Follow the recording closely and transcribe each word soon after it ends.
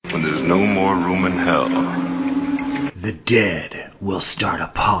No more room in hell. The dead will start a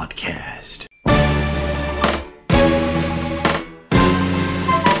podcast.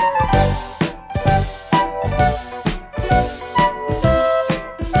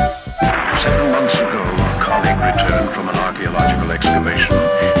 Several months ago, a colleague returned from an archaeological excavation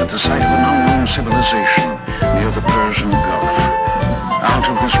at the site of an unknown civilization near the Persian Gulf. Out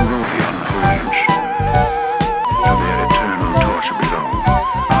of this Rovion holds to their eternal torture below,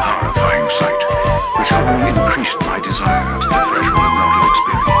 a horrifying sight, which only increased my desire to the freshwater mortal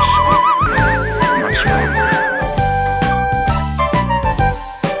experience. Much longer.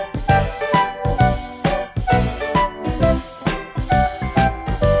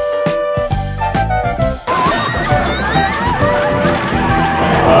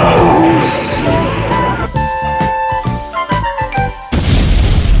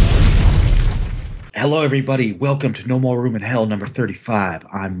 Hello, everybody. Welcome to No More Room in Hell, number 35.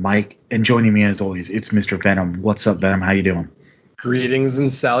 I'm Mike, and joining me, as always, it's Mr. Venom. What's up, Venom? How you doing? Greetings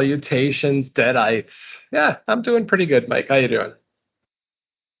and salutations, Deadites. Yeah, I'm doing pretty good, Mike. How you doing?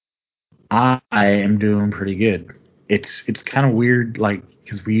 I am doing pretty good. It's kind of weird, like,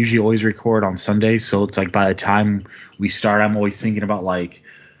 because we usually always record on Sundays, so it's like by the time we start, I'm always thinking about, like,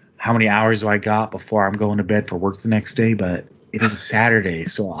 how many hours do I got before I'm going to bed for work the next day, but it is a Saturday,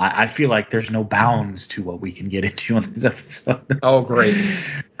 so I feel like there's no bounds to what we can get into on this episode. Oh, great.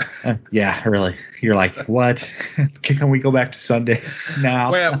 Yeah, really. You're like, what? Can we go back to Sunday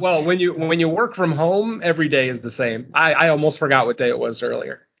now? Well, when you work from home, every day is the same. I almost forgot what day it was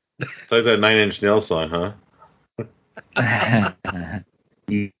earlier. It's like that Nine Inch Nails song, huh?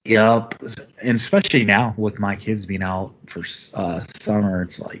 Yup. And especially now with my kids being out for summer,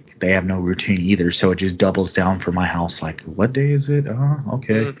 it's like they have no routine either. So it just doubles down for my house. Like, what day is it? Oh,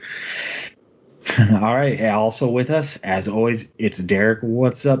 okay. All right. And also with us, as always, it's Derek.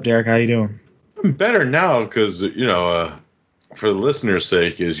 What's up, Derek? How you doing? I'm better now because, for the listener's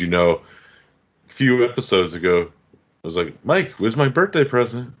sake, as you know, a few episodes ago, I was like, Mike, where's my birthday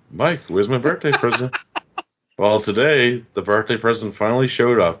present? Mike, where's my birthday present? Well, today, the birthday present finally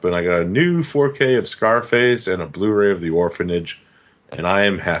showed up, and I got a new 4K of Scarface and a Blu-ray of The Orphanage, and I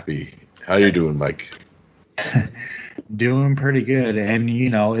am happy. How you doing, Mike? Doing pretty good. And,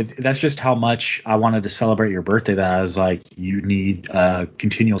 that's just how much I wanted to celebrate your birthday, that I was like, you need a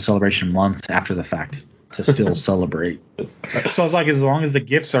continual celebration months after the fact to still celebrate. So I was like, as long as the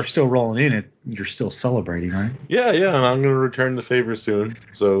gifts are still rolling in, you're still celebrating, right? Yeah, and I'm going to return the favor soon.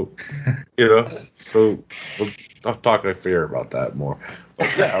 So, so I'll talk to Fear about that more. But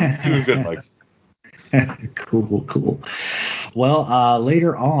yeah, I'm doing good, Mike. Cool. Well,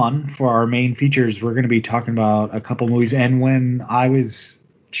 later on for our main features, we're going to be talking about a couple movies. And when I was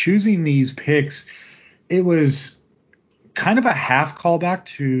choosing these picks, it was kind of a half callback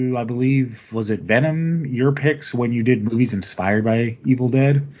to, I believe, was it Venom, your picks when you did movies inspired by Evil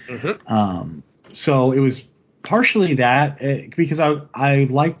Dead? Mm-hmm. So it was partially that, because I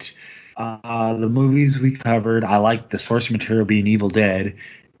liked the movies we covered. I liked the source material being Evil Dead.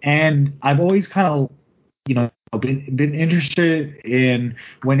 And I've always kind of, been interested in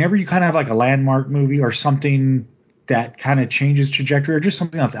whenever you kind of have like a landmark movie or something that kind of changes trajectory, or just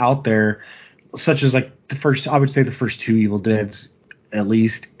something that's out there, such as like the first two Evil Deads at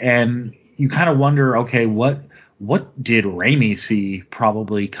least. And you kind of wonder, okay, what did Raimi see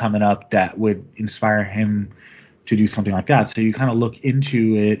probably coming up that would inspire him to do something like that? So you kind of look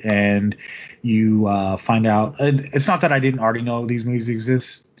into it and you find out. It's not that I didn't already know these movies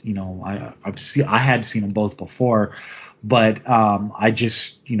exist. I had seen them both before, but I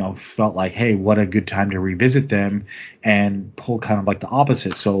just felt like, hey, what a good time to revisit them and pull kind of like the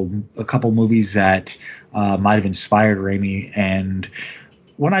opposite. So a couple movies that might have inspired Raimi. And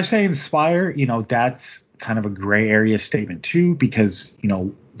when I say inspire, that's kind of a gray area statement too, because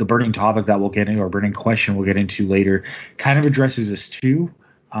the burning topic that we'll get into, or burning question we'll get into later, kind of addresses this too.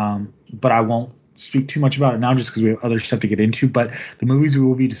 But I won't speak too much about it now just because we have other stuff to get into. But the movies we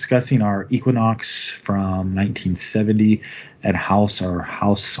will be discussing are Equinox from 1970 and House,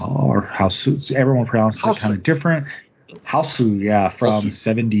 everyone pronounces it kind of different. Hausu, yeah, from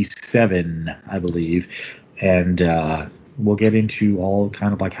 77, I believe. And we'll get into all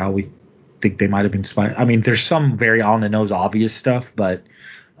kind of like how we think they might have been inspired. I mean, there's some very on the nose obvious stuff, but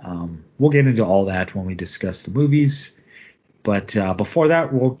we'll get into all that when we discuss the movies. But before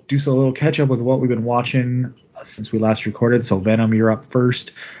that, we'll do a little catch-up with what we've been watching since we last recorded. So, Venom, you're up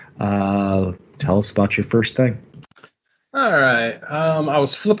first. Tell us about your first thing. All right. I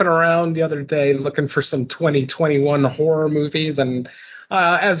was flipping around the other day looking for some 2021 horror movies, and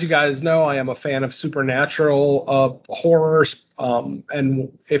As you guys know, I am a fan of supernatural horror,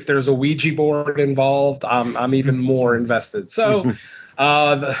 and if there's a Ouija board involved, I'm even more invested. So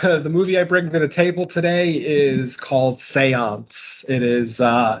the movie I bring to the table today is called Seance. It is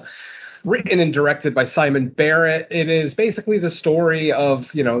written and directed by Simon Barrett. It is basically the story of,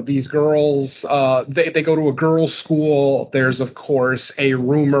 these girls. They go to a girls' school. There's, of course, a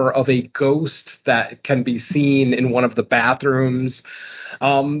rumor of a ghost that can be seen in one of the bathrooms.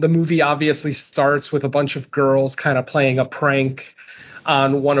 The movie obviously starts with a bunch of girls kind of playing a prank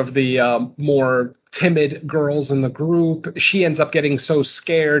on one of the more timid girls in the group. She ends up getting so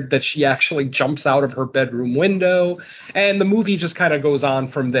scared that she actually jumps out of her bedroom window, and the movie just kind of goes on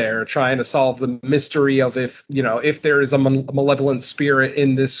from there, trying to solve the mystery of if there is a malevolent spirit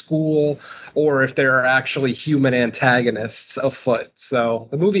in this school, or if there are actually human antagonists afoot. So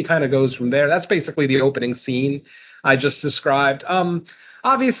the movie kind of goes from there. That's basically the opening scene I just described.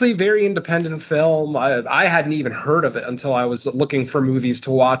 Obviously, very independent film. I hadn't even heard of it until I was looking for movies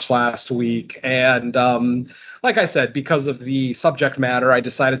to watch last week. And like I said, because of the subject matter, I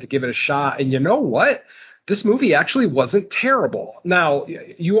decided to give it a shot. And you know what? This movie actually wasn't terrible. Now,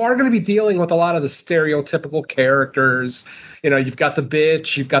 you are going to be dealing with a lot of the stereotypical characters. You've got the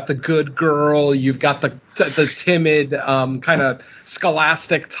bitch, you've got the good girl, you've got the timid, kind of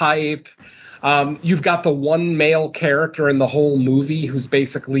scholastic type. You've got the one male character in the whole movie who's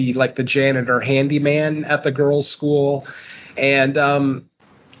basically like the janitor handyman at the girls' school.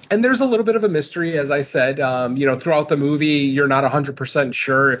 And there's a little bit of a mystery, as I said. Throughout the movie, you're not 100%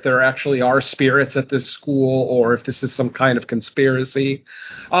 sure if there actually are spirits at this school or if this is some kind of conspiracy.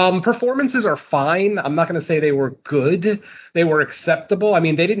 Performances are fine. I'm not going to say they were good. They were acceptable. I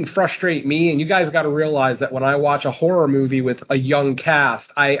mean, they didn't frustrate me. And you guys got to realize that when I watch a horror movie with a young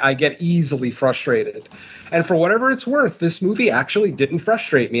cast, I get easily frustrated. And for whatever it's worth, this movie actually didn't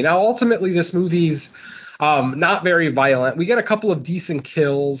frustrate me. Now, ultimately, this movie's not very violent. We get a couple of decent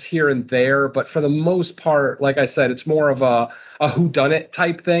kills here and there, but for the most part, like I said, it's more of a whodunit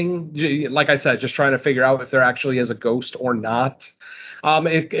type thing. Like I said, just trying to figure out if there actually is a ghost or not.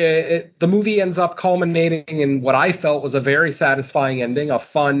 The movie ends up culminating in what I felt was a very satisfying ending, a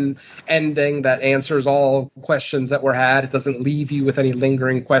fun ending that answers all questions that were had. It doesn't leave you with any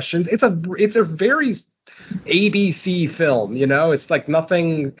lingering questions. It's a very ABC film, it's like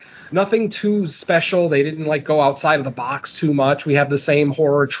nothing too special. They didn't like go outside of the box too much. We have the same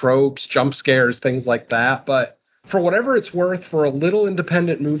horror tropes, jump scares, things like that. But for whatever it's worth, for a little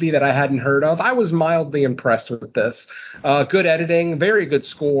independent movie that I hadn't heard of, I was mildly impressed with this. Good editing, very good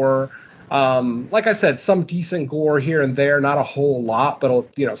score. Like I said, some decent gore here and there, not a whole lot, but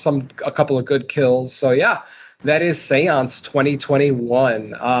a couple of good kills. So yeah. That is Seance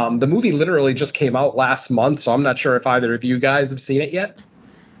 2021. The movie literally just came out last month, so I'm not sure if either of you guys have seen it yet.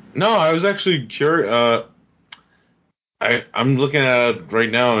 No, I was actually curious. I'm looking at it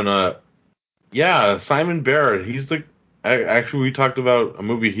right now, and Simon Barrett. Actually, we talked about a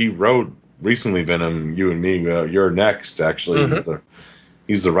movie he wrote recently, Venom, you and me. You're Next, actually. Mm-hmm.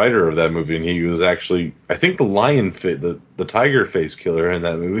 He's the writer of that movie, and he was actually, I think, the tiger face killer in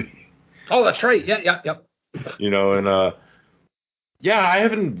that movie. Oh, that's right. Yeah. I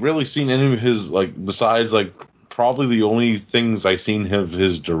haven't really seen any of his, besides, probably the only things I've seen of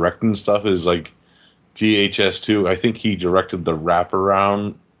his directing stuff is, VHS 2. I think he directed the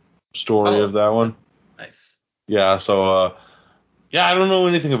wraparound story of that one. Nice. Yeah, so, I don't know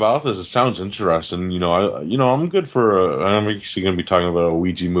anything about this. It sounds interesting. I'm good for I'm actually going to be talking about a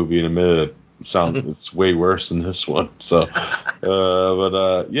Ouija movie in a minute. It's way worse than this one. So,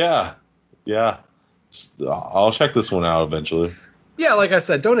 yeah. I'll check this one out eventually. Yeah, like I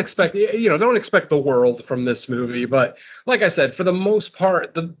said, don't expect the world from this movie, but like I said, for the most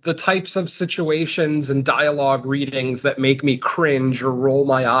part, the types of situations and dialogue readings that make me cringe or roll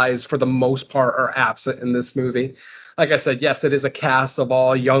my eyes for the most part are absent in this movie. Like I said, yes, it is a cast of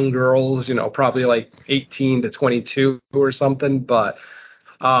all young girls, probably 18 to 22 or something, but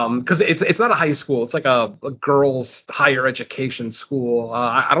because it's not a high school, it's like a girls' higher education school.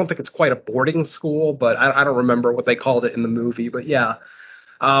 I don't think it's quite a boarding school, but I don't remember what they called it in the movie. But yeah,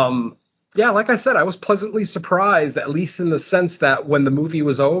 like I said, I was pleasantly surprised, at least in the sense that when the movie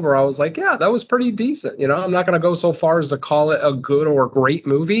was over, I was like, yeah, that was pretty decent. I'm not going to go so far as to call it a good or great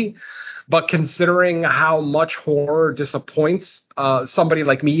movie. But considering how much horror disappoints somebody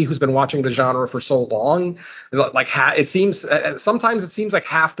like me who's been watching the genre for so long, sometimes it seems like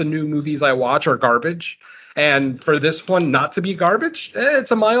half the new movies I watch are garbage. And for this one not to be garbage,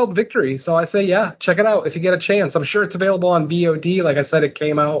 it's a mild victory. So I say, yeah, check it out if you get a chance. I'm sure it's available on VOD. Like I said, it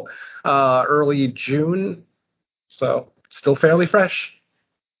came out early June. So still fairly fresh.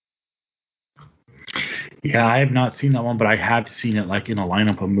 Yeah, I have not seen that one, but I have seen it like in a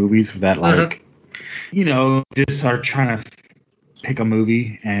lineup of movies that like, just are trying to pick a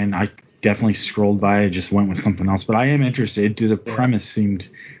movie, and I definitely scrolled by it, just went with something else. But I am interested. The premise seemed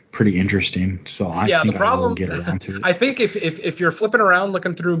pretty interesting, so I think I will get around to it. I think if you're flipping around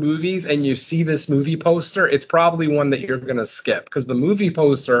looking through movies and you see this movie poster, it's probably one that you're going to skip, because the movie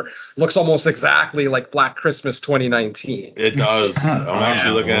poster looks almost exactly like Black Christmas 2019. It does. I'm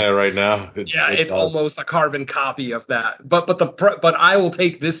actually looking at it right now. It's almost a carbon copy of that. But I will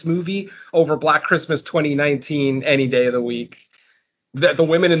take this movie over Black Christmas 2019 any day of the week. The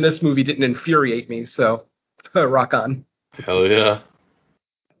women in this movie didn't infuriate me, so rock on. Hell yeah.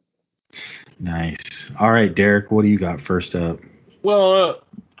 Nice. All right, Derek, what do you got first up? Well,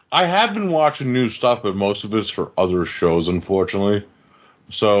 I have been watching new stuff, but most of it's for other shows, unfortunately.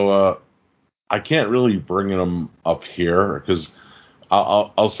 So I can't really bring them up here, because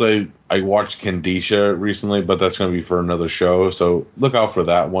I'll say I watched Candisha recently, but that's going to be for another show. So look out for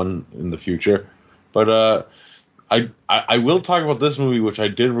that one in the future. But I will talk about this movie, which I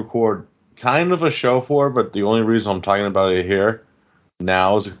did record kind of a show for, but the only reason I'm talking about it here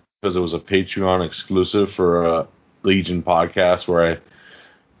now is because it was a Patreon exclusive for Legion podcast, where I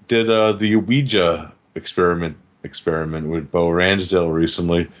did the Ouija experiment with Bo Ransdale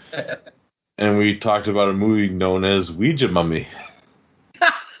recently, and we talked about a movie known as Ouija Mummy.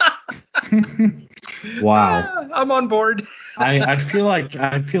 Wow, I'm on board. I feel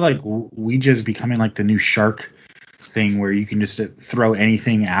like Ouija is becoming like the new shark thing, where you can just throw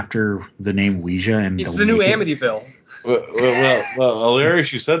anything after the name Ouija, and it's the new Amityville. Well,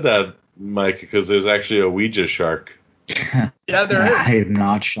 hilarious you said that, Mike, because there's actually a Ouija shark. Yeah, there is. I am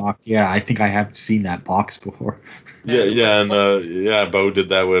not shocked. Yeah, I think I have seen that box before. Yeah, and Bo did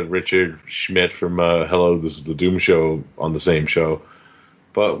that with Richard Schmidt from Hello, This is the Doom Show on the same show.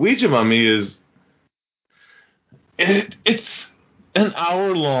 But Ouija Mummy it's an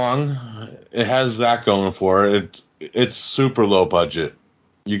hour long. It has that going for it. It's super low budget.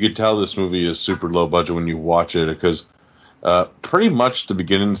 You could tell this movie is super low budget when you watch it, because pretty much the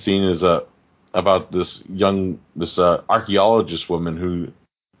beginning scene is about this archaeologist woman who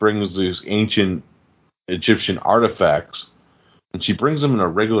brings these ancient Egyptian artifacts, and she brings them in a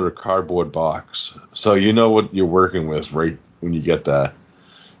regular cardboard box. So you know what you're working with right when you get that.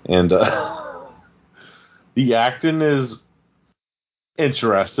 And the acting is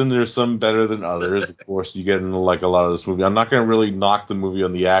interesting. There's some better than others. Of course, you get into like a lot of this movie. I'm not going to really knock the movie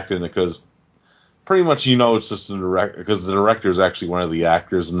on the acting, because pretty much it's just the director, because the director is actually one of the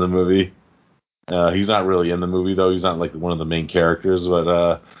actors in the movie. He's not really in the movie, though. He's not like one of the main characters,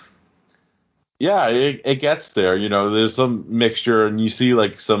 but yeah, it gets there. There's some mixture, and you see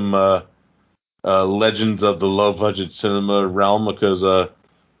like some legends of the low budget cinema realm, because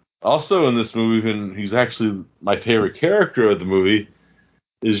also in this movie, and he's actually my favorite character of the movie,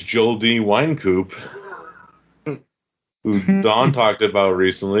 is Joel D. Wynkoop, who Don talked about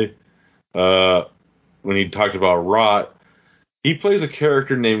recently when he talked about Rot. He plays a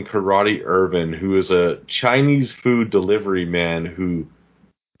character named Karate Irvin, who is a Chinese food delivery man who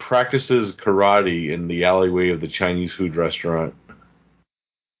practices karate in the alleyway of the Chinese food restaurant.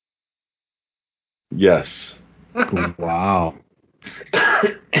 Yes. Wow.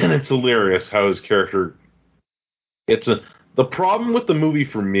 And it's hilarious how his character... The problem with the movie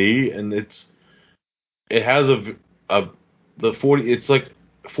for me, and it has it's like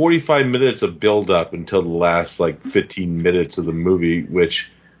 45 minutes of build up until the last like 15 minutes of the movie,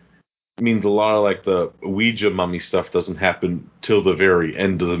 which means a lot of like the Ouija mummy stuff doesn't happen till the very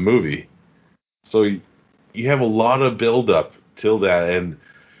end of the movie. So you have a lot of build up till that, and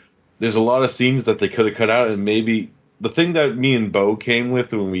there's a lot of scenes that they could have cut out. And maybe the thing that me and Bo came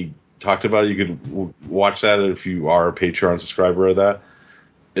with when we talked about it, you could watch that if you are a Patreon subscriber of that,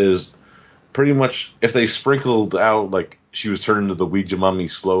 is pretty much if they sprinkled out like she was turned into the Ouija mummy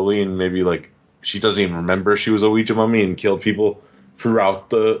slowly, and maybe like she doesn't even remember she was a Ouija mummy and killed people throughout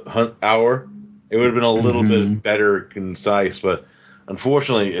the hour, it would have been a little bit better concise. But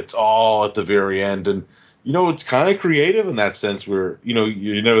unfortunately, it's all at the very end, and it's kind of creative in that sense, where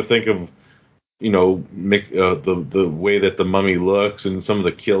you never think of the way that the mummy looks, and some of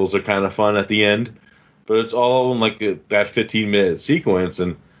the kills are kind of fun at the end, but it's all in like that 15-minute sequence,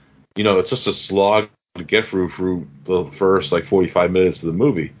 and it's just a slog to get through the first like 45 minutes of the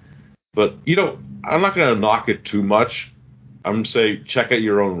movie. But I'm not going to knock it too much. I'm going to say check at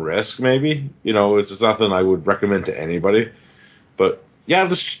your own risk, maybe. It's nothing I would recommend to anybody, but yeah,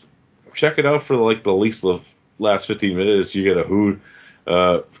 just check it out for like at least the last 15 minutes. You get a hoot.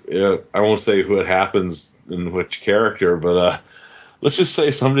 I won't say what happens in which character, but let's just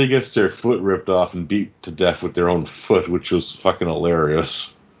say somebody gets their foot ripped off and beat to death with their own foot, which was fucking hilarious.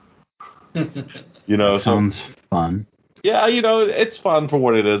 Sounds fun. Yeah, it's fun for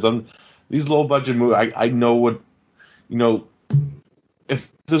what it is. These low budget movies, I know what, if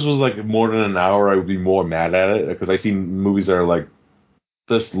this was like more than an hour, I would be more mad at it, because I see movies that are like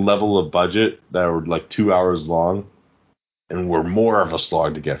this level of budget that are like 2 hours long and were more of a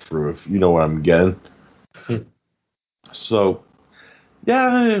slog to get through, if you know what I'm getting. So,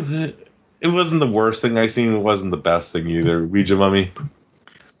 yeah, it wasn't the worst thing I seen. It wasn't the best thing either. Ouija Mummy.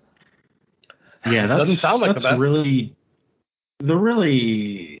 Yeah, that doesn't sound like the best.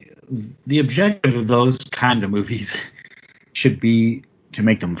 The objective of those kinds of movies should be to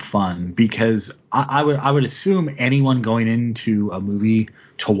make them fun, because I would assume anyone going into a movie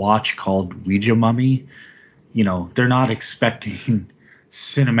to watch called Ouija Mummy, they're not expecting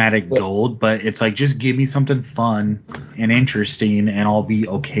cinematic gold, but it's like, just give me something fun and interesting and I'll be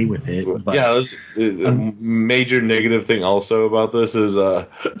okay with it. But yeah, a major negative thing also about this is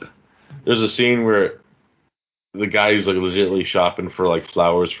there's a scene where the guy who's like legitimately shopping for like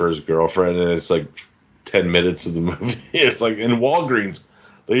flowers for his girlfriend, and it's like 10 minutes of the movie. It's like in Walgreens.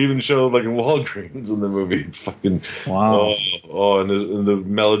 They even show like in Walgreens in the movie. It's fucking wow. And the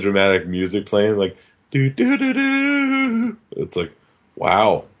melodramatic music playing, like do do do do. It's like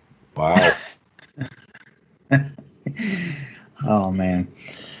wow. Oh man.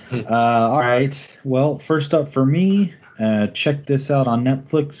 All right. Well, first up for me, check this out on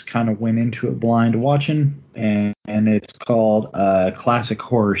Netflix. Kind of went into it blind watching, and it's called Classic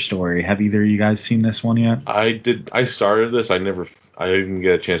Horror Story. Have either of you guys seen this one yet? I did. I started this. I didn't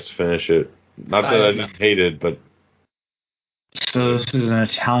get a chance to finish it. Not that I didn't hate it, but. So this is an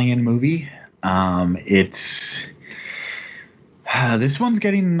Italian movie. This one's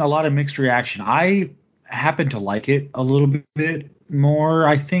getting a lot of mixed reaction. I happen to like it a little bit more,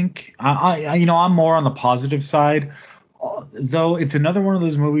 I think. I'm more on the positive side. Though it's another one of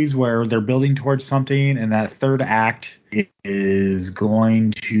those movies where they're building towards something, and that third act is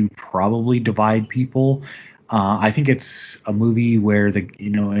going to probably divide people. I think it's a movie where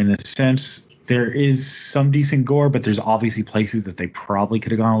in a sense, there is some decent gore, but there's obviously places that they probably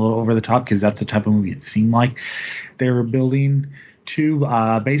could have gone a little over the top, because that's the type of movie it seemed like they were building to.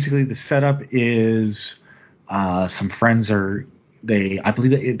 Basically, the setup is some friends I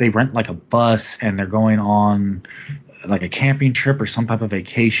believe they rent like a bus, and they're going on like a camping trip or some type of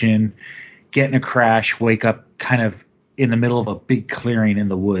vacation, get in a crash, wake up kind of in the middle of a big clearing in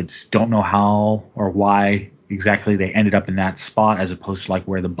the woods. Don't know how or why exactly they ended up in that spot, as opposed to like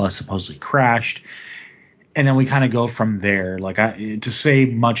where the bus supposedly crashed. And then we kind of go from there. Like, to say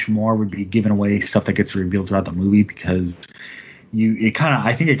much more would be giving away stuff that gets revealed throughout the movie, because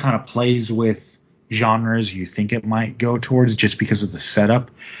I think it kind of plays with genres you think it might go towards just because of the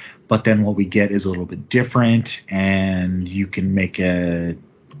setup. But then what we get is a little bit different, and you can make a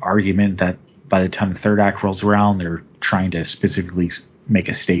argument that by the time the third act rolls around, they're trying to specifically make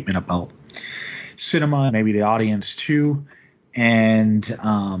a statement about cinema, maybe the audience too. And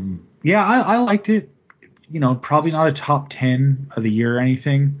I liked it. Probably not a top 10 of the year or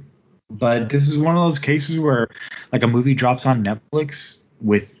anything, but this is one of those cases where like a movie drops on Netflix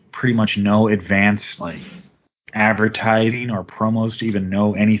with pretty much no advance like advertising or promos to even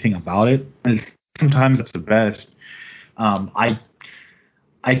know anything about it. And sometimes that's the best. I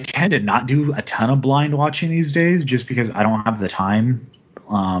tend to not do a ton of blind watching these days, just because I don't have the time.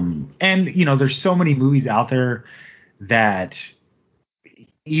 And there's so many movies out there that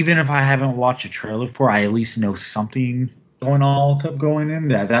even if I haven't watched a trailer for, I at least know something going in.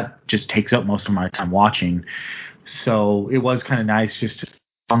 That just takes up most of my time watching. So it was kind of nice just to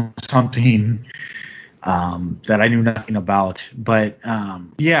find something that I knew nothing about. But I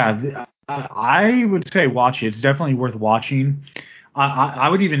would say watch it. It's definitely worth watching. I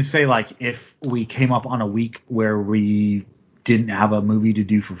would even say, like, if we came up on a week where we didn't have a movie to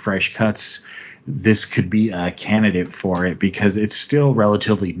do for Fresh Cuts, this could be a candidate for it, because it's still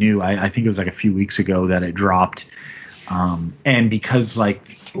relatively new. I think it was like a few weeks ago that it dropped. And because like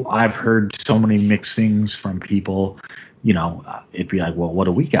I've heard so many mixed things from people, it'd be like, well, what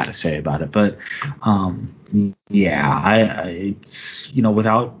do we got to say about it? But it's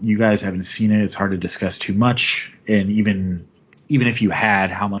without you guys having seen it, it's hard to discuss too much. And even if you had,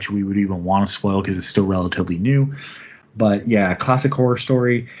 how much we would even want to spoil, because it's still relatively new. But yeah, Classic Horror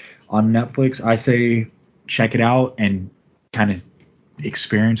Story on Netflix. I say check it out and kind of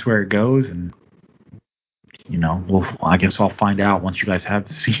experience where it goes. And I guess I'll find out once you guys have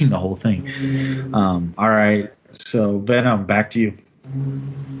seen the whole thing. All right. So Venom, back to you.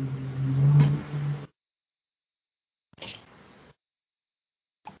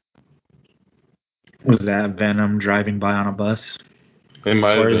 Was that Venom driving by on a bus? They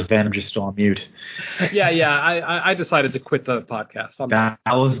might Or have is been. Venom just still on mute? Yeah. I decided to quit the podcast. That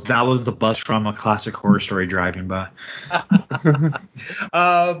was the bus from A Classic Horror Story driving by.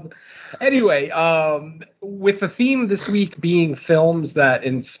 Anyway, with the theme this week being films that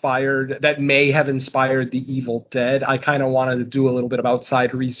may have inspired The Evil Dead, I kind of wanted to do a little bit of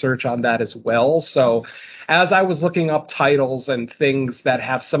outside research on that as well. So as I was looking up titles and things that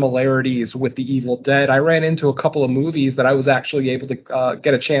have similarities with The Evil Dead, I ran into a couple of movies that I was actually able to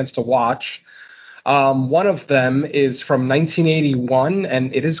get a chance to watch. One of them is from 1981,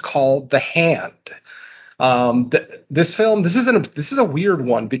 and it is called The Hand. This film, this is a weird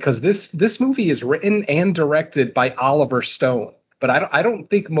one because this movie is written and directed by Oliver Stone, but I don't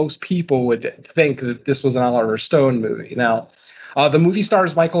think most people would think that this was an Oliver Stone movie. Now, the movie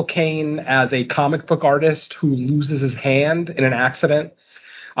stars Michael Caine as a comic book artist who loses his hand in an accident.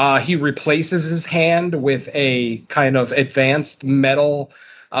 He replaces his hand with a kind of advanced metal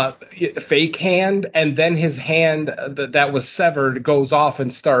fake hand, and then his hand that was severed goes off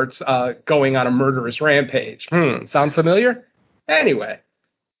and starts going on a murderous rampage. Sound familiar? Anyway,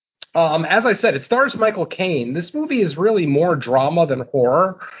 as I said, it stars Michael Caine. This movie is really more drama than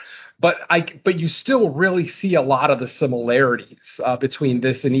horror, but you still really see a lot of the similarities between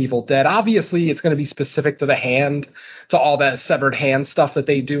this and Evil Dead. Obviously, it's going to be specific to the hand, to all that severed hand stuff that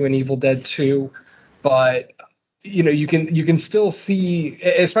they do in Evil Dead 2, but you can still see,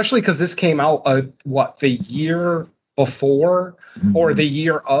 especially because this came out the year before or the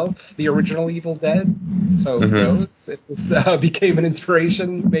year of the original Evil Dead. So who knows if this became an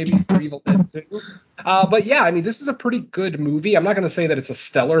inspiration maybe for Evil Dead 2. But yeah, I mean, this is a pretty good movie. I'm not going to say that it's a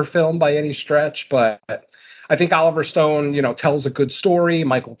stellar film by any stretch, but I think Oliver Stone, tells a good story.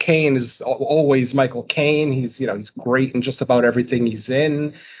 Michael Caine is always Michael Caine. He's great in just about everything he's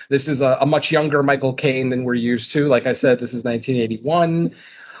in. This is a much younger Michael Caine than we're used to. Like I said, this is 1981.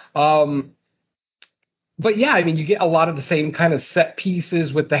 But yeah, I mean, you get a lot of the same kind of set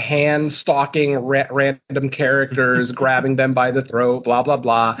pieces with the hand stalking random characters, grabbing them by the throat, blah, blah,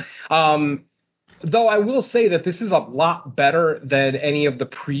 blah. Though I will say that this is a lot better than any of the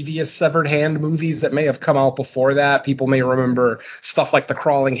previous Severed Hand movies that may have come out before that. People may remember stuff like The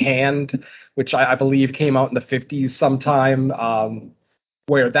Crawling Hand, which I believe came out in the 50s sometime,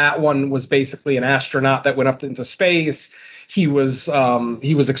 where that one was basically an astronaut that went up into space. He was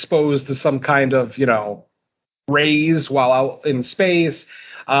exposed to some kind of, rays while out in space.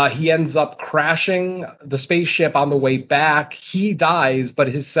 He ends up crashing the spaceship on the way back. He dies, but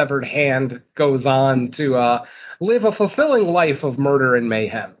his severed hand goes on to live a fulfilling life of murder and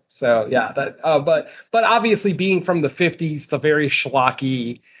mayhem. So yeah, but obviously being from the 50s, it's a very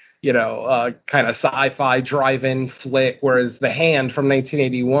schlocky, kind of sci-fi drive-in flick. Whereas The Hand from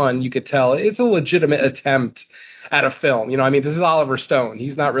 1981, you could tell it's a legitimate attempt at a film. I mean, this is Oliver Stone.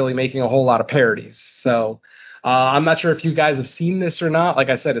 He's not really making a whole lot of parodies. So. I'm not sure if you guys have seen this or not. Like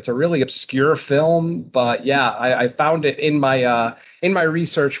I said, it's a really obscure film, but yeah, I found it in my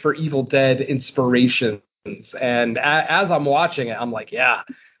research for Evil Dead inspirations. And as I'm watching it, I'm like, yeah,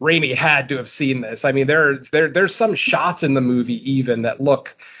 Raimi had to have seen this. I mean, there's some shots in the movie even that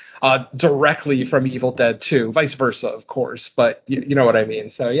look directly from Evil Dead 2, vice versa, of course. But you know what I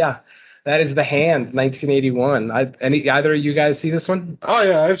mean. So yeah. That is The Hand, 1981. Either of you guys see this one? Oh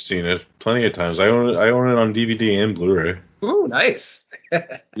yeah, I've seen it plenty of times. I own it on DVD and Blu-ray. Ooh, nice.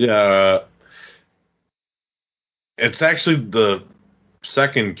 Yeah, it's actually the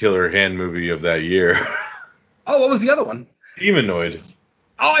second Killer Hand movie of that year. Oh, what was the other one? Demonoid.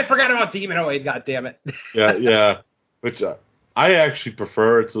 Oh, I forgot about Demonoid. God damn it. yeah. Which I actually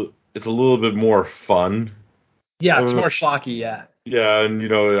prefer. It's a little bit more fun. Yeah, it's more schlocky. Yeah. Yeah, and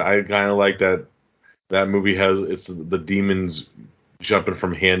I kind of like that movie it's the demons jumping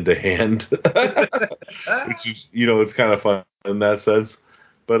from hand to hand, which is it's kind of fun in that sense.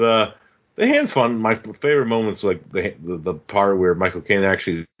 But The Hand's fun. My favorite moments like the part where Michael Caine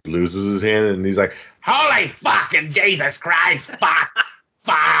actually loses his hand and he's like, "Holy fucking Jesus Christ,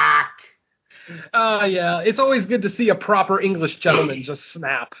 fuck." Yeah, it's always good to see a proper English gentleman just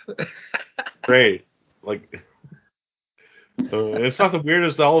snap. Great, like. It's not the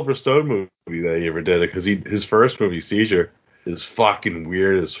weirdest Oliver Stone movie that he ever did, because his first movie, Seizure, is fucking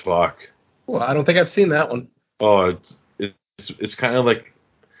weird as fuck. Well, I don't think I've seen that one. Oh, it's kind of like,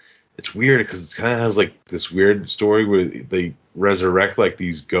 it's weird because it kind of has like this weird story where they resurrect like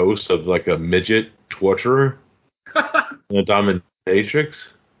these ghosts of like a midget torturer in a dominatrix,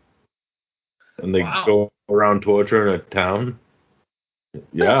 and they go around torturing a town.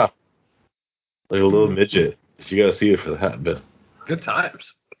 Yeah, like a little midget. You gotta see it for that, but good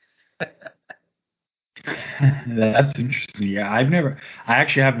times. That's interesting. Yeah, I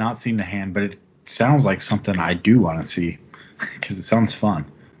actually have not seen The Hand, but it sounds like something I do want to see because it sounds fun.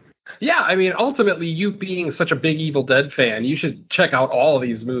 Yeah, I mean, ultimately, you being such a big Evil Dead fan, you should check out all of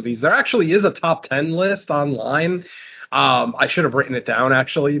these movies. There actually is a top 10 list online. I should have written it down,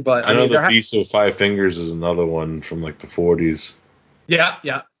 actually, but I know mean, the Beast with Five Fingers is another one from like the 40s. yeah,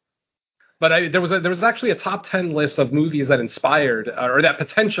 yeah. But there was actually a top 10 list of movies that inspired or that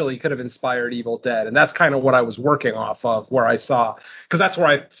potentially could have inspired Evil Dead, and that's kind of what I was working off of, where I saw, because that's where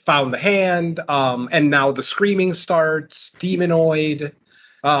I found The Hand, and now The Screaming starts, Demonoid,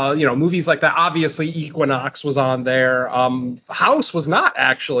 movies like that. Obviously, Equinox was on there. House was not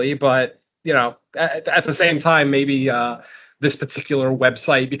actually, but at the same time, maybe this particular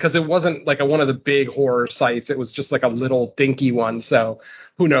website, because it wasn't like one of the big horror sites. It was just like a little dinky one. So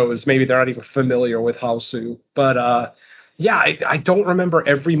who knows? Maybe they're not even familiar with Hausu. But yeah, I don't remember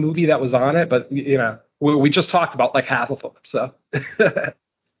every movie that was on it, but we just talked about like half of them. So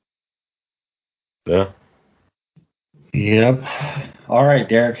Yeah. Yep. All right,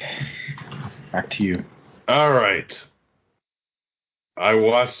 Derek. Back to you. All right. I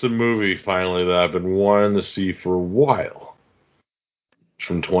watched a movie finally that I've been wanting to see for a while. It's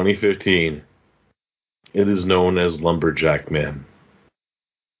from 2015. It is known as Lumberjack Man.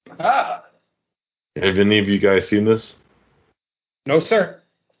 Ah, Have any of you guys seen this? no, sir.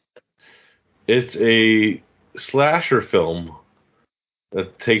 It's a slasher film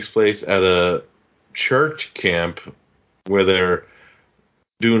that takes place at a church camp where they're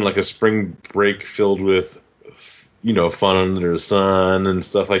doing like a spring break filled with, fun under the sun and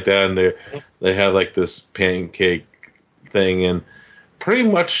stuff like that. And they have like this pancake thing. And pretty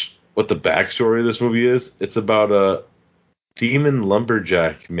much what the backstory of this movie is, it's about a demon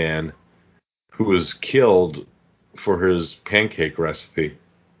lumberjack man who was killed for his pancake recipe.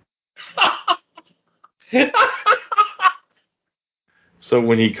 So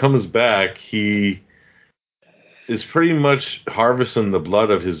when he comes back, he is pretty much harvesting the blood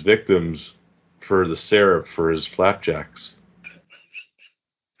of his victims for the syrup for his flapjacks.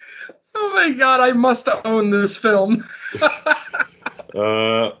 Oh my god, I must own this film.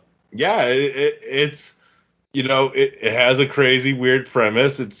 Yeah, it's it has a crazy weird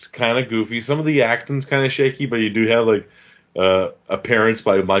premise. It's kind of goofy. Some of the acting's kind of shaky, but you do have like appearance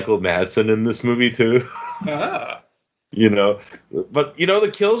by Michael Madsen in this movie too. Ah. But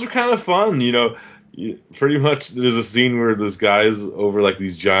the kills are kind of fun. Pretty much there's a scene where this guy's over like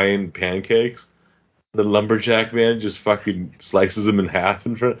these giant pancakes. The lumberjack man just fucking slices them in half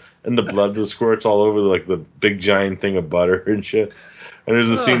and the blood just squirts all over like the big giant thing of butter and shit. And there's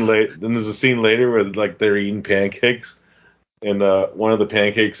a scene later where like they're eating pancakes, and one of the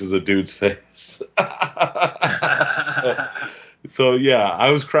pancakes is a dude's face. So yeah, I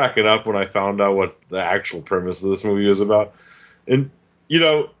was cracking up when I found out what the actual premise of this movie was about, and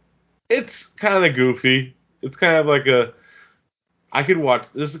it's kind of goofy. It's kind of like I could watch.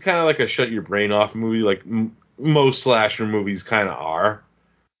 This is kind of like a shut your brain off movie, like most slasher movies kind of are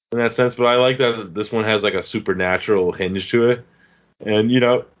in that sense. But I like that this one has like a supernatural hinge to it. And,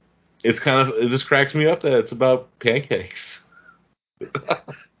 it just cracks me up that it's about pancakes.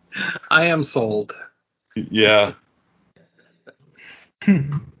 I am sold. Yeah.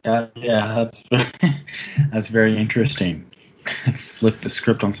 Yeah, that's very interesting. Flip the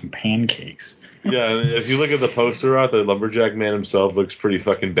script on some pancakes. Yeah, and if you look at the poster art, the lumberjack man himself looks pretty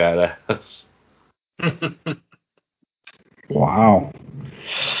fucking badass. Wow.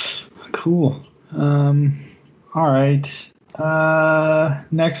 Cool. All right.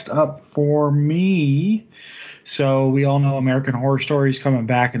 Next up for me. So we all know American Horror Story is coming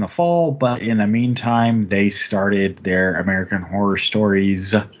back in the fall, but in the meantime, they started their American Horror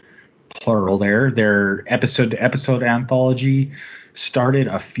Stories, plural there, their episode-to-episode anthology started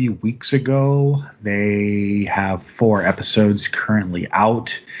a few weeks ago. They have 4 episodes currently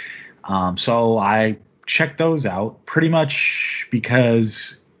out. So I checked those out pretty much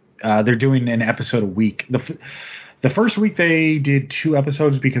because they're doing an episode a week. The first week they did 2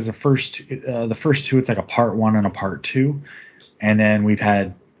 episodes because the first 2 it's like a part 1 and a part 2, and then we've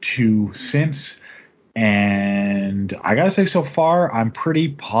had 2 since. And I gotta say, so far I'm pretty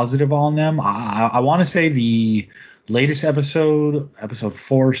positive on them. I want to say the latest episode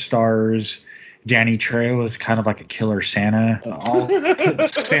 4 stars Danny Trejo is kind of like a killer Santa. I'll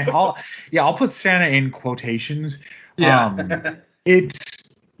put Santa in quotations. Yeah.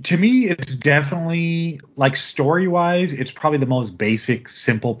 To me, it's definitely, like, story-wise, it's probably the most basic,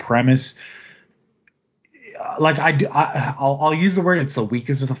 simple premise. Like, I'll use the word it's the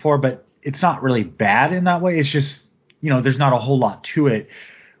weakest of the 4, but it's not really bad in that way. It's just, there's not a whole lot to it.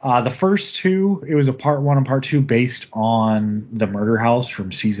 The first two, it was a part one and part two based on the Murder House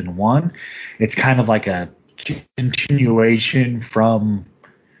from season one. It's kind of like a continuation from,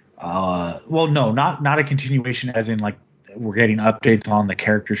 well, no, not a continuation as in like we're getting updates on the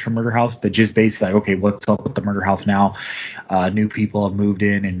characters from Murder House, but just basically like, okay, what's up with the Murder House now? New people have moved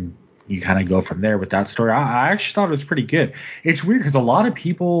in, and you kind of go from there with that story. I actually thought it was pretty good. It's weird because a lot of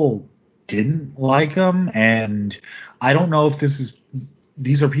people didn't like them, and I don't know if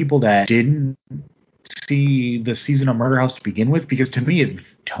these are people that didn't see the season of Murder House to begin with, because to me it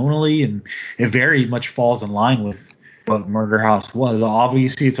tonally and it very much falls in line with what Murder House was.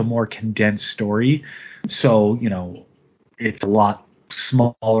 Obviously it's a more condensed story, so it's a lot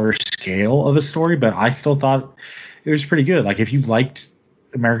smaller scale of a story, but I still thought it was pretty good. Like if you liked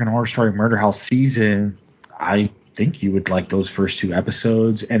American Horror Story Murder House season, I think you would like those first two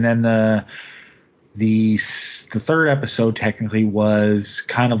episodes. And then the third episode technically was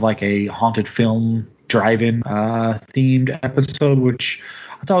kind of like a haunted film drive-in themed episode, which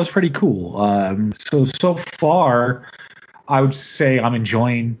I thought was pretty cool. So far, I would say I'm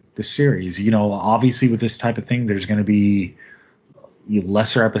enjoying the series. Obviously with this type of thing, there's going to be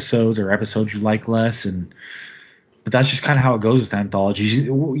lesser episodes or episodes you like less, but that's just kind of how it goes with anthologies.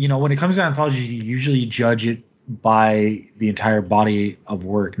 When it comes to anthologies, you usually judge it by the entire body of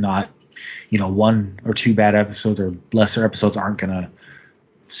work, not one or two bad episodes or lesser episodes aren't going to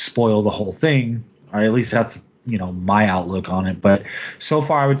spoil the whole thing, or at least that's my outlook on it. But so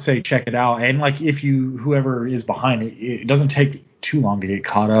far I would say check it out, and like if whoever is behind it, it doesn't take too long to get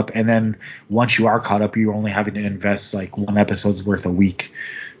caught up, and then once you are caught up, you're only having to invest like one episode's worth a week,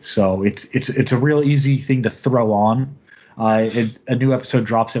 so it's a real easy thing to throw on. A new episode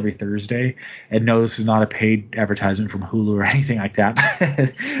drops every Thursday, and no, this is not a paid advertisement from Hulu or anything like that.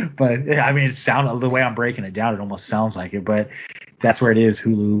 But I mean, the way I'm breaking it down, it almost sounds like it. But that's where it is,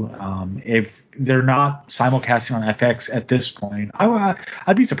 Hulu. If they're not simulcasting on FX at this point,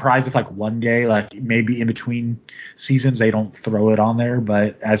 I'd be surprised if like one day, like maybe in between seasons, they don't throw it on there.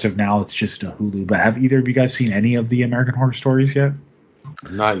 But as of now, it's just a Hulu. But have either of you guys seen any of the American Horror Stories yet?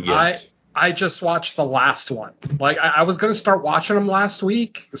 Not yet. I just watched the last one. Like I was going to start watching them last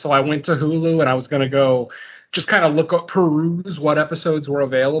week, so I went to Hulu and I was going to go just kind of peruse what episodes were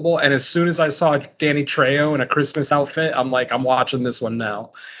available. And as soon as I saw Danny Trejo in a Christmas outfit, I'm like, I'm watching this one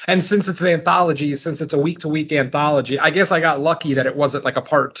now. And since it's an anthology, since it's a week-to-week anthology, I guess I got lucky that it wasn't like a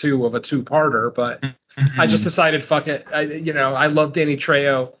part two of a two-parter, but I just decided, fuck it. I love Danny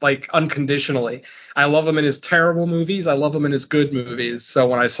Trejo, like, unconditionally. I love him in his terrible movies. I love him in his good movies. So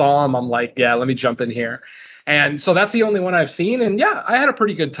when I saw him, I'm like, yeah, let me jump in here. And so that's the only one I've seen. And yeah, I had a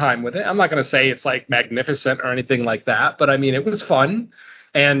pretty good time with it. I'm not going to say it's like magnificent or anything like that, but I mean, it was fun.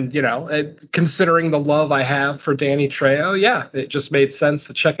 And, considering the love I have for Danny Trejo, yeah, it just made sense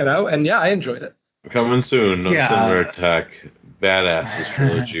to check it out. And yeah, I enjoyed it. Coming soon on Summer Attack, Badasses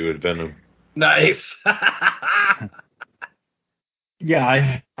trilogy with Venom. Nice.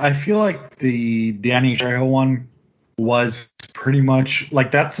 Yeah, I feel like the Danny Trejo one was pretty much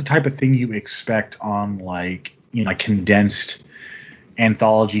like that's the type of thing you expect on like a condensed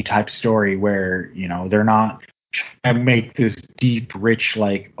anthology type story where they're not trying to make this deep, rich,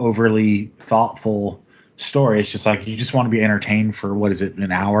 like overly thoughtful story. It's just like you just want to be entertained for what is it,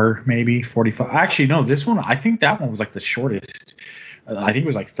 an hour, maybe 45. Actually, no, this one I think that one was like the shortest. I think it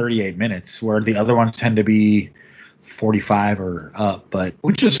was like 38 minutes, where the other ones tend to be 45 or up, but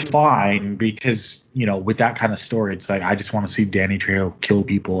which is fine because with that kind of story, it's like I just want to see Danny Trejo kill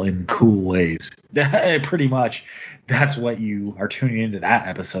people in cool ways. Pretty much that's what you are tuning into that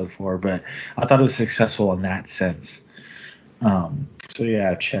episode for. But I thought it was successful in that sense. So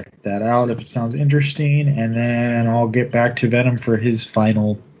yeah, check that out if it sounds interesting, and then I'll get back to Venom for his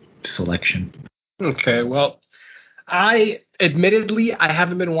final selection. Okay, well, I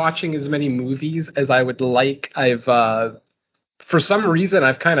haven't been watching as many movies as I would like. For some reason,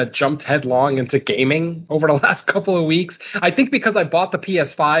 I've kind of jumped headlong into gaming over the last couple of weeks. I think because I bought the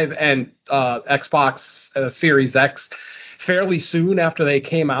PS5 and Xbox Series X fairly soon after they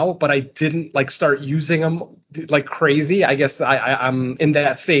came out, but I didn't start using them like crazy. I guess I'm in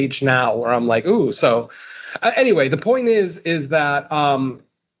that stage now where I'm like, ooh. So anyway, the point is that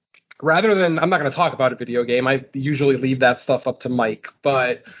rather than, I'm not going to talk about a video game. I usually leave that stuff up to Mike.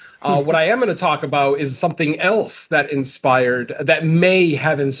 But what I am going to talk about is something else that may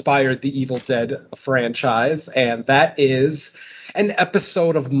have inspired the Evil Dead franchise, and that is an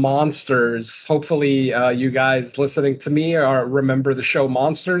episode of Monsters. Hopefully you guys listening to me remember the show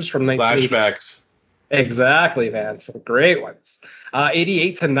Monsters from 1980. Flashbacks. Exactly, man. Some great ones.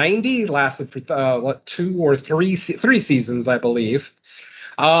 88 to 90, lasted for 2 or 3 seasons, I believe.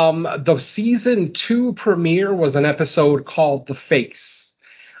 The season 2 premiere was an episode called The Face,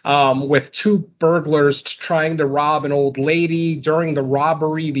 with two burglars trying to rob an old lady. During the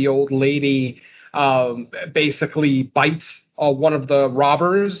robbery, the old lady basically bites one of the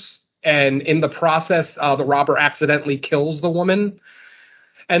robbers, and in the process, the robber accidentally kills the woman.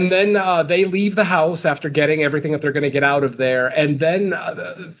 And then they leave the house after getting everything that they're going to get out of there. And then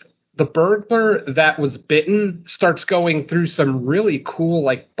the burglar that was bitten starts going through some really cool,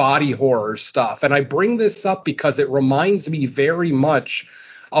 like, body horror stuff. And I bring this up because it reminds me very much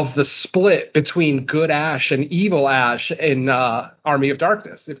of the split between good Ash and evil Ash in Army of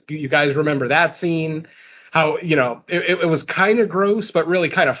Darkness. If you guys remember that scene, how, you know, it was kind of gross, but really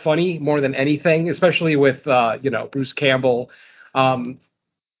kind of funny more than anything, especially with, Bruce Campbell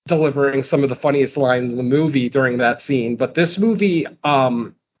delivering some of the funniest lines in the movie during that scene. But this movie,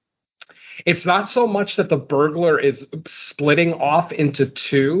 it's not so much that the burglar is splitting off into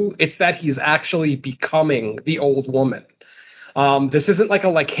two, it's that he's actually becoming the old woman. This isn't like a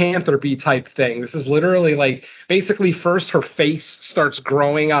lycanthropy type thing. This is literally like, basically first her face starts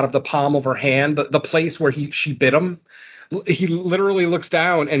growing out of the palm of her hand, the place where she bit him. He literally looks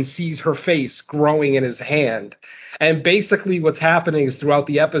down and sees her face growing in his hand. And basically what's happening is throughout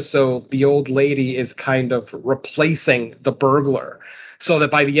the episode, the old lady is kind of replacing the burglar. So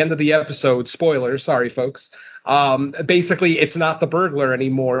that by the end of the episode, spoilers, sorry folks, basically it's not the burglar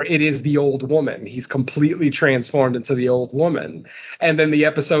anymore, it is the old woman. He's completely transformed into the old woman. And then the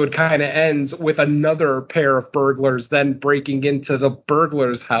episode kind of ends with another pair of burglars then breaking into the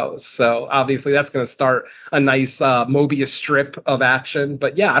burglar's house. So obviously that's going to start a nice Mobius strip of action.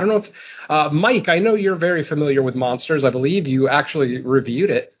 But yeah, I don't know if Mike, I know you're very familiar with Monsters. I believe you actually reviewed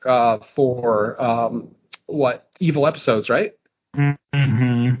it for Evil Episodes, right?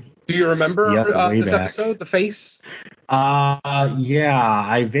 Mm-hmm. Do you remember this back. episode, The Face? Yeah,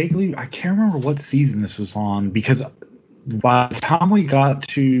 I can't remember what season this was on, because by the time we got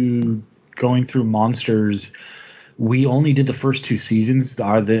to going through Monsters, we only did the first two seasons.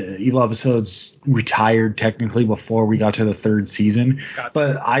 The Evil Episodes retired technically before we got to the third season. Gotcha.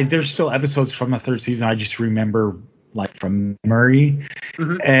 But there's still episodes from the third season I just remember, like, from memory.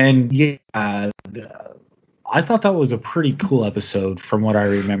 Mm-hmm. And yeah, I thought that was a pretty cool episode from what I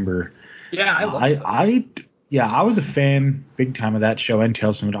remember. Yeah, I was a fan big time of that show and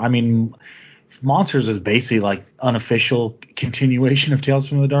Tales from the Dark. I mean, Monsters is basically like unofficial continuation of Tales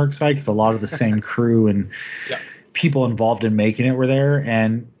from the Dark Side, because a lot of the same crew and people involved in making it were there.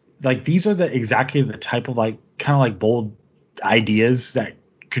 And like, these are exactly the type of kind of bold ideas that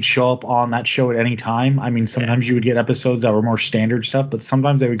could show up on that show at any time. I mean, sometimes you would get episodes that were more standard stuff, but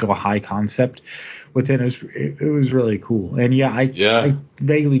sometimes they would go high concept within. It was really cool. And I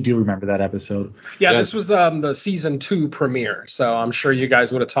vaguely do remember that episode. Yeah, this was the season 2 premiere, so I'm sure you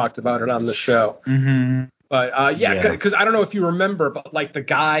guys would have talked about it on the show. Mm-hmm. But because I don't know if you remember, but like the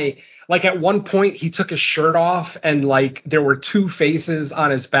guy, like at one point he took his shirt off and like there were two faces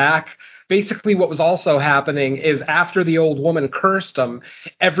on his back. Basically what was also happening is after the old woman cursed him,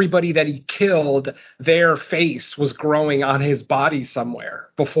 everybody that he killed, their face was growing on his body somewhere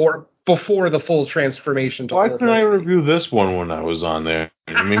before the full transformation. Why couldn't I review this one when I was on there?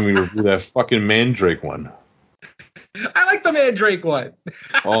 You made me review that fucking Mandrake one. I like the Mandrake one.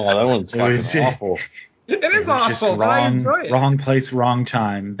 Oh, that one's fucking awful. It is awful, but I enjoy it. Wrong place, wrong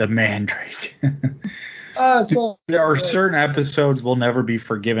time. The Mandrake. So there are certain episodes will never be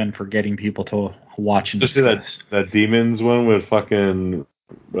forgiven for getting people to watch and discuss. That Demons one with fucking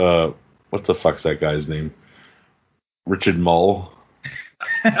what the fuck's that guy's name? Richard Mull.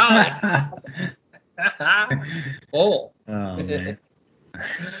 Oh man.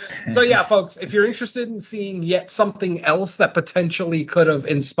 So yeah, folks, if you're interested in seeing yet something else that potentially could have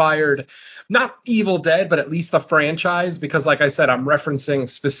inspired not Evil Dead, but at least the franchise, because like I said, I'm referencing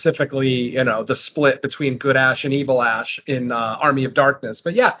specifically, the split between Good Ash and Evil Ash in Army of Darkness.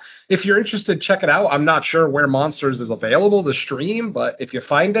 But yeah, if you're interested, check it out. I'm not sure where Monsters is available to stream, but if you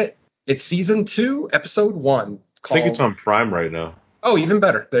find it, it's season 2, episode 1. I think it's on Prime right now. Oh, even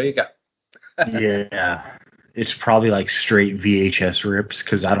better. There you go. Yeah. It's probably like straight VHS rips,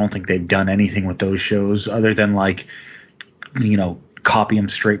 because I don't think they've done anything with those shows other than copy them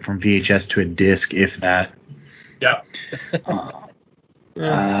straight from VHS to a disc, if that. Yeah. All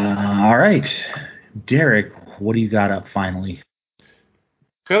right. Derek, what do you got up finally?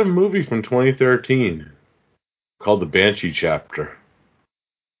 Got a movie from 2013 called The Banshee Chapter.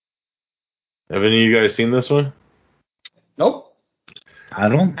 Have any of you guys seen this one? Nope. I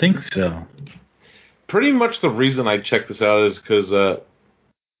don't think so. Pretty much the reason I checked this out is because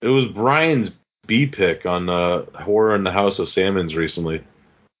it was Brian's B pick on Horror in the House of Salmons recently.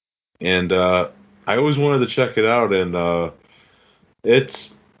 and I always wanted to check it out, and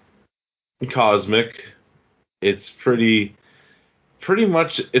it's cosmic. It's pretty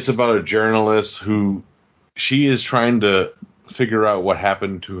much, it's about a journalist who she is trying to figure out what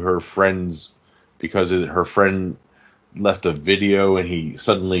happened to her friends because her friend left a video and he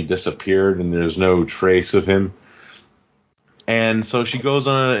suddenly disappeared and there's no trace of him. And so she goes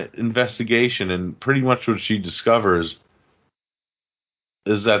on an investigation, and pretty much what she discovers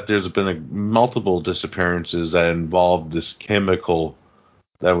is that there's been multiple disappearances that involved this chemical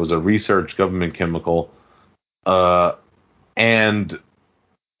that was a research government chemical. And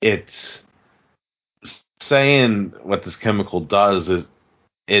it's saying what this chemical does is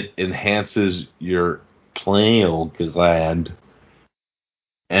it enhances your pineal gland.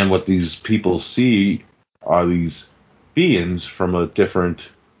 And what these people see are these beings from a different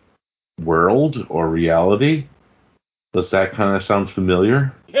world or reality. Does that kind of sound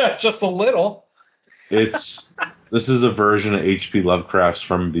familiar? Yeah, just a little. This is a version of H.P. Lovecraft's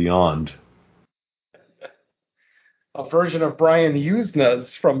From Beyond. A version of Brian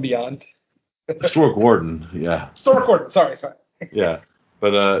Usena's From Beyond. Stuart Gordon, yeah. Stuart Gordon, sorry. Yeah.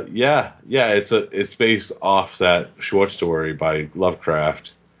 But it's based off that short story by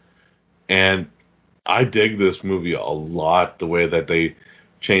Lovecraft. And I dig this movie a lot, the way that they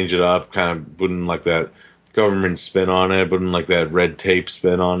change it up, kind of putting like that government spin on it, putting like that red tape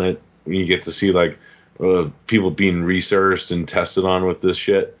spin on it. You get to see like people being researched and tested on with this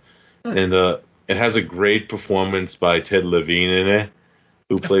shit. And it has a great performance by Ted Levine in it,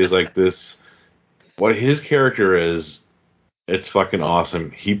 who plays like this. What his character is, it's fucking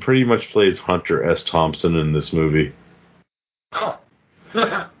awesome. He pretty much plays Hunter S. Thompson in this movie.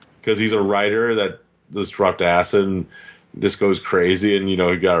 Because he's a writer that just dropped acid and just goes crazy, and he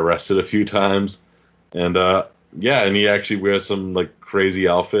got arrested a few times. And and he actually wears some like crazy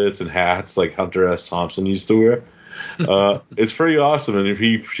outfits and hats like Hunter S. Thompson used to wear. It's pretty awesome, and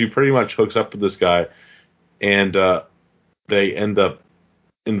she pretty much hooks up with this guy, and they end up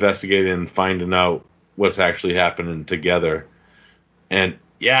investigating and finding out what's actually happening together. And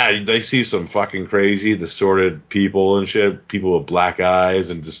yeah, they see some fucking crazy, distorted people and shit, people with black eyes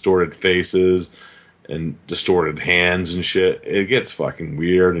and distorted faces and distorted hands and shit. It gets fucking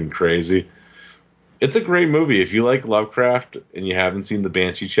weird and crazy. It's a great movie. If you like Lovecraft and you haven't seen the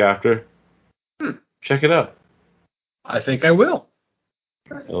Banshee chapter, check it out. I think I will.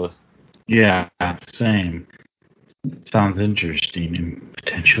 Yeah, same. Sounds interesting and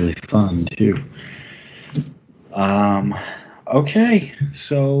potentially fun too. Okay,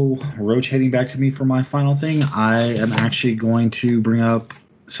 so rotating back to me for my final thing, I am actually going to bring up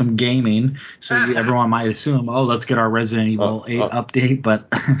some gaming. So everyone might assume, let's get our Resident Evil 8 update, but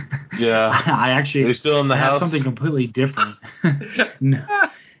yeah, I actually Are still in the house? something completely different.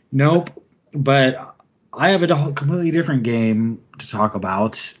 Nope, but I have a completely different game to talk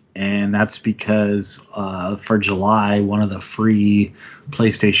about, and that's because for July, one of the free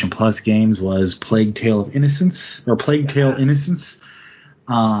PlayStation Plus games was Plague Tale Innocence.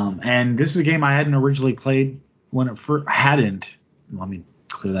 And this is a game I hadn't originally played when it first hadn't. Let me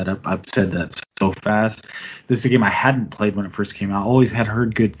clear that up. I've said that so fast. This is a game I hadn't played when it first came out. Always had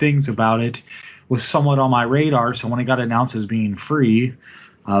heard good things about it. Was somewhat on my radar. So when it got announced as being free,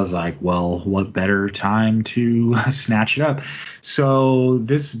 I was like, well, what better time to snatch it up? So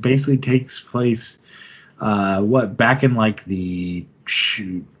this basically takes place, back in like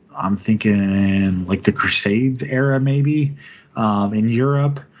I'm thinking like the Crusades era maybe, in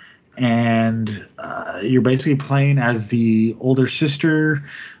Europe. And you're basically playing as the older sister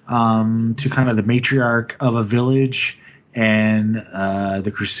to kind of the matriarch of a village, and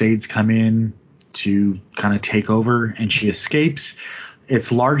the Crusades come in to kind of take over, and she escapes.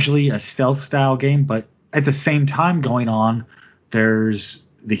 It's largely a stealth style game, but at the same time going on, there's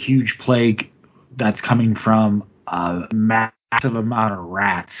the huge plague that's coming from a massive amount of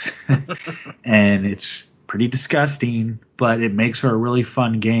rats. And it's pretty disgusting, but it makes for a really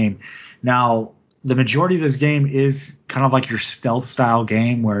fun game. Now, the majority of this game is kind of like your stealth style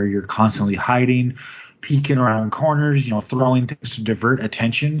game where you're constantly hiding, peeking around corners, throwing things to divert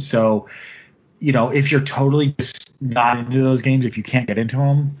attention. So, if you're totally just not into those games, if you can't get into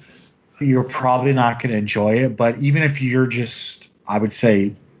them, you're probably not going to enjoy it. But even if you're just, I would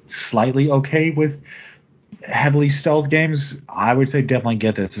say, slightly okay with heavily stealth games, I would say definitely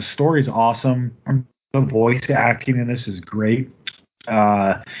get this. The story is awesome. The voice acting in this is great.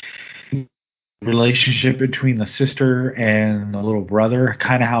 Relationship between the sister and the little brother,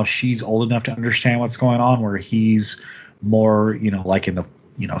 kind of how she's old enough to understand what's going on, where he's more, like in the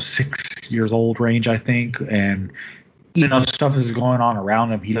 6 years old range, I think, and stuff is going on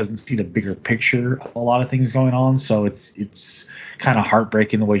around him, he doesn't see the bigger picture of a lot of things going on. So it's kind of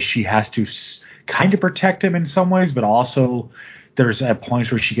heartbreaking the way she has to kind of protect him in some ways, but also there's at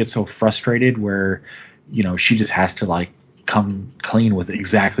points where she gets so frustrated where, she just has to like come clean with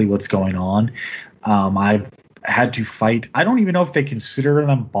exactly what's going on. I've had to fight. I don't even know if they consider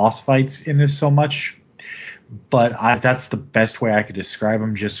them boss fights in this so much, but that's the best way I could describe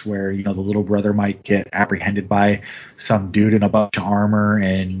them. Just where the little brother might get apprehended by some dude in a bunch of armor,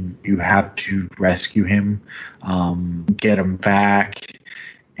 and you have to rescue him, get him back,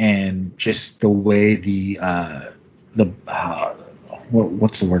 and just the way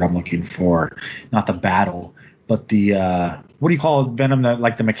what's the word I'm looking for? Not the battle, but the what do you call it, Venom?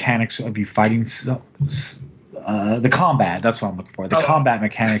 Like the mechanics of you fighting. The combat, that's what I'm looking for. The combat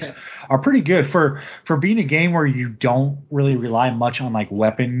mechanics are pretty good for being a game where you don't really rely much on like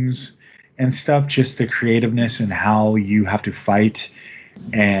weapons and stuff. Just the creativeness and how you have to fight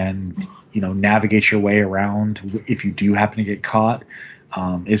and navigate your way around if you do happen to get caught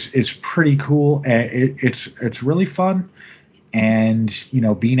is pretty cool. It's really fun, and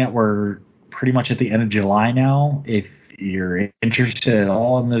being at we're pretty much at the end of July now. If you're interested at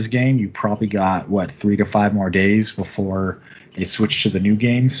all in this game, you probably got 3 to 5 more days before they switch to the new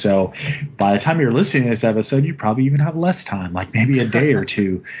game. So by the time you're listening to this episode, you probably even have less time, like maybe a day or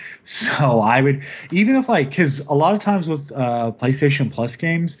two. So I would, even if because a lot of times with PlayStation Plus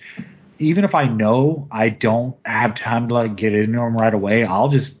games, even if I know I don't have time to get into them right away, I'll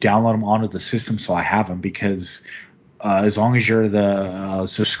just download them onto the system so I have them, because as long as you're the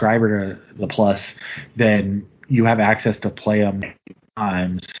subscriber to the Plus, then you have access to play them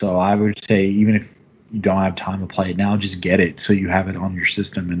anytime. So I would say even if you don't have time to play it now, just get it so you have it on your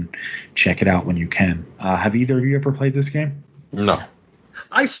system and check it out when you can. Have either of you ever played this game? No.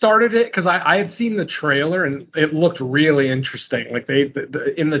 I started it because I had seen the trailer and it looked really interesting. Like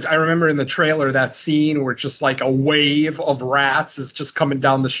I remember in the trailer that scene where just like a wave of rats is just coming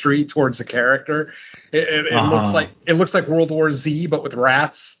down the street towards the character. It looks like World War Z but with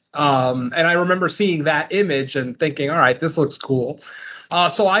rats. And I remember seeing that image and thinking, all right, this looks cool.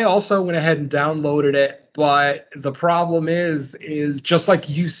 So I also went ahead and downloaded it. But the problem is just like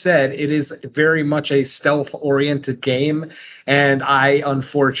you said, it is very much a stealth-oriented game, and I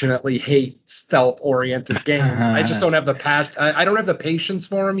unfortunately hate stealth-oriented games. I just don't have I don't have the patience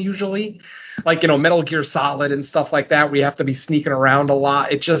for them usually. Like, Metal Gear Solid and stuff like that, where you have to be sneaking around a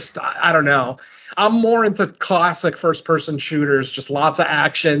lot. It just, I don't know. I'm more into classic first-person shooters, just lots of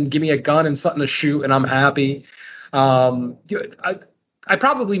action. Give me a gun and something to shoot, and I'm happy. I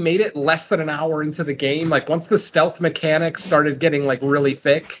probably made it less than an hour into the game. Like, once the stealth mechanics started getting really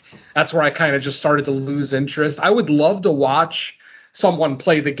thick, that's where I kind of just started to lose interest. I would love to watch someone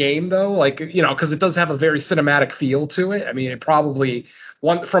play the game though, because it does have a very cinematic feel to it. I mean, it probably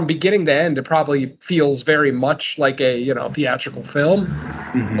from beginning to end, it probably feels very much like a theatrical film.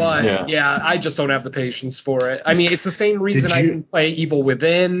 Mm-hmm. But yeah, I just don't have the patience for it. I mean, it's the same reason I didn't play Evil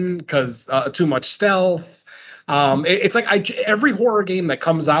Within, because too much stealth. It's like every horror game that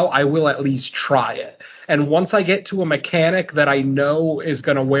comes out, I will at least try it. And once I get to a mechanic that I know is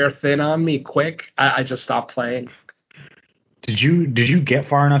going to wear thin on me quick, I just stop playing. Did you get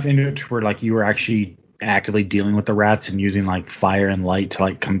far enough into it to where you were actually actively dealing with the rats and using fire and light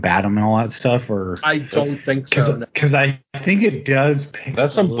to combat them and all that stuff? Or I don't think so. Because I think it does.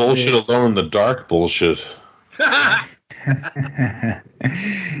 That's some bullshit alone in the dark bullshit.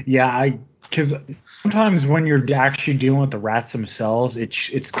 Yeah, because sometimes when you're actually dealing with the rats themselves,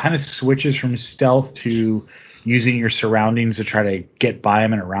 it's kind of switches from stealth to using your surroundings to try to get by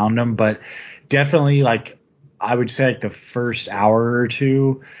them and around them. But definitely, I would say the first hour or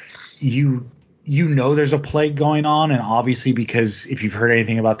two, you there's a plague going on, and obviously because if you've heard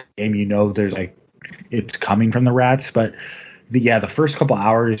anything about the game, there's it's coming from the rats. But the first couple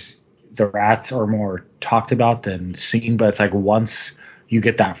hours, the rats are more talked about than seen. But it's once you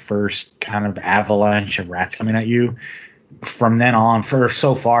get that first kind of avalanche of rats coming at you, from then on, for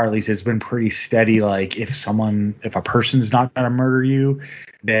so far at least, it's been pretty steady. If a person's not going to murder you,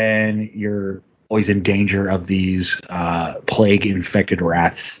 then you're always in danger of these plague infected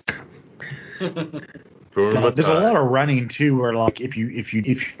rats. There's a lot of running too, where if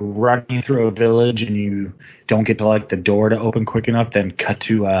you're running through a village and you don't get to the door to open quick enough, then cut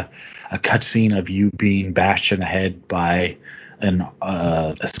to a cutscene of you being bashed in the head by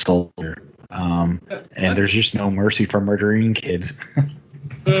a soldier, and there's just no mercy for murdering kids.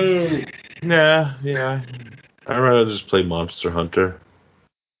 Yeah. I'd rather just play Monster Hunter.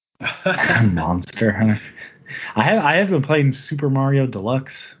 Monster Hunter. I have been playing Super Mario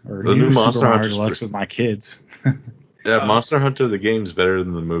Deluxe, or the new Monster Super Mario Hunter's Deluxe with my kids. Yeah, Monster Hunter the game's better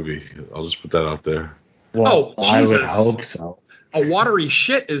than the movie. I'll just put that out there. Well, Oh, I would Jesus. hope so. A Watery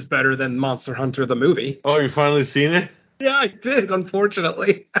Shit is better than Monster Hunter the movie. Oh, you finally seen it? Yeah, I did,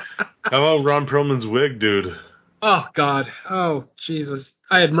 unfortunately. How about Ron Perlman's wig, dude? Oh, God. Oh, Jesus.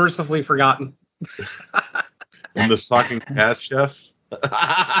 I had mercifully forgotten. And the talking cat chef?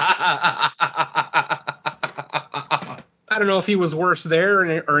 I don't know if he was worse there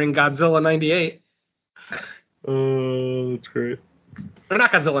or in Godzilla 98. Oh, that's great. Or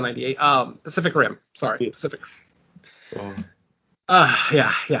not Godzilla 98. Pacific Rim. Sorry, Pacific Rim. Oh.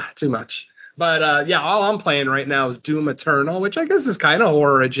 Yeah, too much. But yeah, all I'm playing right now is Doom Eternal, which I guess is kind of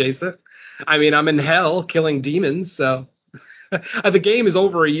horror adjacent. I mean, I'm in hell killing demons, so the game is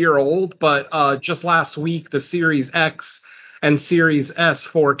over a year old. But just last week, the Series X and Series S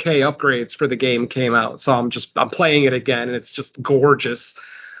 4K upgrades for the game came out, so I'm playing it again, and it's just gorgeous.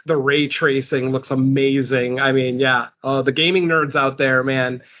 The ray tracing looks amazing. I mean, yeah, the gaming nerds out there,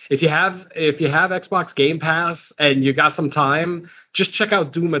 man, if you have Xbox Game Pass and you got some time, just check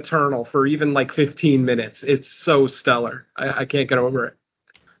out Doom Eternal for even like 15 minutes. It's so stellar. I can't get over it.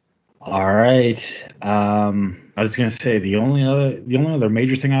 All right. I was gonna say the only other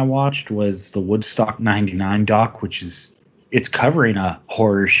major thing I watched was the Woodstock '99 doc, which is it's covering a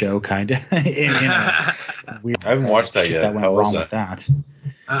horror show kind of. I haven't watched that yet. That went How wrong was with that.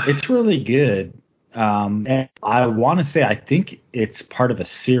 It's really good. And I want to say I think it's part of a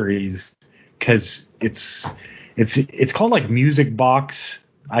series because it's called like Music Box.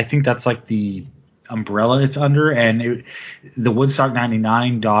 I think that's like the umbrella it's under, and the Woodstock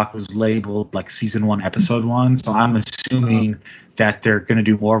 '99 doc was labeled like season 1, episode 1. So I'm assuming that they're going to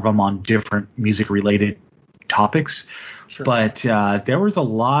do more of them on different music related topics. Sure. But there was a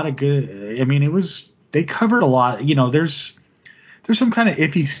lot of good. I mean, they covered a lot. You know, there's some kind of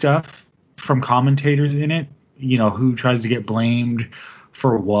iffy stuff from commentators in it. You know, who tries to get blamed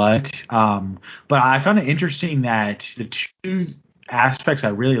for what. But I found it interesting that the two aspects I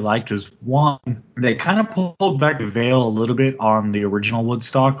really liked was, one, they kind of pulled back the veil a little bit on the original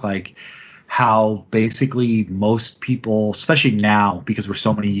Woodstock, like how basically most people, especially now because we're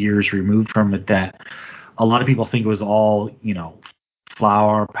so many years removed from it, that a lot of people think it was all, you know,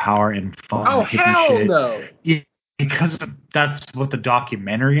 flower, power, and fun. Oh, hell shit. no. Yeah, because that's what the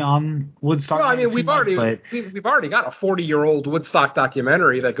documentary on Woodstock. Well, I mean, we've already got a 40-year-old Woodstock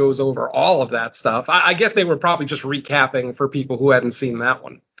documentary that goes over all of that stuff. I guess they were probably just recapping for people who hadn't seen that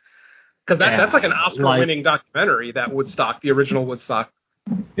one, because that's like an Oscar-winning documentary. That Woodstock, the original Woodstock.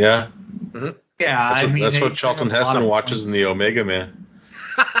 Yeah. Mm-hmm. Yeah, that's what Charlton Heston watches in the Omega Man.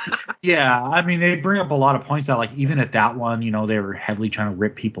 Yeah, I mean, they bring up a lot of points that, like, even at that one, you know, they were heavily trying to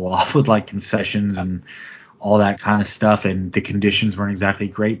rip people off with like concessions and all that kind of stuff, and the conditions weren't exactly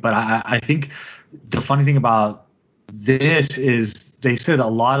great. But I think the funny thing about this is they said a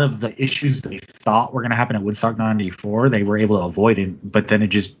lot of the issues they thought were going to happen at Woodstock 94, they were able to avoid it, but then it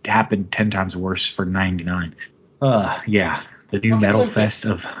just happened 10 times worse for 99. Yeah, the new metal fest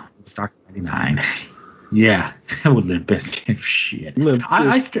of Woodstock 99. Yeah, with Limp Bizkit. Shit.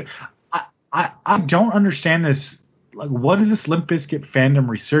 I don't understand this. Like, what is this Limp Bizkit fandom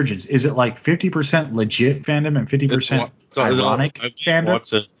resurgence? Is it like 50% legit fandom and 50% ironic fandom?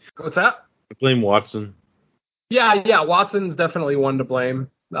 Watson. What's that? I blame Watson. Yeah, Watson's definitely one to blame.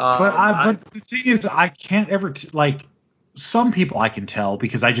 But the thing is, I can't ever like some people I can tell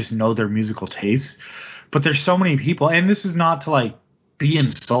because I just know their musical tastes. But there's so many people, and this is not to like be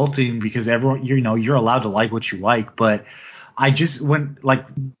insulting because everyone, you know, you're allowed to like what you like. But I just when like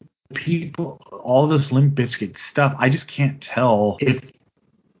people, all this Limp Bizkit stuff, I just can't tell if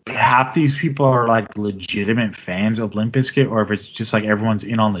half these people are like legitimate fans of Limp Bizkit or if it's just like everyone's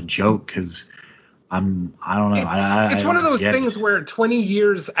in on the joke because I don't know. It's one of those things where 20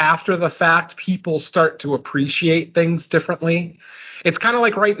 years after the fact, people start to appreciate things differently. It's kind of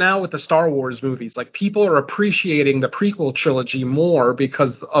like right now with the Star Wars movies. Like, people are appreciating the prequel trilogy more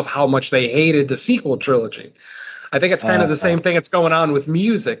because of how much they hated the sequel trilogy. I think it's kind of the same thing that's going on with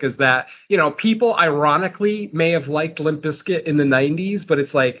music, is that, you know, people ironically may have liked Limp Bizkit in the 90s, but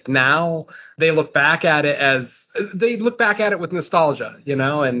it's like now they look back at it with nostalgia, you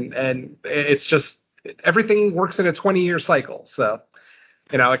know, and it's just everything works in a 20-year cycle. So,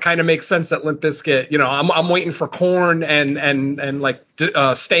 you know, it kind of makes sense that Limp Bizkit, you know, I'm waiting for Korn and like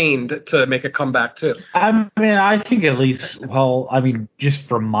Stained to make a comeback too. I mean, I think at least, well, I mean, just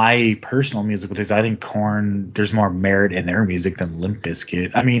from my personal musical taste, I think Korn, there's more merit in their music than Limp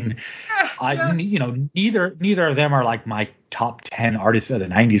Bizkit. I mean, you know, neither of them are like my top 10 artists of the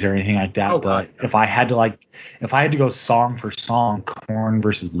 90s or anything like that. But if I had to go song for song, Korn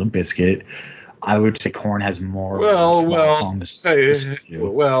versus Limp Bizkit, I would say Korn has more Well, songs. hey,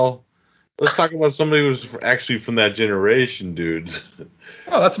 well, let's talk about somebody who's actually from that generation, dudes.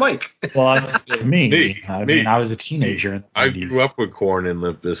 Oh, that's Mike. Well, that's me. I mean, I was a teenager in the I 90s. grew up with Korn and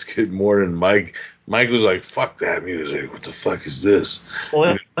Limp Bizkit more than Mike. Mike was like, "Fuck that music! What the fuck is this?"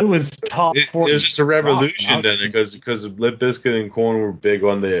 Well, it was top It 40. was just a revolution rock. then, because Limp Bizkit and Korn were big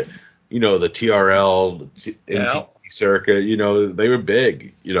on the, the TRL, MTV circuit. They were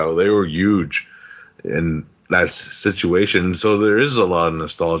big. They were huge, in that situation. So there is a lot of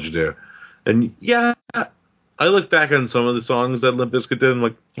nostalgia there, and yeah. I look back on some of the songs that Limp Bizkit did, and I'm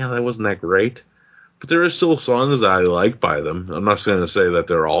like, yeah, that wasn't that great. But there are still songs that I like by them. I'm not going to say that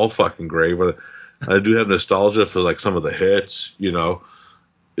they're all fucking great, but I do have nostalgia for like some of the hits.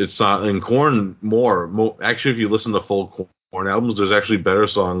 It's not in Korn more. Actually, if you listen to full Korn albums, there's actually better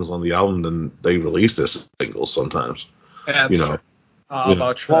songs on the album than they released as singles sometimes. Yeah, that's true. I'll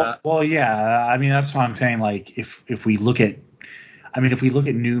vouch for that. Well, yeah. I mean, that's what I'm saying. Like, if we look at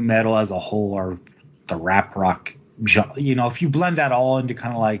nu metal as a whole, or the rap rock, if you blend that all into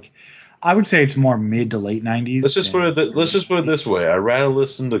kind of like, I would say it's more mid to late 90s. Let's just put it this way: I'd rather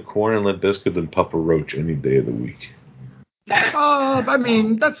listen to Korn and Limp Bizkit than Papa Roach any day of the week. I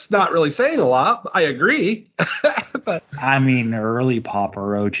mean, that's not really saying a lot. I agree. But I mean, early Papa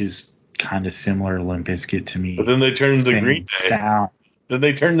Roach is kind of similar to Limp Bizkit to me. But then they turned into Green Day. Then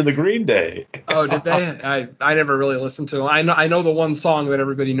they turned to the Green Day. Oh, did they? I never really listened to them. I know the one song that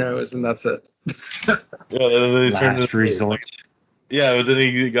everybody knows, and that's it. Yeah, then they turned Last Resort. Yeah, but then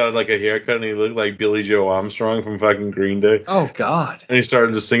he got like a haircut and he looked like Billy Joe Armstrong from fucking Green Day. Oh God! And he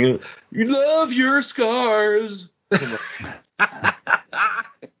started just singing, "You love your scars."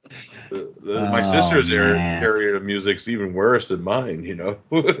 My sister's area of music's even worse than mine.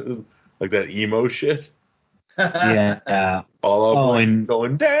 Like that emo shit. Yeah. All up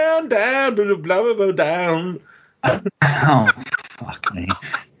going down, down, blah, blah, blah, down. Oh, fuck me.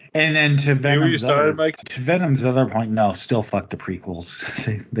 And then to Venom's other point, no, still fuck the prequels.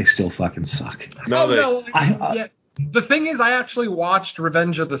 They still fucking suck. The thing is, I actually watched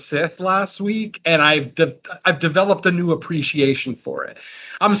Revenge of the Sith last week, and I've developed a new appreciation for it.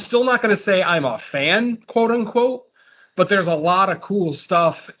 I'm still not going to say I'm a fan, quote unquote, but there's a lot of cool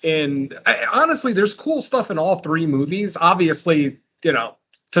stuff honestly, there's cool stuff in all three movies. Obviously, to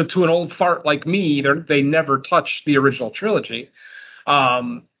an old fart like me, they never touched the original trilogy.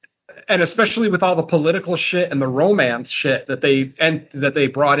 And especially with all the political shit and the romance shit that they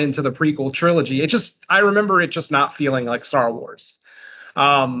brought into the prequel trilogy, I remember it just not feeling like Star Wars.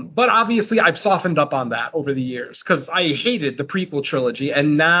 But obviously I've softened up on that over the years because I hated the prequel trilogy,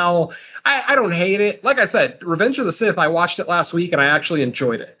 and now I don't hate it. Like I said, Revenge of the Sith, I watched it last week and I actually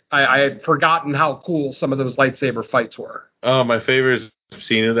enjoyed it. I had forgotten how cool some of those lightsaber fights were. Oh, my favorite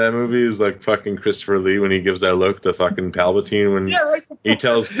scene of that movie is like fucking Christopher Lee when he gives that look to fucking Palpatine when he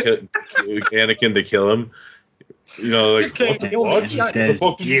tells Anakin to kill him. Like, what? He says,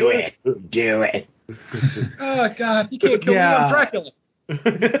 do it. Oh God, you can't kill me, I'm Dracula.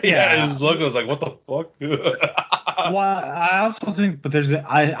 Yeah, his look was like, what the fuck? Well, I also think there's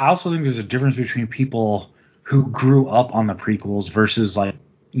a difference between people who grew up on the prequels versus like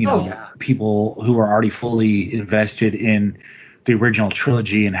people who are already fully invested in the original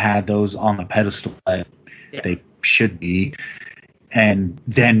trilogy and had those on the pedestal that they should be, and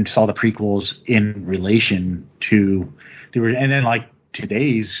then saw the prequels in relation to and then like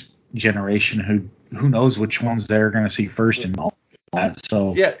today's generation who knows which ones they're going to see first and all that.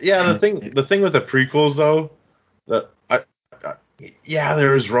 So the thing with the prequels though,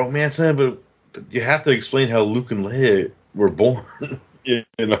 there's romance in it, but you have to explain how Luke and Leia were born.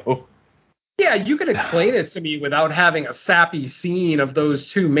 Yeah, you can explain it to me without having a sappy scene of those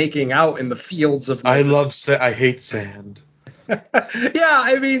two making out in the fields of. I hate sand. Yeah,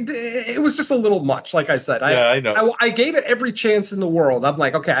 I mean, it was just a little much. Like I said, I know. I gave it every chance in the world. I'm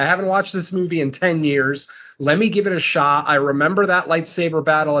like, okay, I haven't watched this movie in 10 years. Let me give it a shot. I remember that lightsaber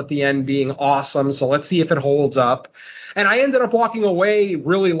battle at the end being awesome, so let's see if it holds up. And I ended up walking away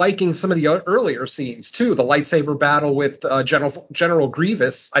really liking some of the earlier scenes, too. The lightsaber battle with General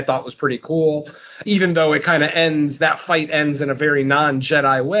Grievous I thought was pretty cool, even though it kind of that fight ends in a very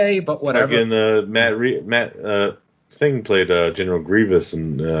non-Jedi way, but whatever. Again, Matt Thing played General Grievous,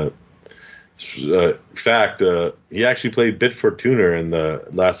 and in fact, he actually played Bit Fortuna in the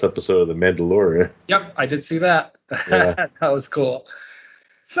last episode of The Mandalorian. Yep, I did see that. Yeah. That was cool.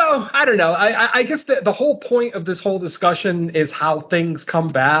 So, I don't know. I guess the whole point of this whole discussion is how things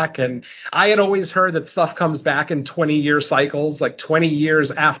come back. And I had always heard that stuff comes back in 20-year cycles, like 20 years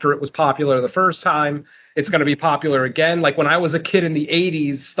after it was popular the first time. it's going to be popular again. Like when I was a kid in the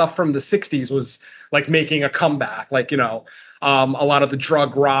 80s, stuff from the 60s was like making a comeback. Like, a lot of the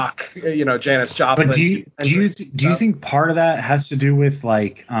drug rock, Janis Joplin. But do you think part of that has to do with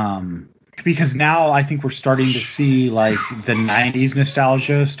like because now I think we're starting to see like the 90s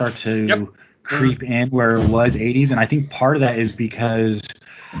nostalgia start to creep in where it was 80s, and I think part of that is because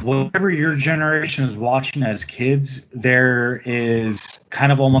whatever your generation is watching as kids, there is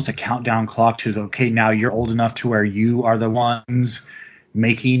kind of almost a countdown clock to okay, now you're old enough to where you are the ones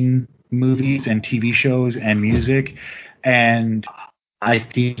making movies and TV shows and music. And I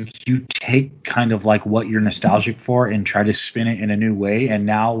think you take kind of like what you're nostalgic for and try to spin it in a new way. And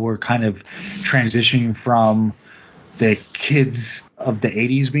now we're kind of transitioning from the kids of the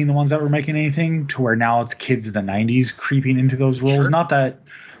 80s being the ones that were making anything to where now it's kids of the 90s creeping into those roles. Sure. Not that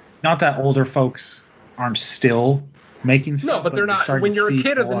older folks aren't still making stuff. No, but they're not. When you're a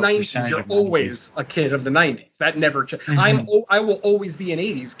kid of the 90s, you're always a kid of the 90s. That never changes. I will always be an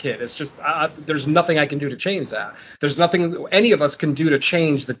 80s kid. It's just there's nothing I can do to change that. There's nothing any of us can do to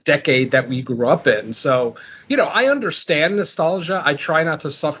change the decade that we grew up in. So, I understand nostalgia. I try not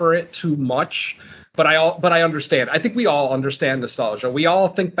to suffer it too much. But I understand. I think we all understand nostalgia. We all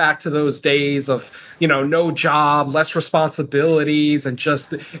think back to those days of, no job, less responsibilities, and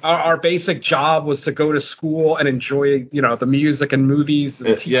just our basic job was to go to school and enjoy, the music and movies.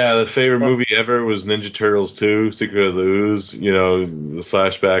 And the favorite movie ever was Ninja Turtles 2, Secret of the Ooze, the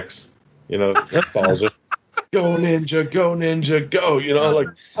flashbacks, nostalgia. Go Ninja, go, and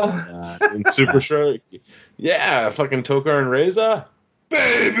Super Shark. Yeah, fucking Tokar and Reza.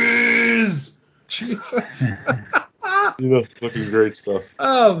 Babies! Jesus. Fucking great stuff.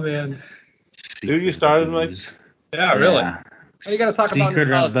 Oh, man. Who you started, Mike? Yeah, really. Yeah. You got to talk about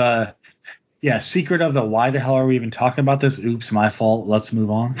Secret of the why the hell are we even talking about this? Oops, my fault. Let's move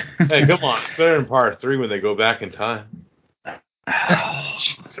on. Hey, come on. It's better in part 3 when they go back in time.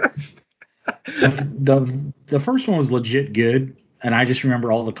 The first one was legit good. And I just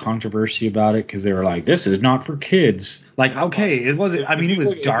remember all the controversy about it because they were like, this is not for kids. Like, okay, it wasn't. I mean, it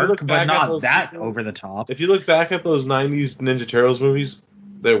was dark, but not that over the top. If you look back at those 90s Ninja Turtles movies,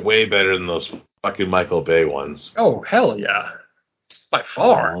 they're way better than those fucking Michael Bay ones. Oh, hell yeah. By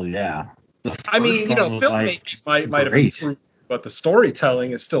far. Oh, yeah. I mean, filmmaking might have improved, but the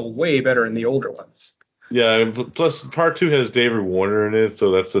storytelling is still way better in the older ones. Yeah, plus part 2 has David Warner in it, so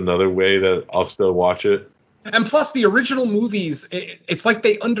that's another way that I'll still watch it. And plus, the original movies, it's like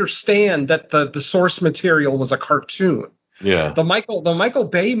they understand that the source material was a cartoon. Yeah. The Michael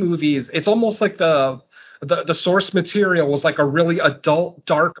Bay movies, it's almost like the source material was like a really adult,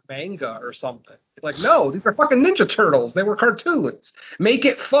 dark manga or something. Like, no, these are fucking Ninja Turtles. They were cartoons. Make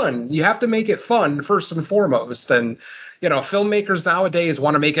it fun. You have to make it fun first and foremost. And, filmmakers nowadays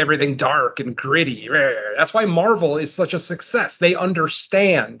want to make everything dark and gritty. That's why Marvel is such a success. They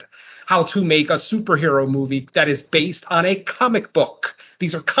understand how to make a superhero movie that is based on a comic book.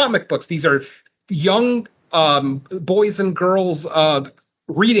 These are comic books. These are young boys and girls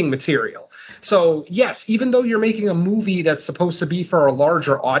reading material. So, yes, even though you're making a movie that's supposed to be for a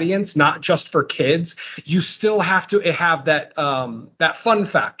larger audience, not just for kids, you still have to have that fun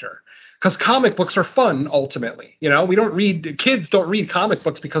factor. Because comic books are fun, ultimately. Kids don't read comic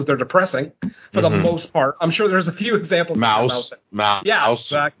books because they're depressing, for the most part. I'm sure there's a few examples. Mouse. Yeah,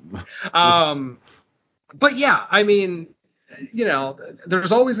 exactly. But yeah, I mean,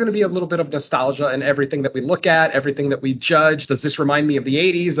 there's always going to be a little bit of nostalgia in everything that we look at, everything that we judge. Does this remind me of the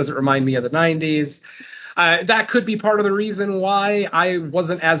 80s? Does it remind me of the 90s? That could be part of the reason why I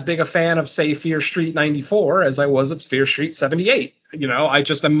wasn't as big a fan of, say, Fear Street 94 as I was of Fear Street 78. I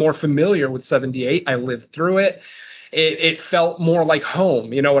just am more familiar with 78. I lived through it. It felt more like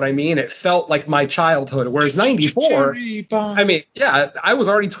home. You know what I mean? It felt like my childhood. Whereas 94, I mean, yeah, I was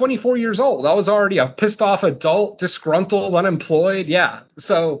already 24 years old. I was already a pissed off adult, disgruntled, unemployed. Yeah.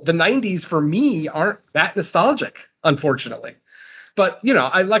 So the 90s for me aren't that nostalgic, unfortunately. But,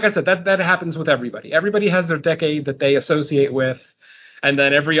 like I said, that happens with everybody. Everybody has their decade that they associate with. And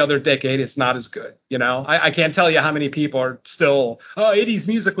then every other decade, it's not as good. I can't tell you how many people are still, 80s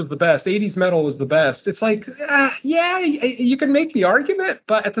music was the best. 80s metal was the best. It's like, yeah, you can make the argument.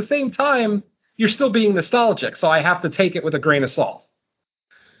 But at the same time, you're still being nostalgic. So I have to take it with a grain of salt.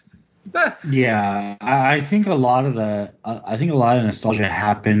 Yeah, I think a lot of nostalgia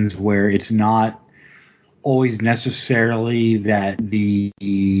happens where it's not always necessarily that the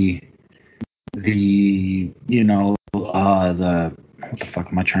what the fuck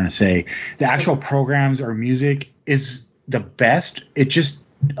am I trying to say? The actual programs or music is the best. It just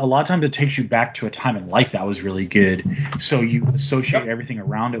a lot of times it takes you back to a time in life that was really good. So you associate everything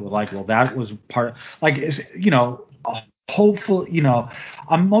around it with like, well, that was part, like, hopeful,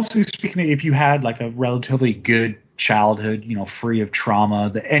 I'm mostly speaking if you had like a relatively good childhood, free of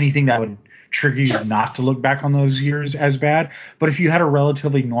trauma, anything that would trigger you not to look back on those years as bad. But if you had a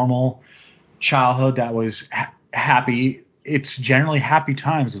relatively normal childhood that was happy, it's generally happy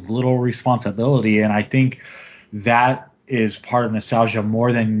times with little responsibility. And I think that is part of nostalgia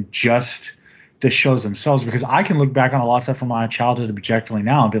more than just the shows themselves, because I can look back on a lot of stuff from my childhood objectively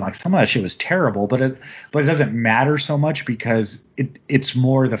now and be like, some of that shit was terrible, but it doesn't matter so much because it's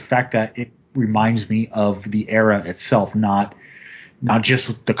more the fact that it reminds me of the era itself, not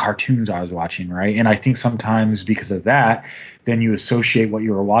just the cartoons I was watching, right? And I think sometimes because of that, then you associate what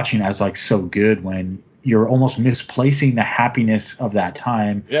you were watching as like so good when you're almost misplacing the happiness of that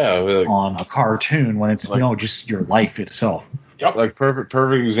time on a cartoon when it's just your life itself. Yep. Like perfect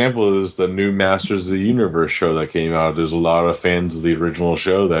example is the new Masters of the Universe show that came out. There's a lot of fans of the original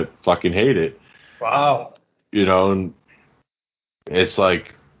show that fucking hate it. Wow. And it's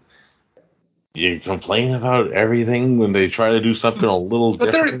like you complain about everything when they try to do something a little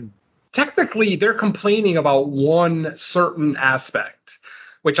different. Technically, they're complaining about one certain aspect,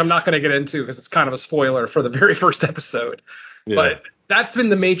 which I'm not going to get into because it's kind of a spoiler for the very first episode. Yeah. But that's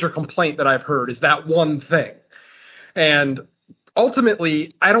been the major complaint that I've heard, is that one thing. And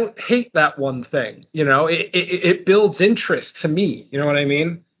ultimately, I don't hate that one thing. It builds interest to me. You know what I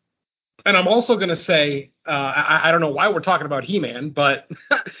mean? And I'm also going to say, I don't know why we're talking about He-Man, but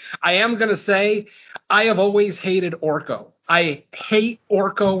I am going to say I have always hated Orko. I hate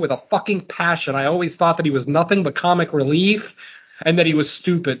Orko with a fucking passion. I always thought that he was nothing but comic relief and that he was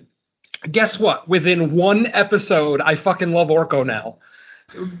stupid. Guess what? Within one episode, I fucking love Orko now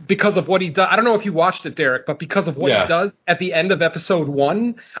because of what he does. I don't know if you watched it, Derek, but because of what he does at the end of episode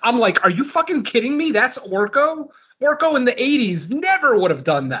 1, I'm like, are you fucking kidding me? That's Orko? Orko in the 80s never would have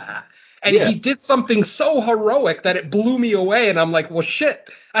done that. And he did something so heroic that it blew me away. And I'm like, well, shit,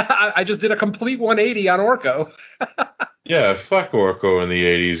 I just did a complete 180 on Orko. Yeah, fuck Orko in the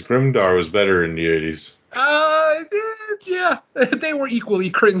 80s. Grimdar was better in the 80s. Yeah, they were equally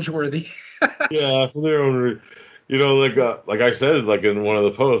cringeworthy. Yeah, for their own, like I said, like in one of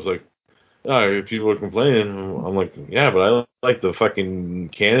the posts, like, if people are complaining, I'm like, yeah, but I like the fucking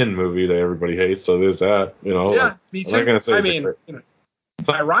canon movie that everybody hates, so there's that, Yeah, like, me too. I'm not gonna say it's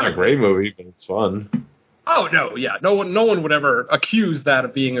not a great movie, but it's fun. Oh no, yeah, no one would ever accuse that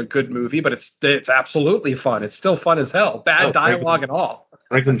of being a good movie, but it's absolutely fun. It's still fun as hell. Bad dialogue and all.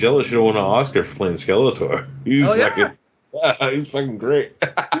 Frank Langella should have won an Oscar for playing Skeletor. He's he's fucking great.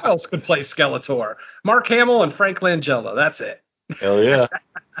 Who else could play Skeletor? Mark Hamill and Frank Langella. That's it. Hell yeah.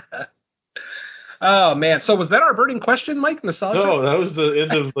 Oh man, so was that our burning question, Mike? Nostalgia? No, that was the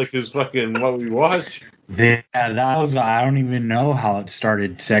end of like his fucking what we watched. Yeah, that was I don't even know how it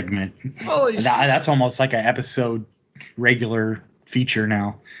started segment. That's almost like an episode regular feature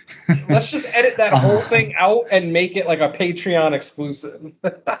now. Let's just edit that whole thing out and make it like a Patreon exclusive.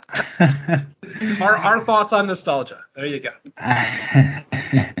 Our thoughts on nostalgia. There you go.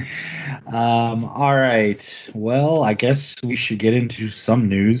 All right. Well, I guess we should get into some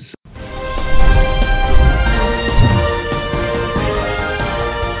news.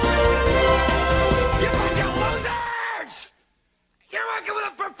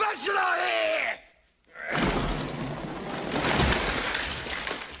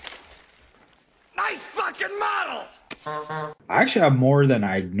 I actually have more than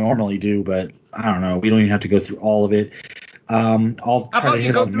I normally do, but I don't know. We don't even have to go through all of it. I'll try to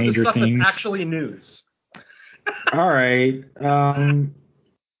hit on major things. That's actually news. All right.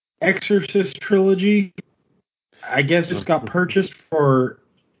 Exorcist trilogy, I guess, just got purchased for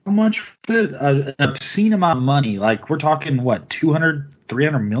how much? An obscene amount of money. Like, we're talking, what, 200,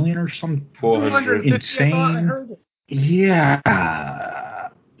 300 million or something? 400. Insane. Yeah.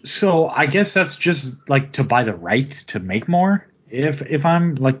 So I guess that's just like to buy the rights to make more. If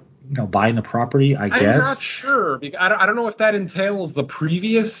I'm like, buying the property, I guess. I'm not sure. I don't know if that entails the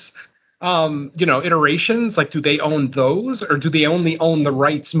previous, iterations. Like, do they own those, or do they only own the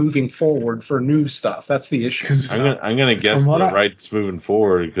rights moving forward for new stuff? That's the issue. I'm gonna guess the rights moving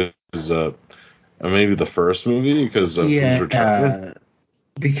forward because maybe the first movie because of who's returning.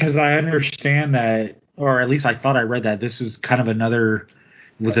 Because I understand that, or at least I thought I read that this is kind of another.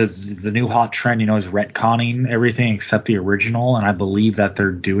 With the new hot trend, is retconning everything except the original, and I believe that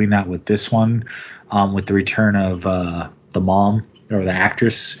they're doing that with this one, with the return of the mom or the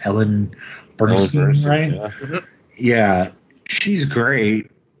actress Ellen Burstyn, right? Yeah. Yeah, she's great.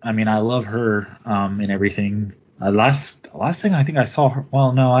 I mean, I love her and everything. Last thing I think I saw her.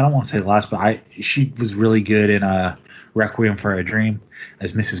 Well, no, I don't want to say last, but she was really good in Requiem for a Dream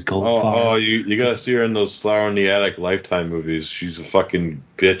as Mrs. Goldfarb. You gotta see her in those Flower in the Attic Lifetime movies. She's a fucking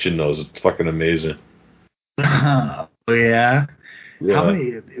bitch in those. It's fucking amazing. Yeah. Yeah. How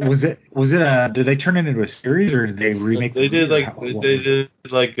many was it? Did they turn it into a series or did they remake? They did like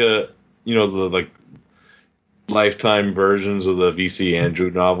the Lifetime versions of the V.C. Andrew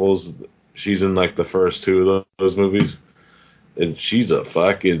novels. She's in like the first two of those movies, and she's a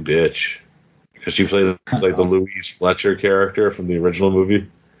fucking bitch because she played like the Louise Fletcher character from the original movie.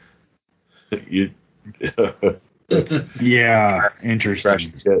 Yeah,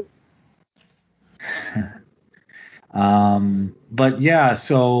 interesting. But yeah,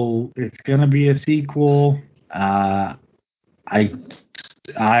 so it's gonna be a sequel. I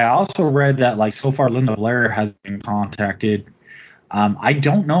also read that like so far Linda Blair has been contacted. I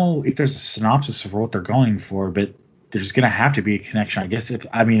don't know if there's a synopsis of what they're going for, but there's gonna have to be a connection, I guess.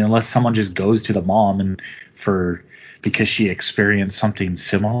 Unless someone just goes to the mom because she experienced something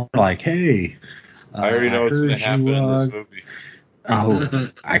similar, like, hey, I already know what's gonna happen in this movie. Oh,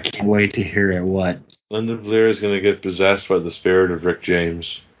 I can't wait to hear it. What? Linda Blair is going to get possessed by the spirit of Rick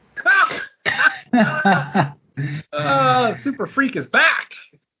James. Super Freak is back.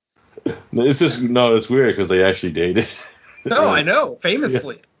 It's weird because they actually dated. No, I know,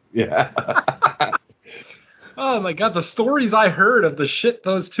 famously. Yeah. Oh my God, the stories I heard of the shit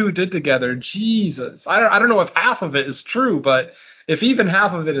those two did together, Jesus. I don't know if half of it is true, but if even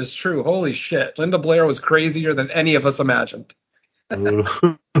half of it is true, holy shit. Linda Blair was crazier than any of us imagined. And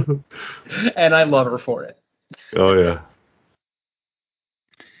I love her for it. Oh, yeah.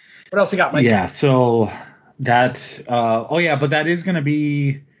 What else you got, Mike? Yeah, so that, but that is going to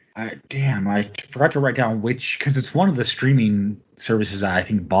be, damn, I forgot to write down which, because it's one of the streaming services that I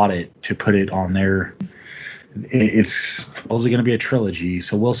think bought it to put it on there. It's supposedly going to be a trilogy,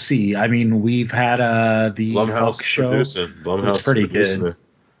 so we'll see. I mean, we've had the Blumhouse show. Blumhouse it's pretty good.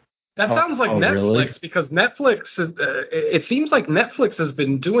 That sounds like Netflix, really? Because Netflix, it seems like Netflix has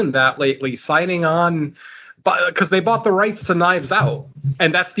been doing that lately, signing on, because they bought the rights to Knives Out,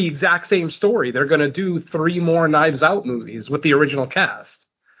 and that's the exact same story. They're going to do 3 more Knives Out movies with the original cast.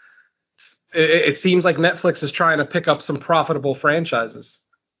 It seems like Netflix is trying to pick up some profitable franchises.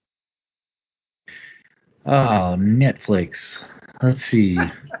 Oh, Netflix. Let's see.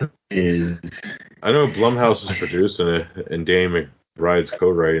 I know Blumhouse is producing it, and Danny McBride's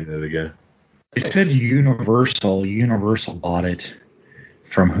co-writing it again. It said Universal. Universal bought it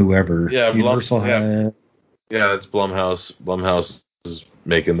from whoever. Yeah, Universal had. Yeah, it's Blumhouse. Blumhouse is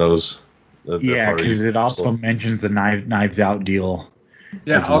making those. Yeah, because it also mentions the Knives Out deal.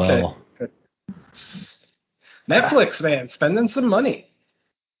 Yeah, as well. Okay. Netflix, man, spending some money.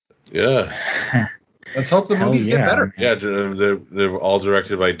 Yeah. Let's hope the movies get better. Yeah, they're all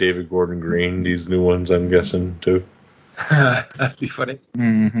directed by David Gordon Green. These new ones, I'm guessing too. That'd be funny.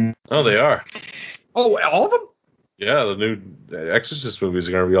 Mm-hmm. Oh, they are. Oh, all of them? Yeah, the new Exorcist movies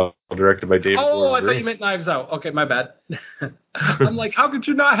are going to be all directed by David Gordon Green. Oh, I thought you meant Knives Out. Okay, my bad. I'm like, how could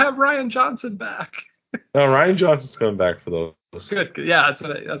you not have Rian Johnson back? No, Rian Johnson's coming back for those. Good. Yeah, that's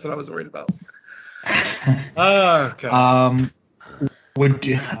what I was worried about. Okay.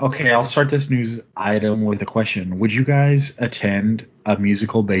 I'll start this news item with a question. Would you guys attend a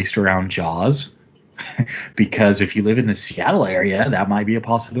musical based around Jaws? Because if you live in the Seattle area, that might be a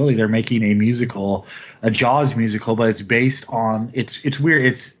possibility. They're making a Jaws musical, but it's based on it's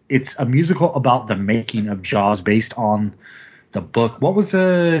weird. It's a musical about the making of Jaws based on the book. What was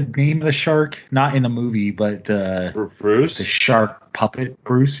the name of the shark? Not in the movie, but Bruce, the shark puppet.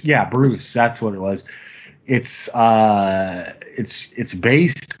 Bruce. Yeah, Bruce. That's what it was. It's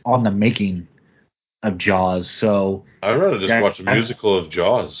based on the making of Jaws. So I'd rather just watch a musical of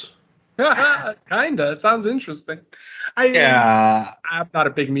Jaws. Kinda. It sounds interesting. I'm not a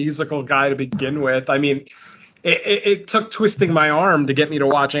big musical guy to begin with. I mean, it took twisting my arm to get me to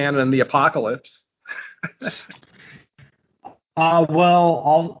watch Anna and the Apocalypse. When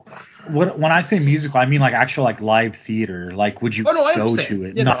I say musical, I mean like actual like live theater. Like, would you go to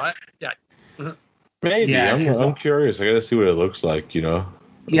it? Maybe. Yeah, I'm curious. I got to see what it looks like. Yeah,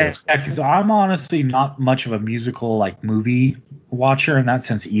 because I'm honestly not much of a musical like movie watcher in that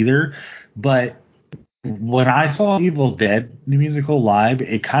sense either. But when I saw Evil Dead the musical live,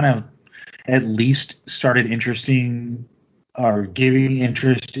 it kind of at least started giving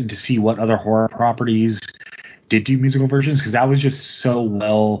interest in to see what other horror properties did do musical versions, because that was just so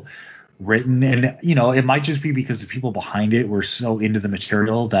well written. And it might just be because the people behind it were so into the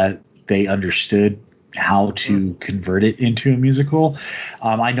material that they understood how to convert it into a musical.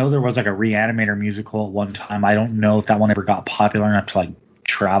 I know there was like a Reanimator musical at one time. I don't know if that one ever got popular enough to like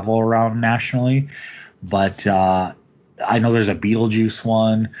travel around nationally, but I know there's a Beetlejuice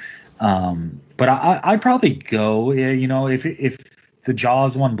one. But I'd probably go, if the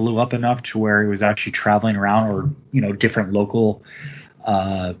Jaws one blew up enough to where it was actually traveling around, or different local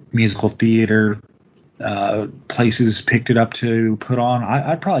musical theater places picked it up to put on,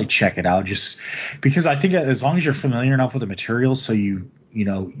 I'd probably check it out, just because I think as long as you're familiar enough with the material, so you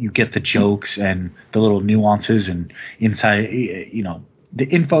get the jokes and the little nuances and inside, the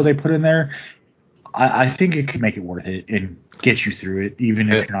info they put in there, I think it could make it worth it and get you through it,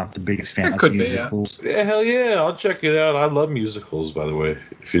 even if you're not the biggest fan of musicals. Yeah, hell yeah, I'll check it out. I love musicals, by the way,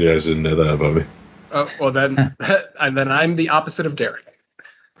 if you guys didn't know that about me. Oh, well, then, and then I'm the opposite of Derek.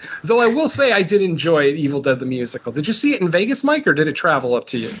 Though I will say I did enjoy Evil Dead the musical. Did you see it in Vegas, Mike, or did it travel up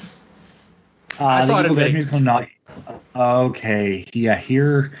to you? I saw it in Vegas. Okay, yeah,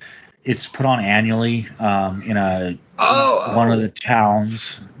 here it's put on annually in one of the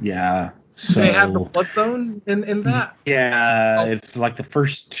towns. Yeah. So they have the blood zone in that? Yeah, it's like the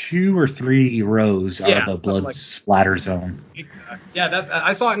first 2 or 3 rows are the blood splatter zone. Yeah,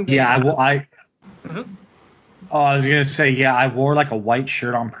 I saw it in Vegas. Yeah, I was gonna say, I wore like a white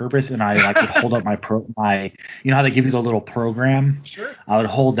shirt on purpose, and I like would hold up my how they give you the little program. Sure. I would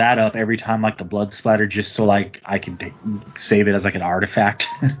hold that up every time like the blood splatter, just so like I can save it as like an artifact.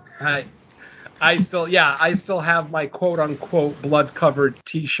 Nice. I still have my quote unquote blood covered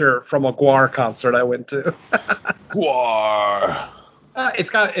T-shirt from a Gwar concert I went to. Gwar.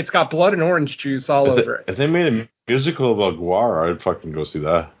 It's got blood and orange juice all over it. If they made a musical about Gwar, I'd fucking go see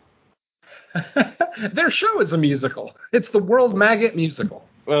that. Their show is a musical. It's the World Maggot musical.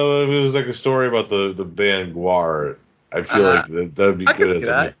 Well, if it was like a story about the band Gwar, I feel like that'd be good as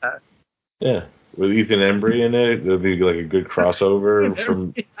a yeah. With Ethan Embry in it, it'd be like a good crossover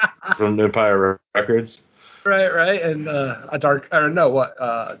from Empire Records. Right, and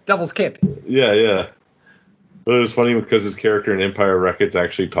Devil's Camping. Yeah. But it was funny because his character in Empire Records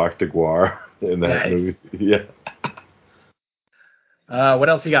actually talked to Gwar in that movie. Yeah. What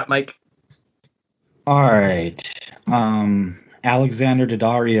else you got, Mike? All right. Alexander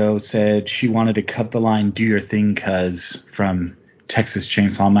Daddario said she wanted to cut the line "Do Your Thing, Cuz" from Texas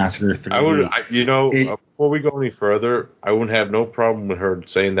Chainsaw Massacre 3. Before we go any further, I wouldn't have no problem with her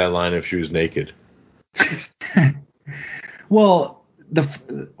saying that line if she was naked. Well,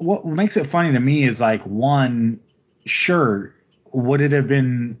 what makes it funny to me is like, one, sure, would it have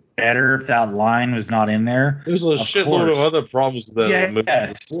been better if that line was not in there? There's a shitload of other problems with that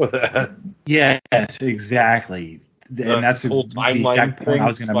movie before that. Yes, exactly. And that's the exact point I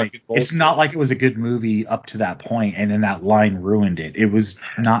was going to make. Bullshit. It's not like it was a good movie up to that point, and then that line ruined it. It was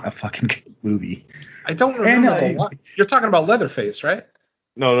not a fucking good movie. I don't remember. You're talking about Leatherface, right?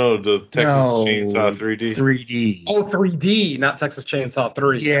 No, the Texas Chainsaw 3D. 3D. Oh, 3D, not Texas Chainsaw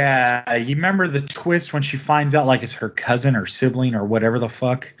 3. Yeah, you remember the twist when she finds out like it's her cousin or sibling or whatever the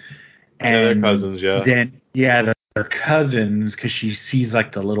fuck? And they're cousins, yeah. Then, they're cousins because she sees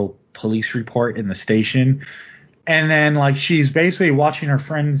like the little police report in the station. And then like she's basically watching her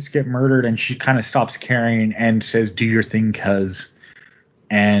friends get murdered, and she kind of stops caring and says, "Do your thing, cuz."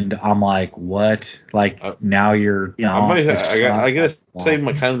 And I'm like, what? Like now you're, I gotta say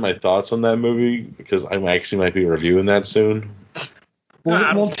my thoughts on that movie because I actually might be reviewing that soon.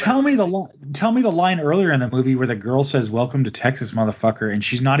 Well, tell me the line earlier in the movie where the girl says, "Welcome to Texas, motherfucker," and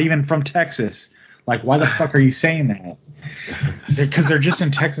she's not even from Texas. Like, why the fuck are you saying that? Because they're just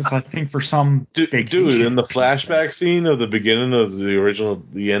in Texas, I think, for some vacation. Dude, in the flashback scene of the beginning of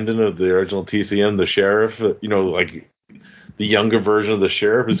the ending of the original TCM, the sheriff, like the younger version of the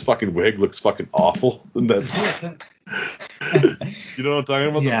sheriff, his fucking wig looks fucking awful. And that's, you know what I'm talking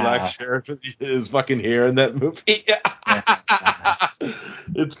about? Yeah. The black sheriff, his fucking hair in that movie.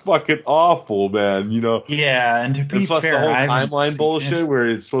 It's fucking awful, man. Yeah, and to be plus fair, the whole timeline bullshit where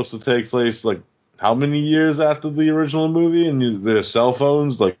it's supposed to take place like how many years after the original movie, and there's cell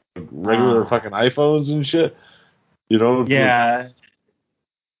phones, like regular fucking iPhones and shit. Yeah.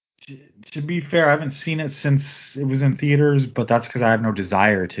 To be fair, I haven't seen it since it was in theaters, but that's because I have no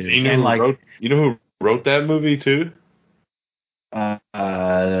desire to. You know who wrote that movie too?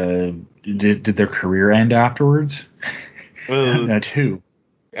 Did their career end afterwards? Well, that who?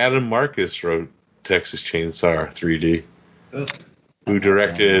 Adam Marcus wrote Texas Chainsaw 3D. Who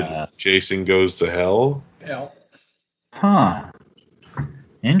directed Jason Goes to Hell? Yeah. Huh.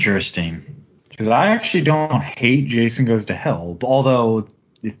 Interesting. Because I actually don't hate Jason Goes to Hell, although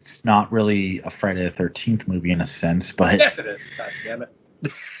it's not really a Friday the 13th movie in a sense. But yes, it is. God damn it.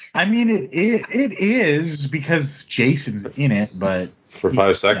 I mean, it is because Jason's in it, but For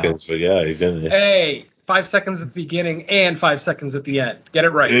 5 seconds, but yeah, he's in it. Hey, 5 seconds at the beginning and 5 seconds at the end. Get it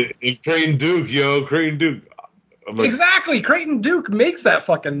right. It's Creighton Duke, yo, Creighton Duke. I'm like, Exactly. Creighton Duke makes that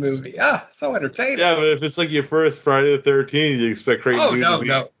fucking movie. So entertaining. yeah, but if it's like your first Friday the 13th, you expect Creighton Duke to be...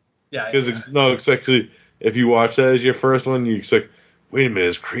 No. Yeah. Because, especially if you watch that as your first one, you expect, wait a minute,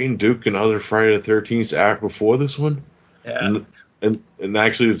 is Creighton Duke and other Friday the 13th act before this one? Yeah. And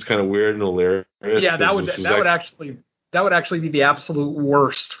actually, it's kind of weird and hilarious. Yeah, that would actually be the absolute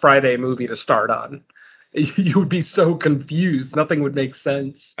worst Friday movie to start on. You would be so confused. Nothing would make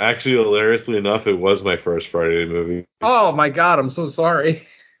sense. Actually, hilariously enough, it was my first Friday movie. Oh my god, I'm so sorry.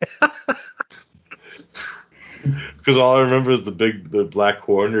 Because all I remember is the black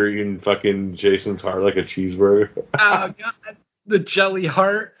corner eating fucking Jason's heart like a cheeseburger. Oh god, the jelly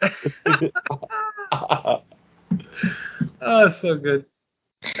heart. Oh, so good.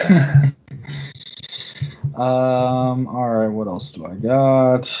 All right, what else do I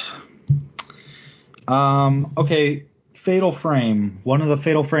got? Okay, Fatal Frame. One of the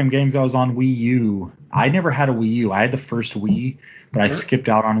Fatal Frame games that was on Wii U. I never had a Wii U. I had the first Wii, but I skipped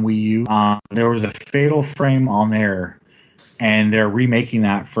out on Wii U. There was a Fatal Frame on there, and they're remaking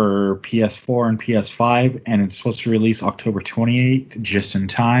that for PS4 and PS5, and it's supposed to release October 28th, just in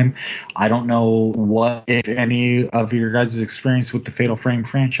time. I don't know what, if any, of your guys' experience with the Fatal Frame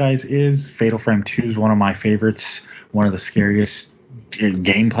franchise is. Fatal Frame 2 is one of my favorites, one of the scariest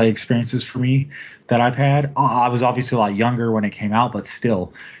gameplay experiences for me that I've had. I was obviously a lot younger when it came out, but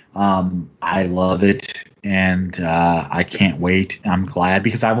still, I love it, and I can't wait. I'm glad,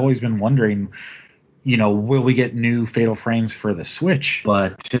 because I've always been wondering, will we get new Fatal Frames for the Switch?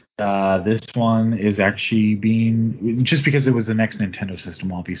 But this one is actually being, just because it was the next Nintendo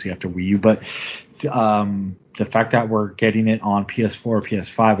system, obviously, after Wii U, but the fact that we're getting it on PS4 or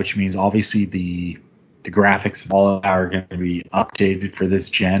PS5, which means obviously the graphics all are going to be updated for this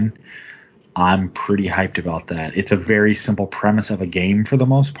gen. I'm pretty hyped about that. It's a very simple premise of a game for the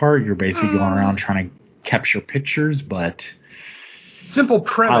most part. You're basically going around trying to capture pictures, but... Simple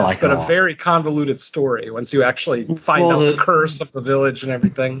premise, but a very convoluted story once you actually find out the curse of the village and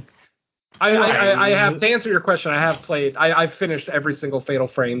everything. I have, to answer your question, I have played, I've finished every single Fatal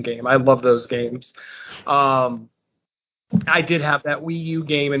Frame game. I love those games. I did have that Wii U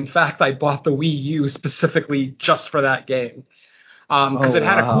game. In fact, I bought the Wii U specifically just for that game. Because it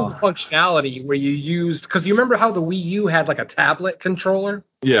had a cool functionality where you used, because you remember how the Wii U had like a tablet controller?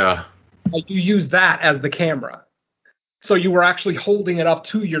 Yeah. Like you used that as the camera. So you were actually holding it up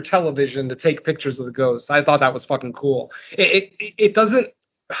to your television to take pictures of the ghosts. I thought that was fucking cool. It doesn't,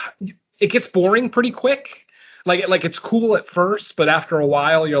 it gets boring pretty quick. Like it's cool at first, but after a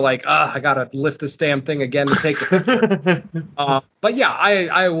while you're like, I gotta lift this damn thing again to take a picture. But yeah,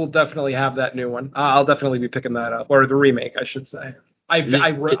 I will definitely have that new one. I'll definitely be picking that up, or the remake, I should say.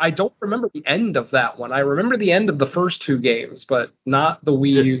 I don't remember the end of that one. I remember the end of the first two games, but not the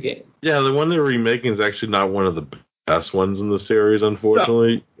Wii U game. Yeah, the one they're remaking is actually not one of the best ones in the series,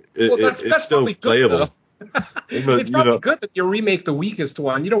 unfortunately. No. It's still playable. It's probably good that you remake the weakest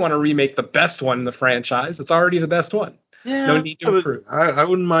one. You don't want to remake the best one in the franchise. It's already the best one. Yeah, no need to improve. I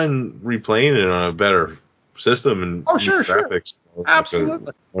wouldn't mind replaying it on a better system and graphics.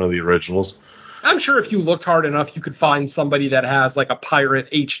 Absolutely. One of the originals. I'm sure if you looked hard enough, you could find somebody that has like a pirate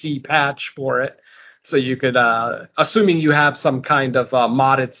HD patch for it. So you could, assuming you have some kind of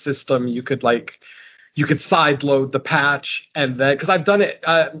modded system, you could side load the patch, and then, because I've done it,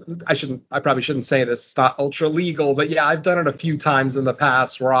 I probably shouldn't say this, it's not ultra legal, but yeah, I've done it a few times in the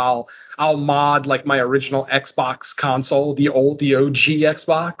past where I'll mod like my original Xbox console, the OG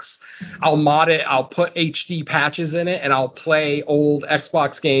Xbox. I'll mod it, I'll put HD patches in it, and I'll play old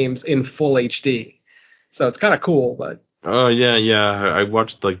Xbox games in full HD. So it's kind of cool, but. Oh yeah. I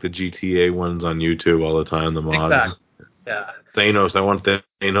watched like the GTA ones on YouTube all the time, the mods. Exactly. Yeah. Thanos, I want the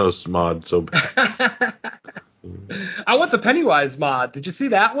Thanos mod so bad. I want the Pennywise mod. Did you see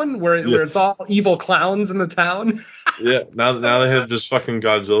that one where it's all evil clowns in the town? Yeah, now they have just fucking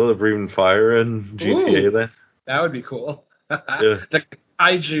Godzilla breathing fire in GTA. Then that would be cool. Yeah. The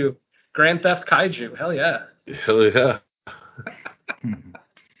Kaiju, Grand Theft Kaiju. Hell yeah. Hell yeah.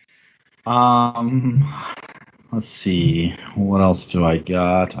 Let's see. What else do I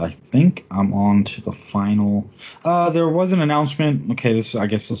got? I think I'm on to the final. There was an announcement. Okay, I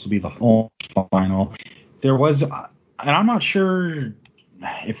guess this will be the final. There was, and I'm not sure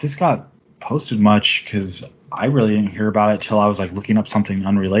if this got posted much because I really didn't hear about it till I was like looking up something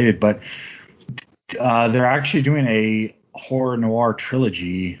unrelated. But they're actually doing a horror noir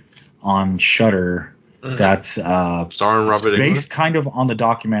trilogy on Shudder. that's starring Robert Englund, based kind of on the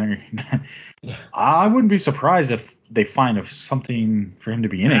documentary. I wouldn't be surprised if they find something for him to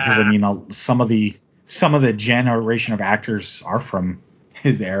be in it, because I mean, some of the generation of actors are from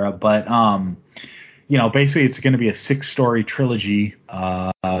his era, but basically it's going to be a 6-story trilogy.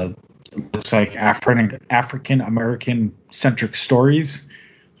 Looks like African American centric stories,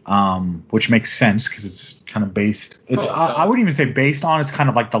 which makes sense because it's kind of based. I wouldn't even say based on. It's kind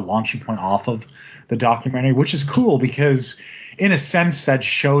of like the launching point off of the documentary, which is cool because, in a sense, that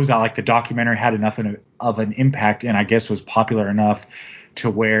shows that like the documentary had enough of an impact, and I guess was popular enough to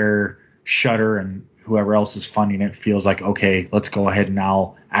where Shudder and whoever else is funding it feels like, okay, let's go ahead and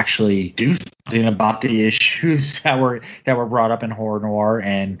now actually do something about the issues that were brought up in horror noir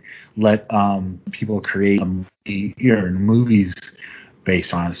and let people create movies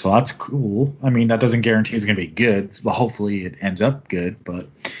based on it. So that's cool. I mean, that doesn't guarantee it's going to be good, but hopefully it ends up good. But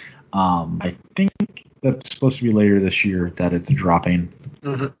I think that's supposed to be later this year that it's dropping.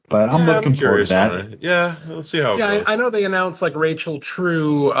 Mm-hmm. But I'm looking forward to that. Yeah, we'll see how it goes. I know they announced like Rachel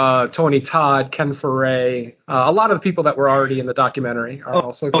True, Tony Todd, Ken Foray. A lot of the people that were already in the documentary are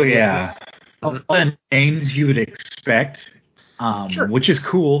also. Oh yeah, and names you would expect, sure. Which is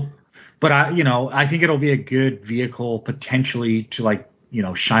cool. But I think it'll be a good vehicle potentially to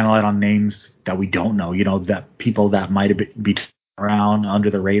shine a light on names that we don't know. That people that might have be around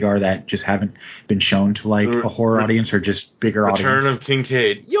under the radar that just haven't been shown to a horror audience or just bigger audience. Return of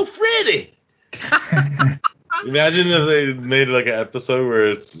Kincaid. Yo, Freddy! Imagine if they made an episode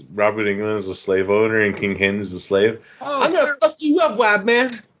where it's Robert Englund as a slave owner and Kincaid is a slave. Oh, I'm gonna fuck you up, wide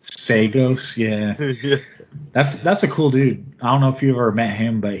man. Sagos, yeah. Yeah. That's a cool dude. I don't know if you ever met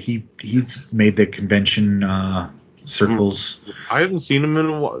him, but he's made the convention circles. I haven't seen him in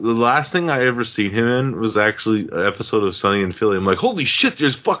a while. The last thing I ever seen him in was actually an episode of Sunny in Philly. I'm like, holy shit,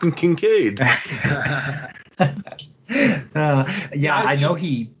 there's fucking Kincaid. I know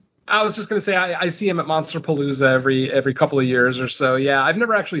he. I was just gonna say I see him at Monsterpalooza every couple of years or so. Yeah, I've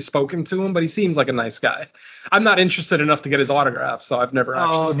never actually spoken to him, but he seems like a nice guy. I'm not interested enough to get his autograph, so I've never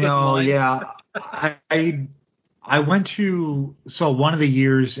actually. Oh no, yeah. I went to one of the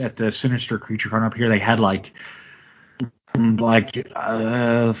years at the Sinister Creature Con up here. They had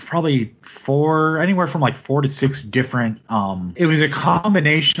probably anywhere from 4 to 6 different. It was a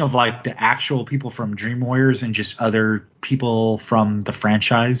combination of the actual people from Dream Warriors and just other people from the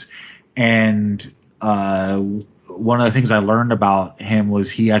franchise. And one of the things I learned about him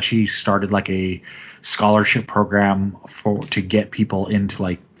was he actually started a scholarship program to get people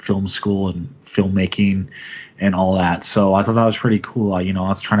into film school and filmmaking and all that. So I thought that was pretty cool. I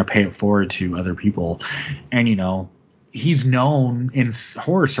was trying to pay it forward to other people, and he's known in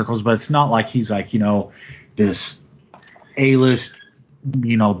horror circles, but it's not like he's this A-list,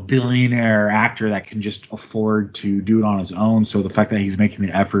 billionaire actor that can just afford to do it on his own. So the fact that he's making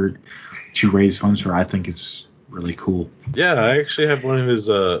the effort to raise funds for, I think it's really cool. Yeah, I actually have one of his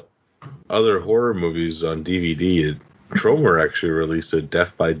other horror movies on DVD. Tromer actually released it,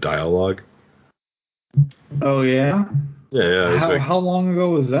 Death by Dialogue. Oh yeah? Yeah. How long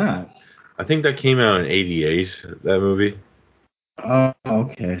ago was that? I think that came out in '88. That movie. Oh,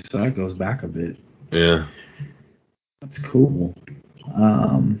 okay. So that goes back a bit. Yeah. That's cool.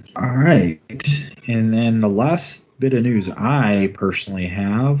 All right. And then the last bit of news I personally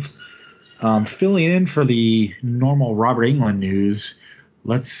have, filling in for the normal Robert Englund news.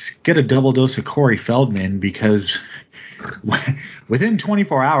 Let's get a double dose of Corey Feldman, because within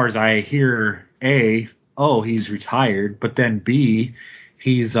 24 hours I hear A, he's retired, but then B,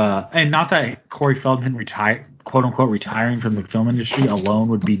 he's and not that Corey Feldman quote unquote retiring from the film industry alone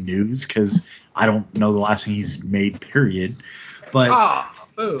would be news, because I don't know the last thing he's made, period. But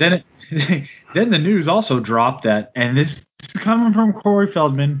then the news also dropped that, and this is coming from Corey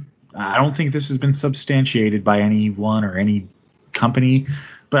Feldman. I don't think this has been substantiated by anyone or any company,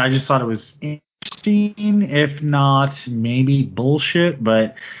 but I just thought it was interesting, if not maybe bullshit,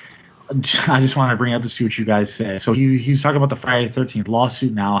 but I just want to bring it up to see what you guys say. So he's talking about the Friday the 13th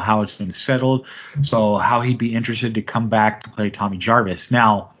lawsuit now, how it's been settled, so how he'd be interested to come back to play Tommy Jarvis.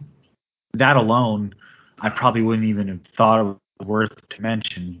 Now, that alone, I probably wouldn't even have thought it was worth to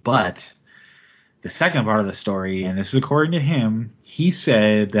mention, but the second part of the story, and this is according to him, he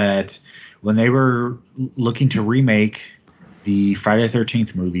said that when they were looking to remake the Friday the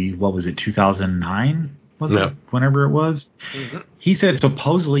 13th movie, what was it, 2009? Whenever it was. Mm-hmm. He said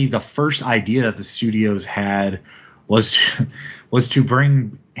supposedly the first idea that the studios had was to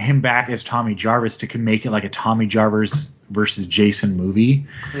bring him back as Tommy Jarvis to make it like a Tommy Jarvis versus Jason movie.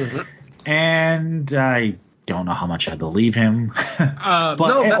 Mm-hmm. And I don't know how much I believe him. No, that's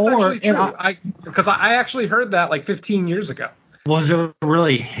actually true. Because I actually heard that like 15 years ago. Was it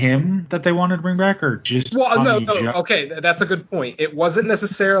really him that they wanted to bring back, or just? Well, no. Okay, that's a good point. It wasn't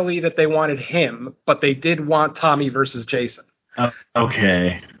necessarily that they wanted him, but they did want Tommy versus Jason.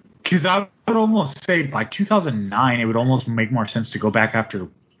 Okay, because I would almost say by 2009, it would almost make more sense to go back after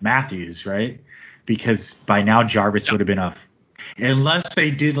Matthews, right? Because by now Jarvis would have been unless they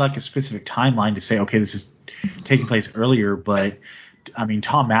did like a specific timeline to say, okay, this is taking place earlier. But I mean,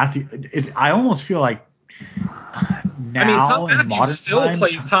 Tom Matthews. I almost feel like. Now, Tom Matthews still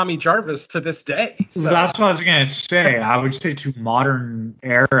plays Tommy Jarvis to this day. So. That's what I was going to say. I would say to modern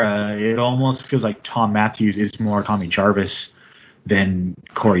era, it almost feels like Tom Matthews is more Tommy Jarvis than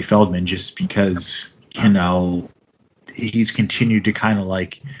Corey Feldman, just because, he's continued to kind of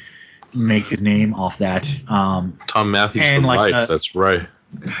like make his name off that. Tom Matthews for life. That's right.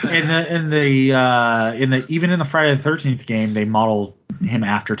 Even in the Friday the 13th game, they modeled him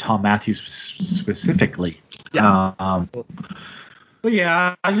after Tom Matthews specifically. Yeah. But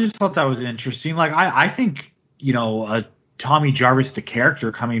yeah, I just thought that was interesting. Like, I think, Tommy Jarvis, the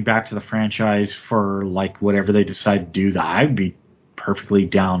character, coming back to the franchise for like whatever they decide to do, that I'd be perfectly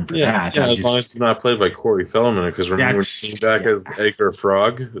down for that. Yeah, as long as it's not played by Corey Feldman, because remember when he came back as Edgar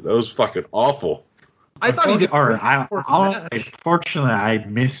Frog? That was fucking awful. I thought he did. Fortunately, I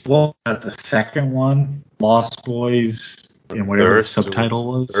missed the second one, Lost Boys, and whatever the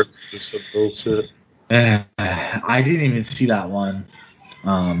subtitle was. Some bullshit. I didn't even see that one.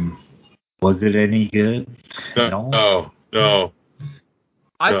 Was it any good? No.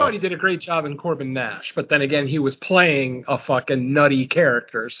 I thought he did a great job in Corbin Nash, but then again, he was playing a fucking nutty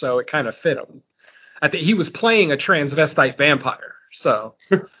character, so it kind of fit him. I think he was playing a transvestite vampire, so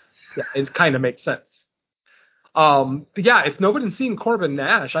yeah, it kind of makes sense. But yeah, if nobody's seen Corbin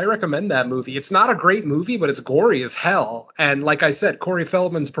Nash, I recommend that movie. It's not a great movie, but it's gory as hell. And like I said, Corey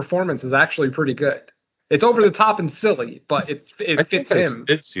Feldman's performance is actually pretty good. It's over the top and silly, but it fits him. I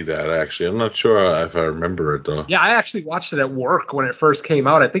did see that, actually. I'm not sure if I remember it, though. Yeah, I actually watched it at work when it first came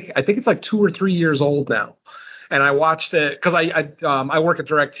out. I think it's like 2 or 3 years old now. And I watched it because I work at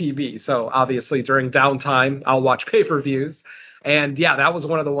DirecTV, so obviously during downtime, I'll watch pay-per-views. And yeah, that was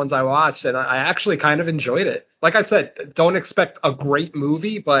one of the ones I watched, and I actually kind of enjoyed it. Like I said, don't expect a great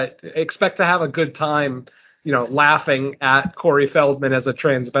movie, but expect to have a good time, laughing at Corey Feldman as a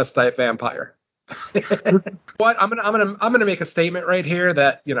transvestite vampire. But I'm gonna make a statement right here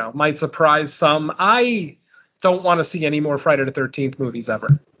that might surprise some. I don't want to see any more Friday the 13th movies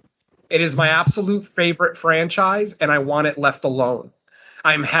ever. It is my absolute favorite franchise, and I want it left alone.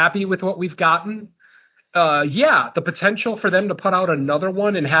 I'm happy with what we've gotten. The potential for them to put out another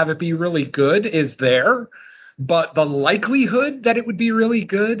one and have it be really good is there, but the likelihood that it would be really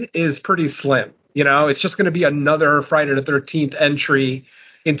good is pretty slim. It's just going to be another Friday the 13th entry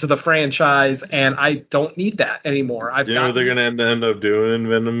into the franchise, and I don't need that anymore. What they're going to end up doing,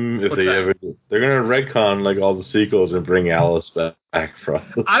 Venom, if they're going to retcon like all the sequels and bring Alice back from.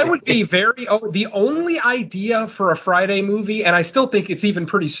 I would be the only idea for a Friday movie, and I still think it's even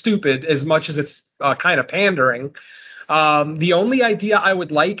pretty stupid as much as it's kind of pandering. The only idea I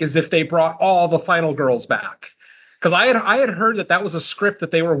would like is if they brought all the Final Girls back. Because I had heard that was a script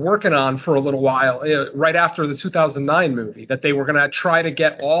that they were working on for a little while, right after the 2009 movie, that they were going to try to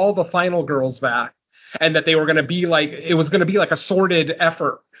get all the Final Girls back, and that they were going to be like, it was going to be like a sorted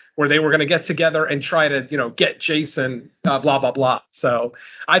effort where they were going to get together and try to, get Jason, blah, blah, blah. So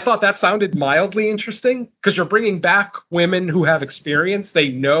I thought that sounded mildly interesting, because you're bringing back women who have experience. They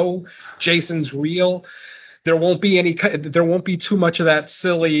know Jason's real. There won't be too much of that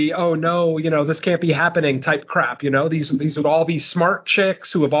silly, oh no, this can't be happening type crap. These would all be smart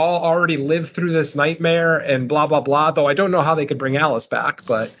chicks who have all already lived through this nightmare and blah, blah, blah. Though I don't know how they could bring Alice back,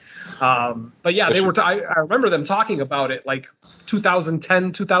 but yeah, they were, I remember them talking about it like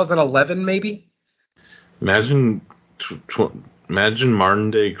 2010, 2011, maybe. Imagine modern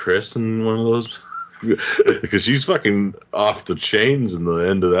day Chris in one of those. Because she's fucking off the chains in the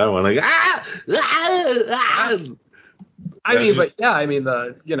end of that one. Like,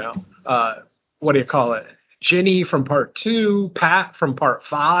 what do you call it? Ginny from part 2, Pat from part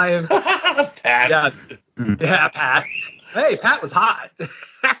 5. Pat. Yeah, Pat. Hey, Pat was hot.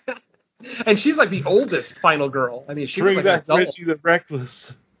 And she's like the oldest Final Girl. I mean, she bring was like back Reggie the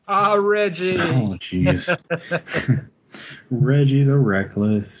Reckless. Reggie. Oh, jeez. Reggie the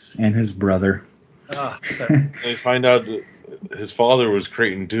Reckless and his brother. They find out that his father was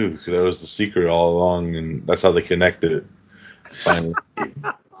Creighton Duke. That was the secret all along, and that's how they connected it. Finally.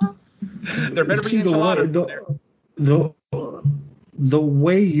 There better be enchiladas there. the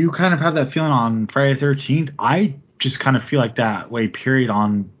way you kind of have that feeling on Friday the 13th, I just kind of feel like that way, period,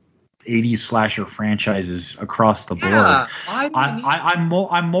 on 80s slasher franchises across the board. Yeah, I'm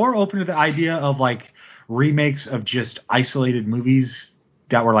more open to the idea of like remakes of just isolated movies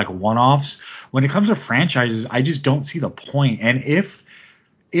that were like one-offs. When it comes to franchises, I just don't see the point. And if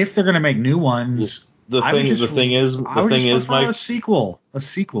they're gonna make new ones, the thing is, Mike, a sequel.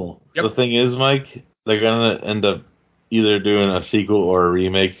 Yep. The thing is, Mike, they're gonna end up either doing a sequel or a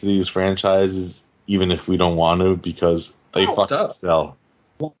remake to these franchises, even if we don't want to, because they fucking sell.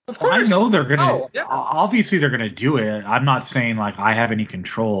 Well, I know they're gonna. Obviously, they're gonna do it. I'm not saying like I have any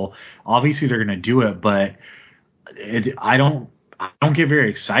control. Obviously, they're gonna do it, but I don't get very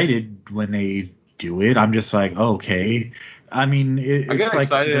excited when they do it. I'm just like, okay. I mean, I get like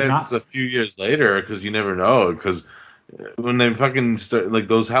excited it's a few years later because you never know. Because when they fucking start, like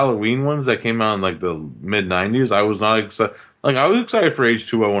those Halloween ones that came out in like the mid '90s, I was not excited. Like I was excited for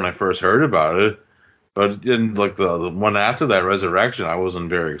H2O when I first heard about it, but in like the one after that, Resurrection, I wasn't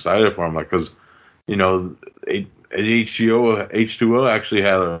very excited for them. Like because H2O actually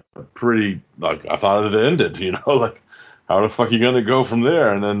had a pretty like I thought it ended. Like how the fuck are you gonna go from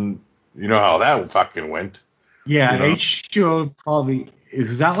there? And then you know how that fucking went. Yeah, H2O probably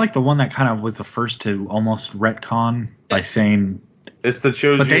was that like the one that kind of was the first to almost retcon by saying it's the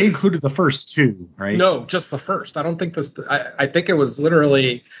chosen. But they included the first two, right? No, just the first. I don't think this. I think it was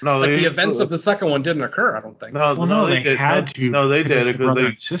literally the events of the second one didn't occur. I don't think. No, they had to. No, they did. Brother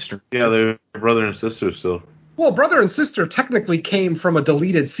and sister. Yeah, they were brother and sister still. Well, brother and sister technically came from a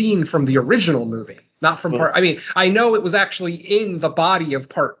deleted scene from the original movie, not from part. I mean, I know it was actually in the body of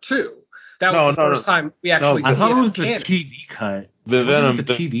part 2. That was the first time we actually. I thought it was the TV cut. The Venom, the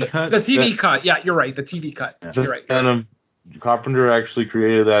TV cut. The TV cut. Yeah, you're right. The TV cut. You're right. Venom. Carpenter actually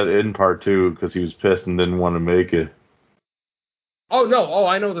created that in part 2 because he was pissed and didn't want to make it. Oh no! Oh,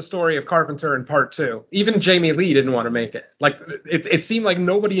 I know the story of Carpenter in part 2. Even Jamie Lee didn't want to make it. Like it seemed like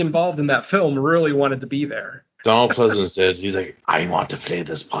nobody involved in that film really wanted to be there. Donald Pleasance did. He's like, I want to play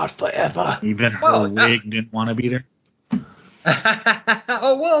this part forever. Even her wig didn't want to be there.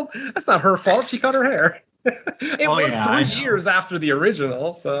 Oh well, that's not her fault. She cut her hair. It was 3 years after the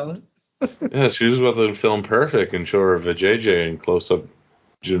original, so. Yeah, she was about to film Perfect and show her vajayjay in close-up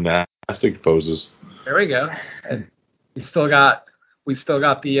gymnastic poses. There we go. And we still got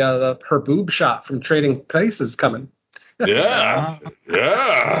the her boob shot from Trading Places coming. Yeah.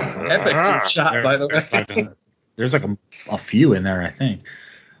 Epic boob shot, by the way. There's like a few in there, I think.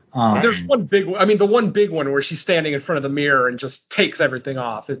 There's one big one. I mean, the one big one where she's standing in front of the mirror and just takes everything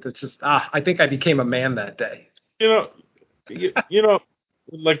off. It's just, I think I became a man that day.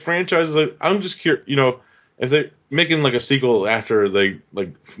 Like franchises, like, I'm just curious, if they're making like a sequel after they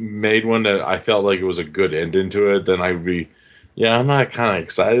like made one that I felt like it was a good ending to it, then I'd be, I'm not kind of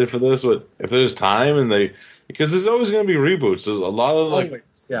excited for this. But if there's time and because there's always going to be reboots. There's a lot of always.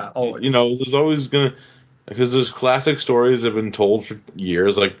 There's always going to, because there's classic stories that have been told for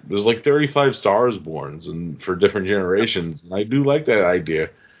years. Like there's like 35 Stars Borns and for different generations, and I do like that idea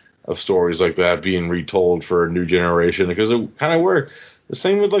of stories like that being retold for a new generation because it kind of worked. The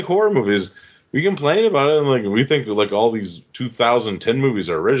same with like horror movies. We complain about it and like we think like all these 2010 movies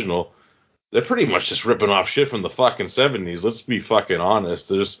are original. They're pretty much just ripping off shit from the fucking 70s. Let's be fucking honest.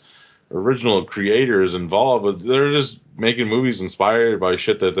 There's original creators involved, but they're just making movies inspired by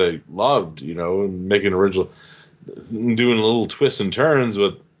shit that they loved, and making original, doing little twists and turns.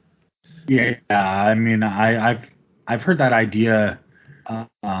 But yeah, I mean, I've heard that idea.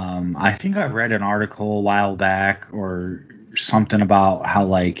 I think I read an article a while back or something about how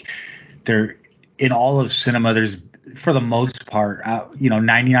like there in all of cinema there's for the most part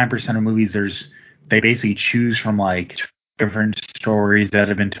 99% of movies they basically choose from like different stories that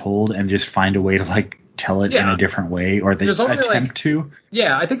have been told and just find a way to like tell it in a different way or they attempt to.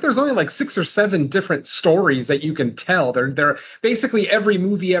 Yeah, I think there's only like 6 or 7 different stories that you can tell. They're basically every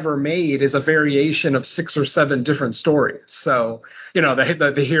movie ever made is a variation of 6 or 7 different stories. So,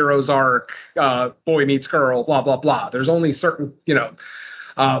 the hero's arc, boy meets girl, blah, blah, blah. There's only certain,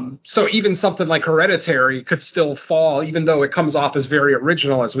 so even something like Hereditary could still fall, even though it comes off as very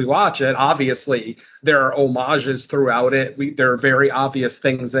original as we watch it. Obviously, there are homages throughout it. There are very obvious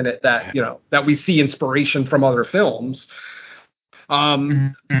things in it that, that we see inspiration from other films.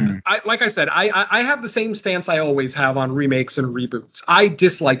 Like I said, I have the same stance I always have on remakes and reboots. I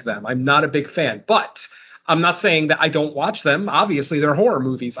dislike them. I'm not a big fan, but I'm not saying that I don't watch them. Obviously, they're horror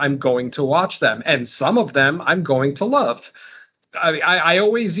movies. I'm going to watch them, and some of them I'm going to love. I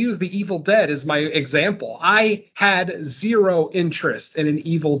always use the Evil Dead as my example. I had zero interest in an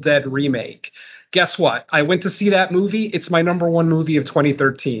Evil Dead remake. Guess what? I went to see that movie. It's my number one movie of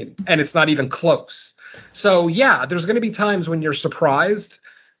 2013, and it's not even close. So yeah, there's going to be times when you're surprised.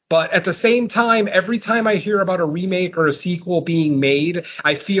 But at the same time, every time I hear about a remake or a sequel being made,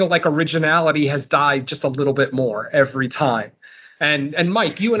 I feel like originality has died just a little bit more every time. And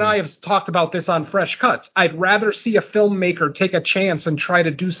Mike, you and I have talked about this on Fresh Cuts. I'd rather see a filmmaker take a chance and try to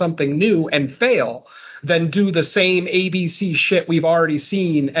do something new and fail than do the same ABC shit we've already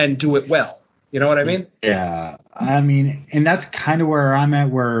seen and do it well. You know what I mean? Yeah. I mean, and that's kind of where I'm at,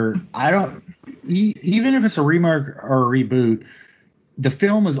 where I don't, even if it's a remake or a reboot, the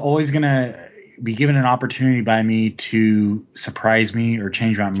film is always going to be given an opportunity by me to surprise me or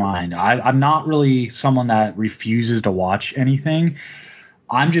change my mind. I'm not really someone that refuses to watch anything.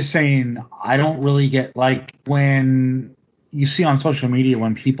 I'm just saying I don't really get, like, when you see on social media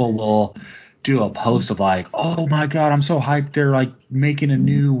when people will do a post of like, oh my God, I'm so hyped, they're like making a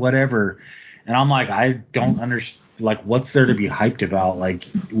new whatever. And I'm like, I don't understand. Like, what's there to be hyped about? Like,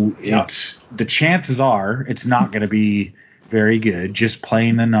 it's the chances are it's not going to be very good, just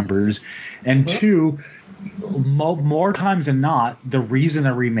playing the numbers. And two, more times than not, the reason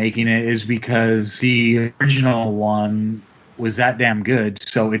they're remaking it is because the original one was that damn good,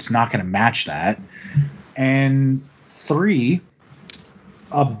 so it's not going to match that. And three,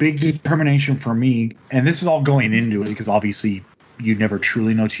 a big determination for me, and this is all going into it because obviously you never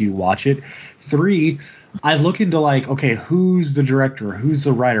truly know till you watch it. Three, I look into like, okay, who's the director? Who's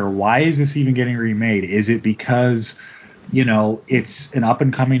the writer? Why is this even getting remade? Is it because, you know, it's an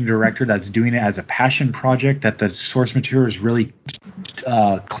up-and-coming director that's doing it as a passion project, that the source material is really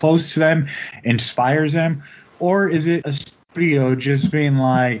close to them, inspires them? Or is it a studio just being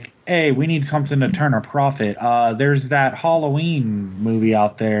like, hey, we need something to turn a profit? There's that Halloween movie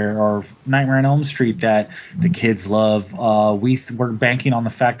out there, or Nightmare on Elm Street, that the kids love. We're banking on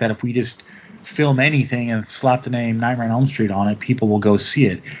the fact that if we just film anything and slap the name Nightmare on Elm Street on it, people will go see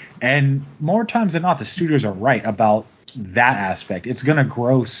it. And more times than not, the studios are right about that aspect. It's going to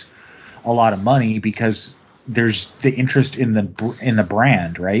gross a lot of money because there's the interest in the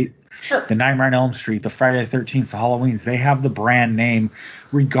brand, right? Sure. The Nightmare on Elm Street, the Friday the 13th, the Halloweens, they have the brand name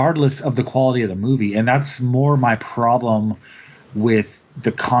regardless of the quality of the movie. And that's more my problem with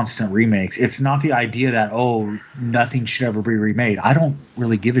the constant remakes. It's not the idea that, oh, nothing should ever be remade. I don't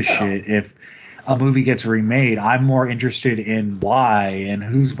really give a shit if a movie gets remade. I'm more interested in why and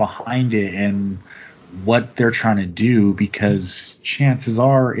who's behind it and what they're trying to do, because chances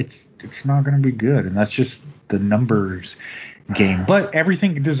are it's not going to be good, and that's just the numbers game. But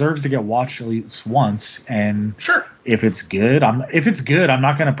everything deserves to get watched at least once, and sure, if it's good, I'm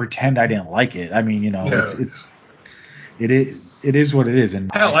not going to pretend I didn't like it. I mean, you know, it is what it is.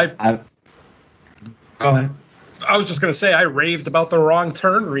 And hell, go ahead. I was just going to say, I raved about the Wrong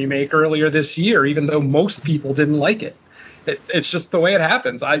Turn remake earlier this year, even though most people didn't like it. It's just the way it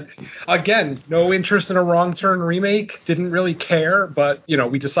happens. Again, no interest in a Wrong Turn remake, didn't really care, but, you know,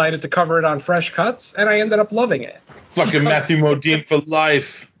 we decided to cover it on Fresh Cuts, and I ended up loving it. Fucking Matthew Modine for life.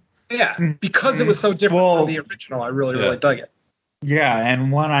 Yeah, because it was so different from the original, I really dug it. Yeah,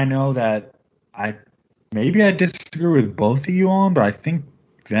 and one I know that I disagree with both of you on, but I think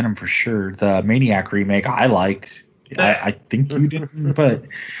Venom for sure. The Maniac remake I liked. I think you didn't, but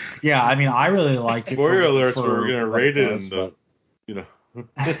yeah, I mean, I really liked it. Spoiler alerts, we're gonna rate it, and you know.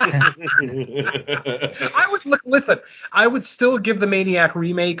 I would still give the Maniac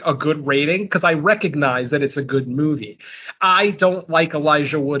remake a good rating because I recognize that it's a good movie. I don't like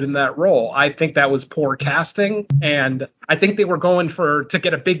Elijah Wood in that role. I think that was poor casting, and I think they were going to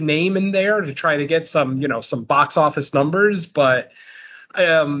get a big name in there to try to get some box office numbers, but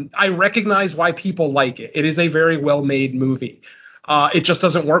I recognize why people like it. It is a very well-made movie. It just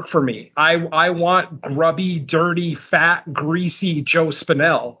doesn't work for me. I want grubby, dirty, fat, greasy Joe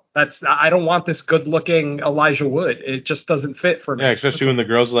Spinell. I don't want this good-looking Elijah Wood. It just doesn't fit for me. Yeah, especially when the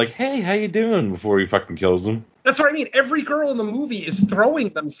girls are like, "Hey, how you doing?" before he fucking kills them. That's what I mean. Every girl in the movie is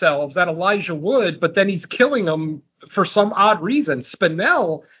throwing themselves at Elijah Wood, but then he's killing them for some odd reason.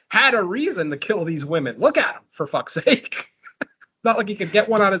 Spinell had a reason to kill these women. Look at him, for fuck's sake. Not like he could get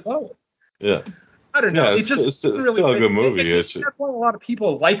one on his own. Yeah. I don't know. Yeah, it's really still a good movie. That's why a lot of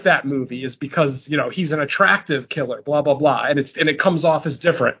people like that movie, is because, he's an attractive killer, blah, blah, blah. And it comes off as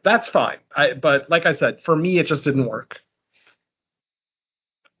different. That's fine. But like I said, for me, it just didn't work.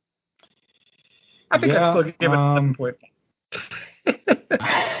 I think I'd still give it a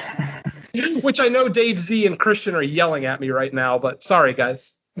 7.5. Which I know Dave Z and Christian are yelling at me right now, but sorry,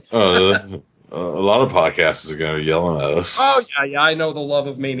 guys. A lot of podcasts are going to be yelling at us. Oh yeah, I know the love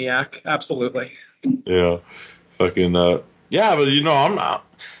of Maniac, absolutely. Yeah, fucking yeah, but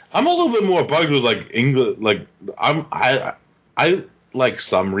I'm a little bit more bugged with like English. Like I like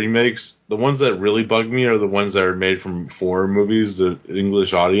some remakes. The ones that really bug me are the ones that are made from foreign movies, the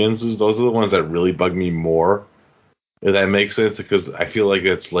English audiences. Those are the ones that really bug me more. If that makes sense, because I feel like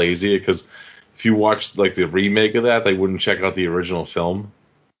it's lazy. Because if you watch like the remake of that, they wouldn't check out the original film.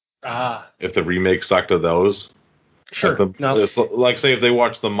 If the remake sucked of those. Sure. Like say if they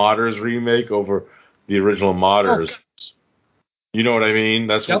watch the Modders remake over the original Modders. You know what I mean?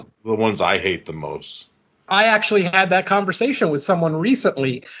 That's the ones I hate the most. I actually had that conversation with someone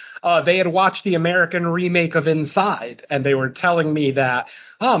recently. They had watched the American remake of Inside, and they were telling me that,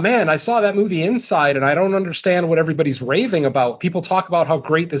 oh man, I saw that movie Inside, and I don't understand what everybody's raving about. People talk about how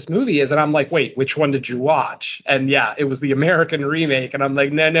great this movie is, and I'm like, wait, which one did you watch? And yeah, it was the American remake, and I'm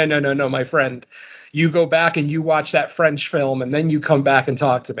like, no, my friend. You go back and you watch that French film, and then you come back and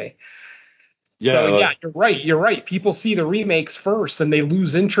talk to me. Yeah, so yeah, you're right. People see the remakes first, and they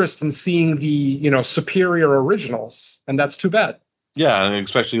lose interest in seeing the superior originals, and that's too bad. Yeah, and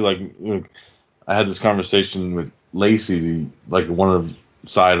especially like I had this conversation with Lacey, like one of the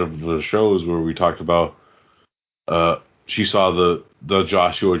side of the shows where we talked about she saw the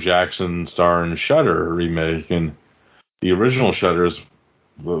Joshua Jackson starring Shudder remake, and the original Shudder is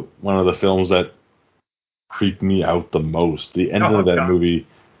one of the films that creeped me out the most. The end of that movie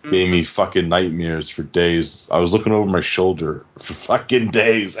gave me fucking nightmares for days. I was looking over my shoulder for fucking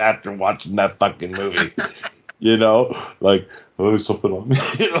days after watching that fucking movie. Like, oh, something on me.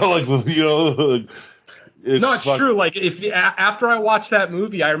 It's true. Like, after I watched that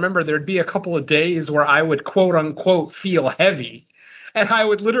movie, I remember there'd be a couple of days where I would quote unquote feel heavy. And I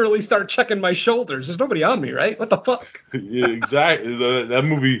would literally start checking my shoulders. There's nobody on me, right? What the fuck? Yeah, exactly. That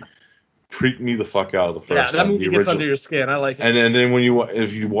movie creeped me the fuck out the first time. Yeah, that movie gets under your skin. I like it. And then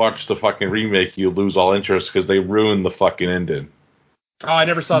if you watch the fucking remake, you lose all interest because they ruined the fucking ending. Oh, I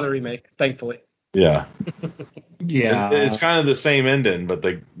never saw the remake, thankfully. Yeah. Yeah. It's kind of the same ending, but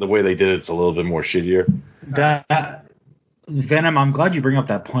the way they did it's a little bit more shittier. That Venom, I'm glad you bring up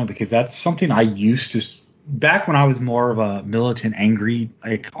that point because that's something I used to back when I was more of a militant, angry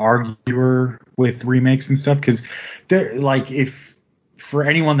arguer with remakes and stuff. Because if for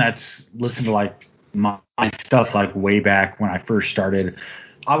anyone that's listened to my stuff way back when I first started,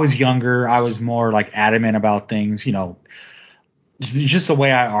 I was younger. I was more adamant about things. Just the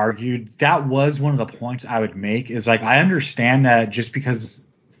way I argued. That was one of the points I would make. Is I understand that just because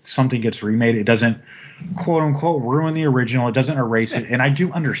something gets remade, it doesn't quote unquote ruin the original. It doesn't erase it, and I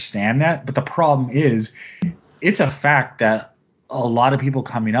do understand that. But the problem is, it's a fact that a lot of people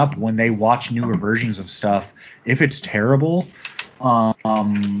coming up when they watch newer versions of stuff, if it's terrible,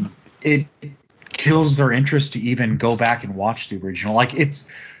 it kills their interest to even go back and watch the original.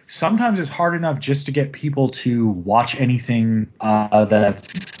 Sometimes it's hard enough just to get people to watch anything that's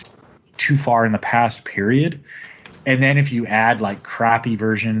too far in the past, period. And then if you add crappy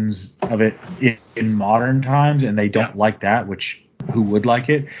versions of it in modern times and they don't like that, which who would like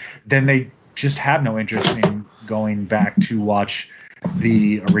it, then they just have no interest in going back to watch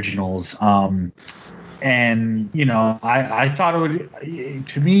the originals. And, I thought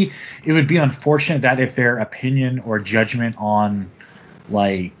to me, it would be unfortunate that if their opinion or judgment on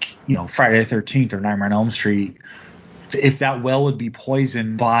Friday the 13th or Nightmare on Elm Street, if that well would be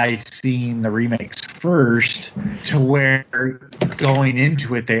poisoned by seeing the remakes first, to where going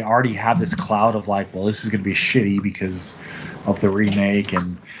into it they already have this cloud of this is going to be shitty because of the remake,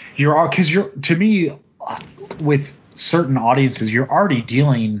 and to me, with certain audiences, you're already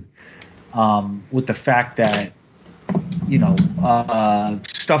dealing with the fact that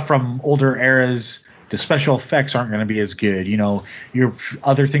stuff from older eras, the special effects aren't going to be as good. Your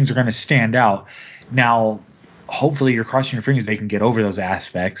other things are going to stand out. Now, hopefully, you're crossing your fingers they can get over those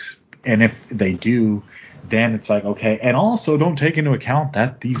aspects, and if they do, then it's okay. And also, don't take into account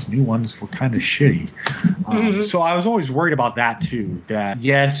that these new ones were kind of shitty. So I was always worried about that too. That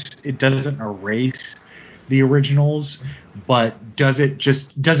yes, it doesn't erase the originals, but does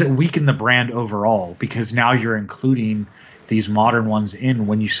it weaken the brand overall? Because now you're including these modern ones in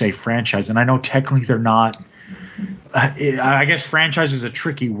when you say franchise. And I know technically they're not. I guess franchise is a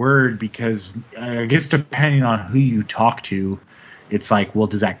tricky word because I guess depending on who you talk to, it's well,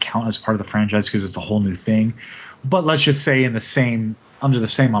 does that count as part of the franchise because it's a whole new thing? But let's just say under the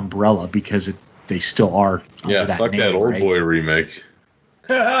same umbrella because they still are. Yeah, fuck that old boy remake.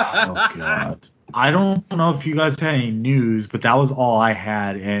 Oh God. I don't know if you guys had any news, but that was all I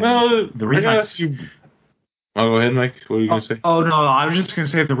had. And the reason Oh, go ahead, Mike. What are you going to say? Oh, no, I was just going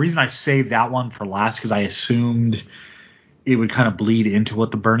to say the reason I saved that one for last because I assumed it would kind of bleed into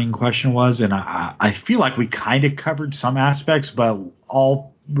what the burning question was, and I feel like we kind of covered some aspects, but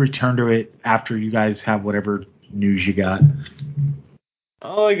I'll return to it after you guys have whatever news you got.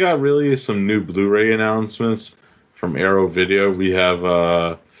 All I got really is some new Blu-ray announcements from Arrow Video. We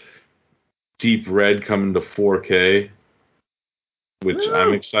have Deep Red coming to 4K, which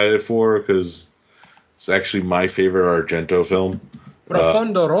I'm excited for because it's actually my favorite Argento film.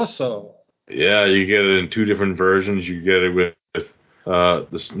 Profondo Rosso. Yeah, you get it in two different versions. You get it with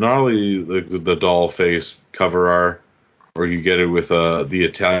this not only the doll face cover art, or you get it with the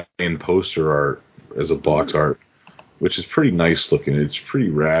Italian poster art as a box art, which is pretty nice looking. It's pretty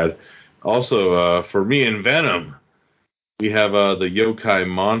rad. Also, for me and Venom, we have the Yokai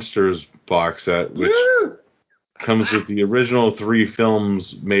Monsters box set, which comes with the original 3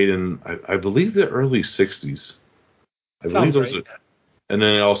 films made in, I believe, the early 60s. I believe those are, and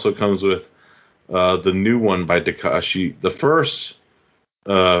then it also comes with the new one by Takashi, the first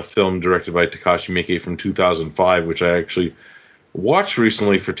film directed by Takashi Miike from 2005, which I actually watched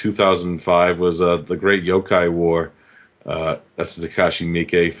recently for 2005, was The Great Yokai War. That's the Takashi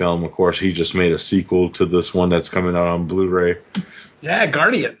Miike film. Of course, he just made a sequel to this one that's coming out on Blu-ray. Yeah,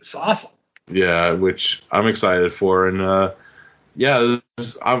 Guardians. Awesome. Yeah, which I'm excited for. And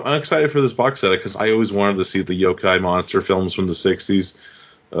I'm excited for this box set because I always wanted to see the yokai monster films from the 60s.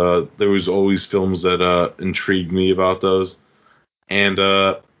 There was always films that intrigued me about those. And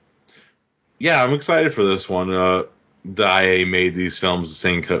I'm excited for this one. Daiei made these films, the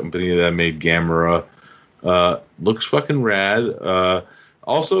same company that made Gamera. Looks fucking rad.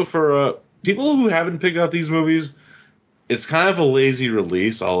 Also, for people who haven't picked out these movies, it's kind of a lazy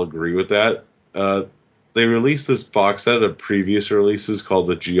release. I'll agree with that. They released this box set of previous releases called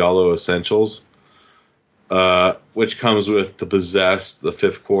the Giallo Essentials, which comes with The Possessed, The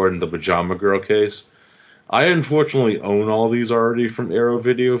Fifth Chord, and The Pajama Girl case. I unfortunately own all these already from Arrow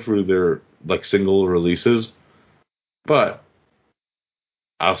Video through their single releases. But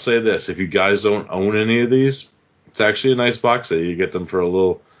I'll say this, if you guys don't own any of these, it's actually a nice box set. You get them for a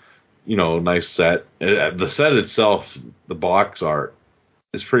little, nice set. The set itself, the box art,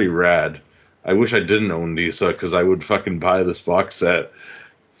 is pretty rad. I wish I didn't own these because I would fucking buy this box set.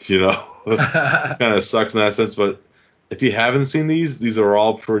 It kind of sucks in that sense. But if you haven't seen these are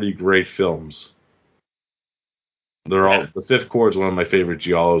all pretty great films. They're all, The Fifth Chord is one of my favorite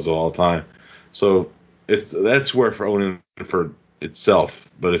giallos of all time. So that's worth owning for itself.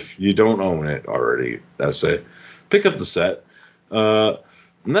 But if you don't own it already, that's it. Pick up the set. And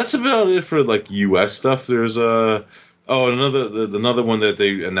that's about it for US stuff. There's another one that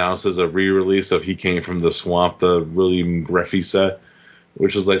they announced as a re-release of He Came from the Swamp, the William Greffy set,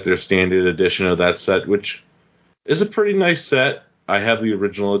 which is their standard edition of that set, which is a pretty nice set. I have the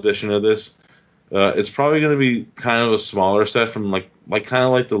original edition of this. It's probably going to be kind of a smaller set from kind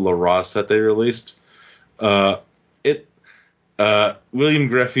of like the La Ross set they released. William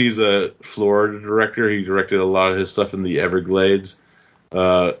Greffy's a Florida director. He directed a lot of his stuff in the Everglades.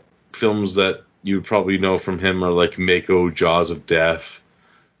 Films that you probably know from him are Mako, Jaws of Death,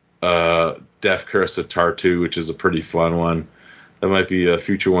 Death Curse of Tartu, which is a pretty fun one. That might be a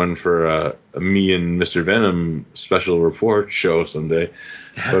future one for me and Mr. Venom special report show someday.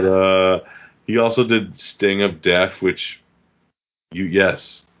 But he also did Sting of Death, which,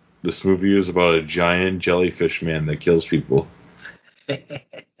 this movie is about a giant jellyfish man that kills people.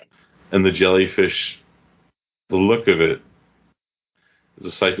 And the jellyfish, the look of it is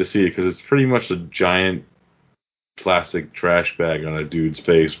a sight to see because it's pretty much a giant plastic trash bag on a dude's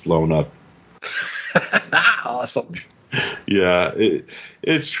face blown up. Awesome. Yeah,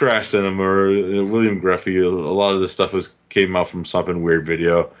 it's trash cinema. William Greffy, a lot of this stuff came out from Something Weird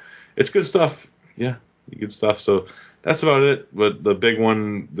Video. It's good stuff. Yeah, good stuff. So that's about it. But the big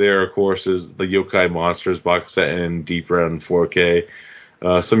one there, of course, is the Yokai Monsters box set in Deep Red and 4K.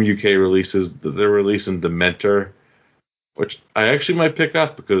 Some UK releases, they're releasing Dementor, which I actually might pick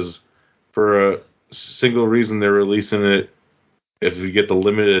up because for a single reason they're releasing it. If you get the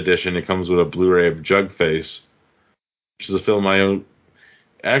limited edition, it comes with a Blu-ray of Jugface, which is a film I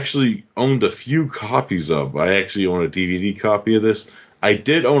actually owned a few copies of. I actually own a DVD copy of this. I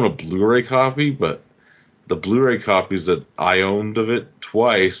did own a Blu-ray copy, but the Blu-ray copies that I owned of it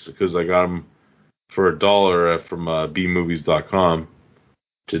twice, because I got them for $1 from bmovies.com,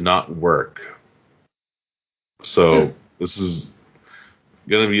 did not work. So this is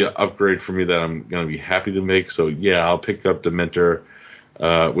going to be an upgrade for me that I'm going to be happy to make. So yeah, I'll pick up Dementor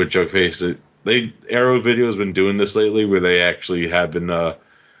with Jugface. Arrow Video has been doing this lately, where they actually have been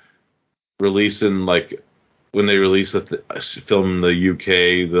releasing when they release a film in the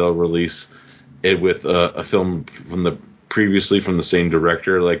UK, they'll release it with a film previously from the same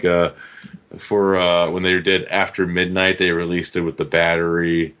director. Like for when they did After Midnight, they released it with The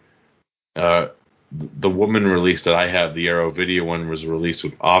Battery. The Woman released it. I have the Arrow Video one was released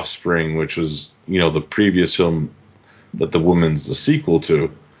with Offspring, which was the previous film that The Woman's the sequel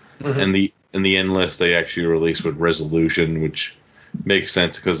to. And the Endless they actually released with Resolution, which makes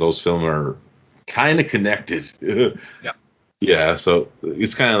sense because those films are kind of connected. Yeah. Yeah, so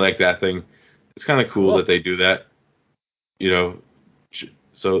it's kind of like that thing. It's kind of cool that they do that.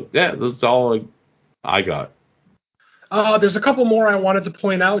 So yeah, that's all I got. There's a couple more I wanted to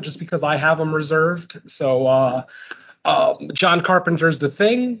point out just because I have them reserved. So John Carpenter's The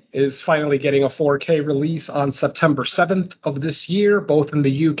Thing is finally getting a 4K release on September 7th of this year, both in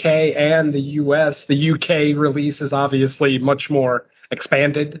the UK and the US. The UK release is obviously much more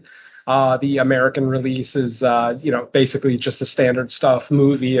expanded. The American release is, basically just a standard stuff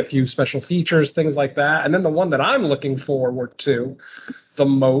movie, a few special features, things like that. And then the one that I'm looking forward to the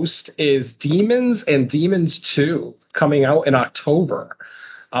most is Demons and Demons 2 coming out in October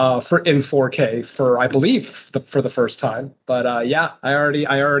in 4K for, I believe, for the first time. But I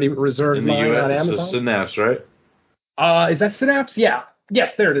already reserved in the mine US, on Amazon. It's Synapse, right? Is that Synapse? Yeah.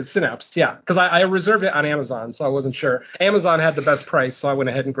 Yes, there it is, Synapse. Yeah, because I reserved it on Amazon, so I wasn't sure. Amazon had the best price, so I went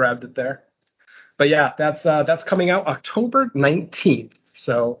ahead and grabbed it there. But yeah, that's coming out October 19th.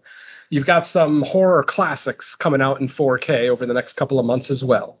 So you've got some horror classics coming out in 4K over the next couple of months as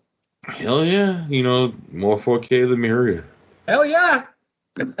well. Hell yeah. More 4K the merrier. Hell yeah.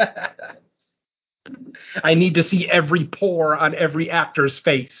 I need to see every pore on every actor's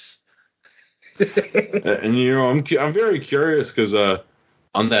face. And I'm very curious because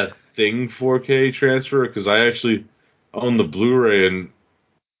on that Thing 4K transfer, because I actually own the Blu-ray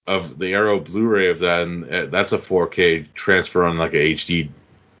of the Arrow Blu-ray of that, and that's a 4K transfer on like a HD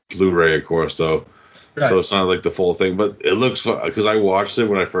Blu-ray, of course, though. Right. So it's not like the full thing, but it looks because I watched it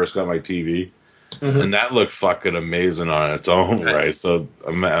when I first got my TV, and that looked fucking amazing on its own, right? So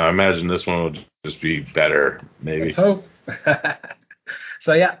I imagine this one will just be better, maybe. Let's hope.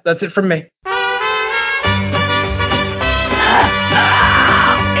 So yeah, that's it from me.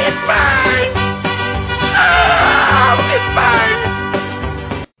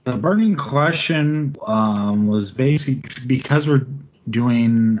 The burning question was basically because we're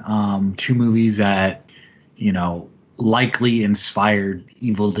doing two movies that, likely inspired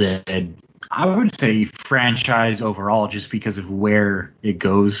Evil Dead. I would say franchise overall, just because of where it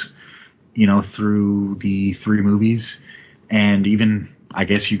goes, through the three movies, and even I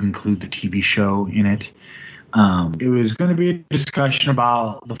guess you can include the TV show in it. It was going to be a discussion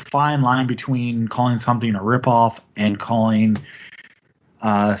about the fine line between calling something a ripoff and calling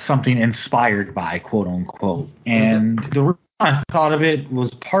something inspired by, quote unquote. And the reason I thought of it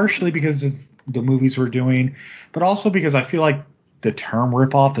was partially because of the movies we're doing, but also because I feel like the term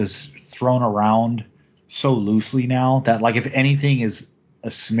ripoff is thrown around so loosely now that, like, if anything is a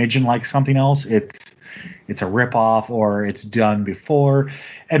smidgen like something else, it's a ripoff or it's done before.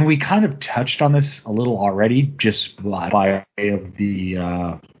 And we kind of touched on this a little already just by way of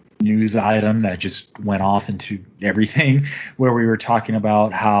the news item that just went off into everything, where we were talking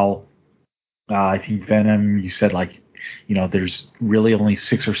about how I think Venom, you said, like, there's really only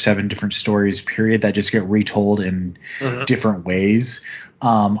 6 or 7 different stories, period, that just get retold in different ways.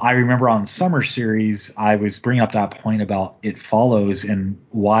 I remember on Summer Series, I was bringing up that point about It Follows and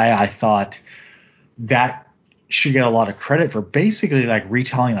why I thought that should get a lot of credit for basically like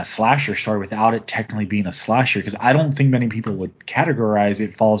retelling a slasher story without it technically being a slasher, because I don't think many people would categorize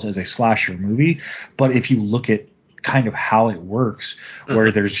It Follows as a slasher movie. But if you look at kind of how it works,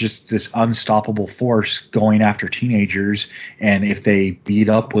 where there's just this unstoppable force going after teenagers, and if they beat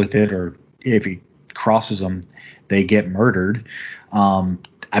up with it or if it crosses them, they get murdered.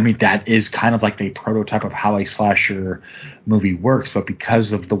 I mean, that is kind of like the prototype of how a slasher movie works, but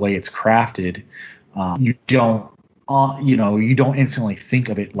because of the way it's crafted, you don't instantly think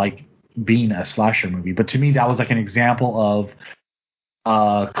of it like being a slasher movie. But to me, that was like an example of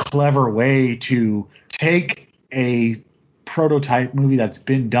a clever way to take a prototype movie that's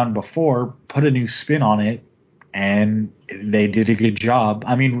been done before, put a new spin on it, and they did a good job.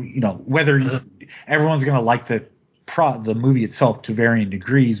 I mean, whether everyone's going to like the movie itself to varying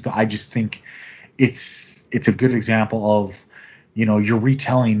degrees, but I just think it's a good example of, you're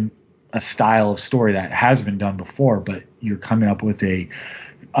retelling a style of story that has been done before, but you're coming up with a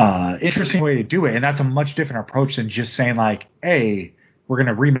interesting way to do it. And that's a much different approach than just saying like, hey, we're going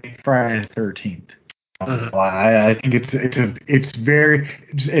to remake Friday the 13th. I think it's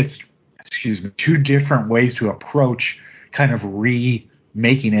excuse me, two different ways to approach kind of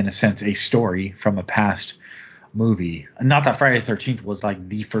remaking, in a sense, a story from a past movie. Not that Friday the 13th was like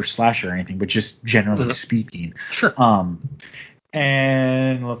the first slasher or anything, but just generally speaking. Sure.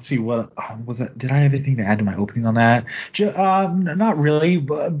 And let's see, what was that? Did I have anything to add to my opening on that? Not really,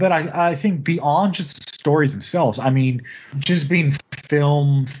 but I think beyond just the stories themselves, I mean, just being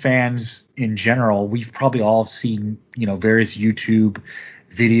film fans in general, we've probably all seen, various YouTube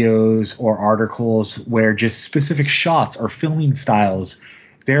videos or articles where just specific shots or filming styles,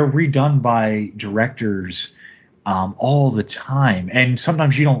 they're redone by directors all the time. And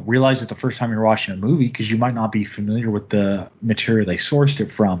sometimes you don't realize it the first time you're watching a movie because you might not be familiar with the material they sourced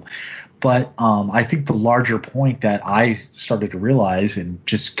it from. But I think the larger point that I started to realize and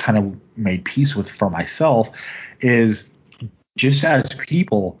just kind of made peace with for myself is just as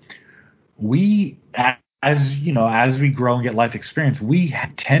people, we, as we grow and get life experience, we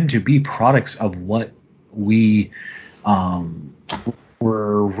tend to be products of what we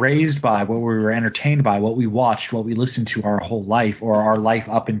were raised by, what we were entertained by, what we watched, what we listened to our whole life, or our life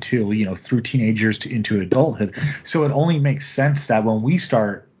up until, through teenagers into adulthood. So it only makes sense that when we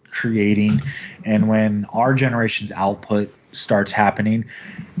start creating and when our generation's output starts happening,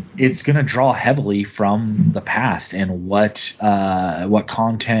 it's going to draw heavily from the past and what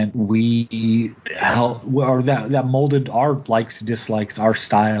content we help, or that molded our likes, dislikes, our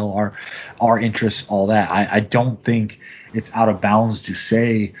style, our interests, all that. I don't think it's out of bounds to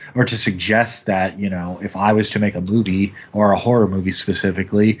say or to suggest that, if I was to make a movie or a horror movie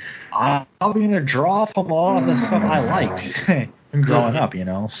specifically, I'm going to draw from a lot of the stuff I liked growing up,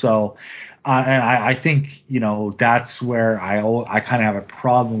 So, and I think, that's where I kind of have a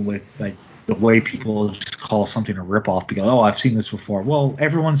problem with, like, the way people just call something a ripoff because, I've seen this before. Well,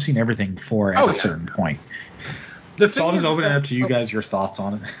 everyone's seen everything before at a certain point. So I'll just open it up to you guys, your thoughts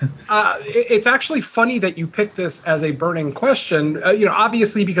on it. It's actually funny that you picked this as a burning question,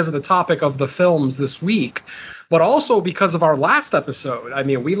 obviously because of the topic of the films this week, but also because of our last episode. I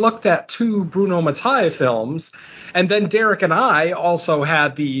mean, we looked at 2 Bruno Mattei films, and then Derek and I also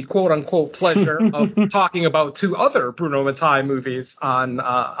had the quote-unquote pleasure of talking about 2 other Bruno Mattei movies on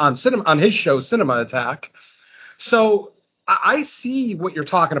his show, Cinema Attack. So I see what you're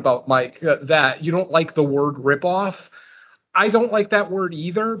talking about, Mike, that you don't like the word ripoff. I don't like that word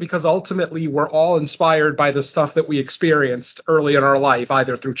either, because ultimately we're all inspired by the stuff that we experienced early in our life,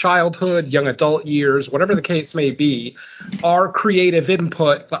 either through childhood, young adult years, whatever the case may be. Our creative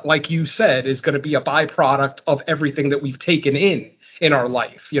input, like you said, is going to be a byproduct of everything that we've taken in our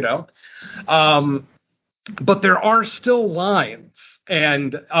life, But there are still lines.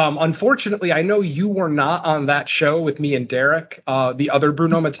 And unfortunately, I know you were not on that show with me and Derek, the other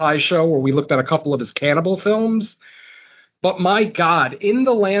Bruno Mattei show where we looked at a couple of his cannibal films. But my God, In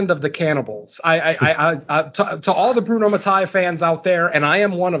the Land of the Cannibals, to all the Bruno Mattei fans out there, and I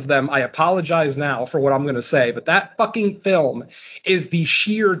am one of them, I apologize now for what I'm going to say, but that fucking film is the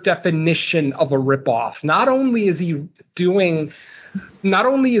sheer definition of a ripoff. Not only is he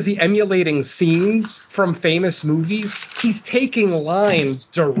emulating scenes from famous movies, he's taking lines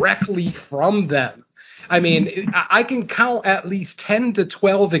directly from them. I mean, I can count at least 10 to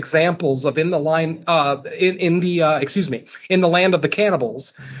 12 examples of In the Land of the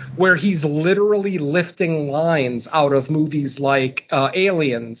Cannibals, where he's literally lifting lines out of movies like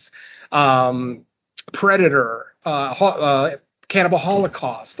Aliens, Predator, Cannibal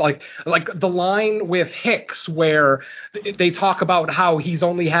Holocaust, like the line with Hicks where they talk about how he's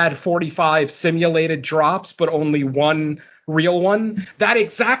only had 45 simulated drops, but only one real one. That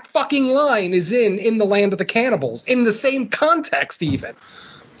exact fucking line is in the Land of the Cannibals, in the same context even.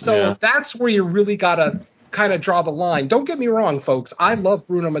 So That's where you really gotta kind of draw the line. Don't get me wrong, folks. I love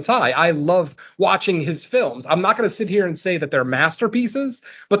Bruno Mattei. I love watching his films. I'm not going to sit here and say that they're masterpieces,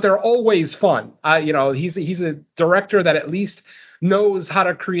 but they're always fun. He's a director that at least knows how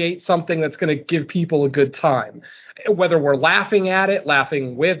to create something that's going to give people a good time. Whether we're laughing at it,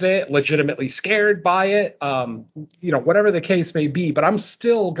 laughing with it, legitimately scared by it, whatever the case may be, but I'm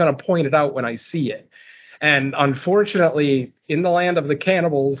still going to point it out when I see it. And unfortunately, In the Land of the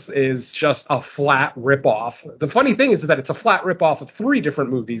Cannibals is just a flat ripoff. The funny thing is that it's a flat ripoff of 3 different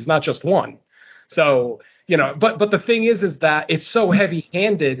movies, not just one. So, but the thing is that it's so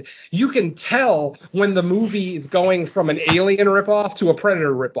heavy-handed, you can tell when the movie is going from an Alien ripoff to a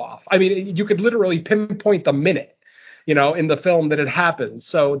Predator ripoff. I mean, you could literally pinpoint the minute, in the film that it happens.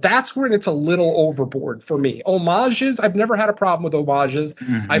 So that's where it's a little overboard for me. Homages, I've never had a problem with homages.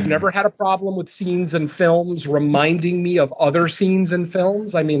 Mm-hmm. I've never had a problem with scenes in films reminding me of other scenes in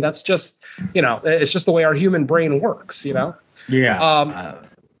films. I mean, that's just, it's just the way our human brain works, Yeah.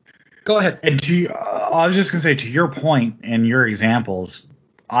 Go ahead. And I was just gonna say, to your point and your examples,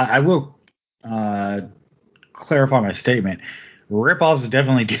 I will clarify my statement. Ripoffs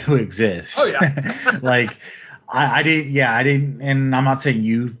definitely do exist. Oh yeah. Like I didn't, and I'm not saying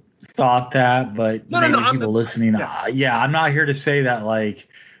you thought that, but maybe people listening. I'm not here to say that like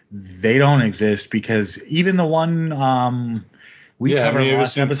they don't exist, because even the one we covered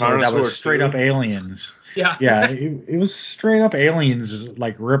last episode that was straight up aliens. Yeah, it was straight up aliens,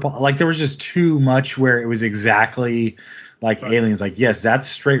 like rip. Like there was just too much where it was exactly like aliens. Like yes, that's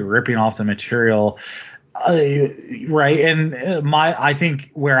straight ripping off the material, right? And I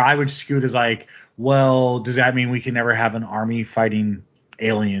think where I would skew it is like, well, does that mean we can never have an army fighting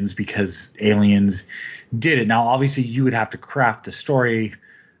aliens because aliens did it? Now, obviously, you would have to craft the story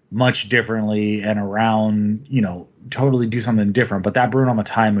much differently and around, totally do something different. But that Bruno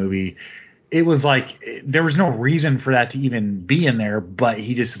Mattei movie, it was like there was no reason for that to even be in there, but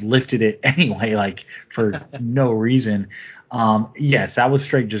he just lifted it anyway, like for no reason. Yes, that was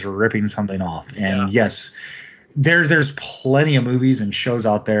straight just ripping something off. And yes, there's plenty of movies and shows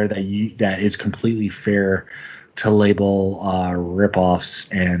out there that is completely fair to label ripoffs,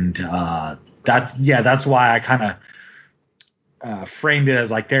 and that's why I kind of framed it as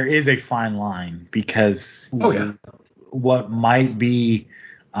like there is a fine line, because what might be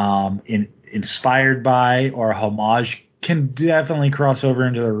inspired by or homage can definitely cross over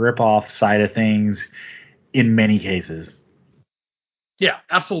into the ripoff side of things in many cases. Yeah,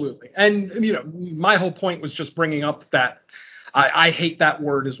 absolutely. And, my whole point was just bringing up that I hate that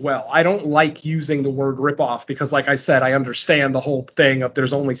word as well. I don't like using the word ripoff because, like I said, I understand the whole thing of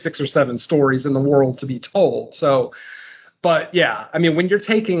there's only 6 or 7 stories in the world to be told. So, but yeah, I mean, when you're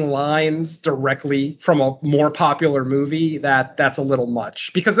taking lines directly from a more popular movie, that's a little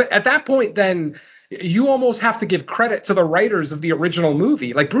much, because at that point, then you almost have to give credit to the writers of the original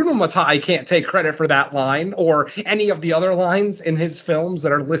movie. Like Bruno Mattei can't take credit for that line or any of the other lines in his films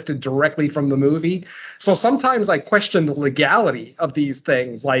that are lifted directly from the movie. So sometimes I question the legality of these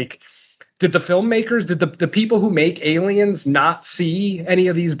things. Like, did the filmmakers, did the people who make Aliens not see any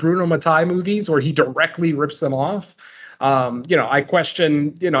of these Bruno Mattei movies where he directly rips them off? I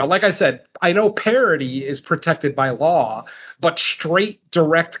question, like I said, I know parody is protected by law, but straight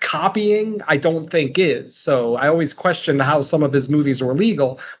direct copying, I don't think is. So I always question how some of his movies were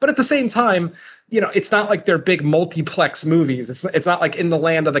legal. But at the same time, it's not like they're big multiplex movies. It's not like In the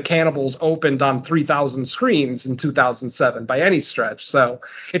Land of the Cannibals opened on 3,000 screens in 2007 by any stretch. So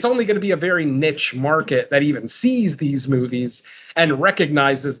it's only going to be a very niche market that even sees these movies and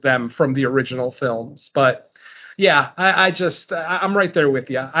recognizes them from the original films. But yeah, I'm right there with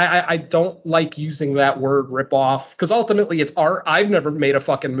you. I don't like using that word ripoff because ultimately it's art. I've never made a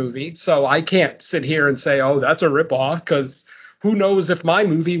fucking movie, so I can't sit here and say, oh, that's a ripoff, because who knows if my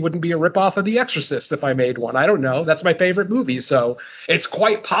movie wouldn't be a ripoff of The Exorcist if I made one. I don't know. That's my favorite movie. So it's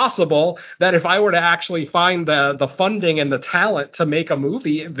quite possible that if I were to actually find the funding and the talent to make a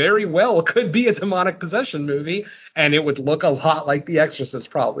movie, it very well could be a demonic possession movie, and it would look a lot like The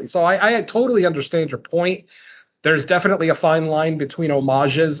Exorcist probably. So I totally understand your point. There's definitely a fine line between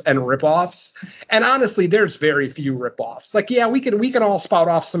homages and ripoffs. And honestly, there's very few ripoffs. Like, yeah, we can all spout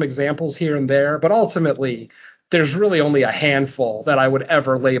off some examples here and there, but ultimately, there's really only a handful that I would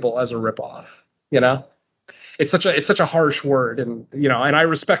ever label as a ripoff. It's such a harsh word, and and I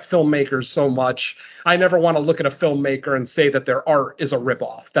respect filmmakers so much. I never want to look at a filmmaker and say that their art is a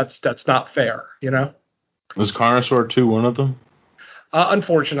ripoff. That's not fair. Was Carnosaur 2 one of them?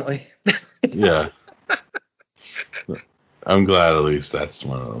 Unfortunately. Yeah. I'm glad at least that's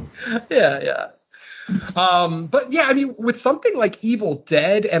one of them. Yeah. But yeah, I mean, with something like Evil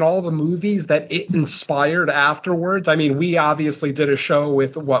Dead and all the movies that it inspired afterwards, I mean, we obviously did a show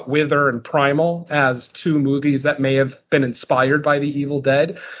with Wither and Primal as 2 movies that may have been inspired by the Evil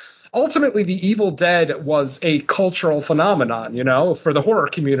Dead. Ultimately, the Evil Dead was a cultural phenomenon, for the horror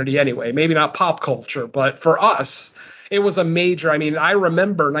community anyway. Maybe not pop culture, but for us, it was a major. I mean, I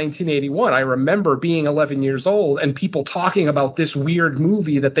remember 1981. I remember being 11 years old and people talking about this weird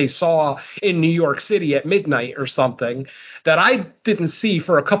movie that they saw in New York City at midnight or something that I didn't see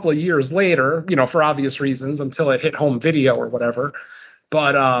for a couple of years later, for obvious reasons, until it hit home video or whatever.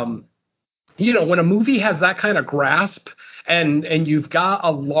 But when a movie has that kind of grasp and you've got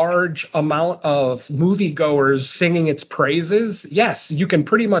a large amount of moviegoers singing its praises, yes, you can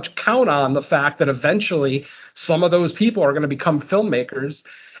pretty much count on the fact that eventually some of those people are going to become filmmakers,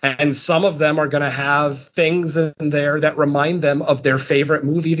 and some of them are going to have things in there that remind them of their favorite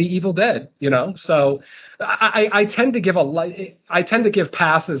movie, The Evil Dead. So I tend to give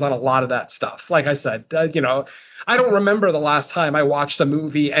passes on a lot of that stuff. Like I said, I don't remember the last time I watched a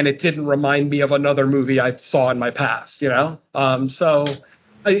movie and it didn't remind me of another movie I saw in my past. I'm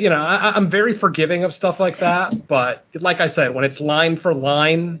very forgiving of stuff like that. But like I said, when it's line for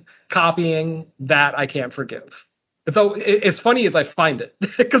line copying, that I can't forgive. Though as funny as I find it,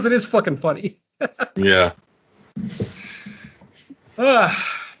 because it is fucking funny. Yeah.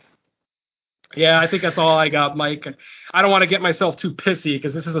 Yeah, I think that's all I got, Mike. I don't want to get myself too pissy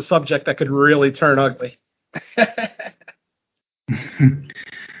because this is a subject that could really turn ugly.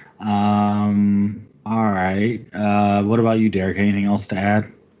 All right. What about you, Derek? Anything else to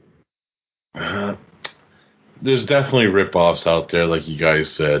add? There's definitely rip-offs out there, like you guys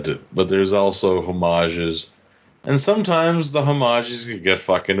said, but there's also homages. And sometimes the homages can get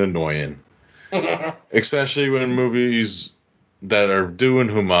fucking annoying. Especially when movies that are doing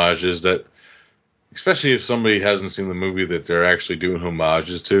homages that, especially if somebody hasn't seen the movie that they're actually doing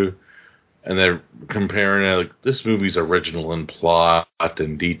homages to, and they're comparing it, like, this movie's original in plot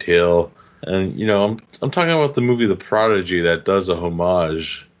and detail. And, I'm talking about the movie The Prodigy that does a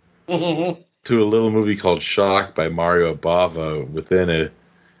homage to a little movie called Shock by Mario Bava within it,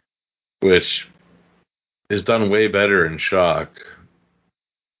 which is done way better in Shock.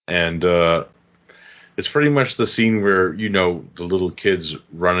 And it's pretty much the scene where, the little kid's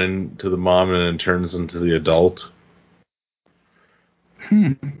running to the mom and then turns into the adult.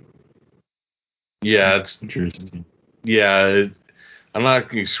 Yeah, it's interesting. Yeah, I'm not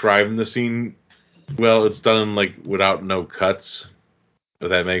describing the scene well. It's done without no cuts, if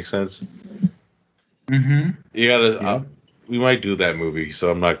that makes sense. Mm-hmm. You gotta. We might do that movie, so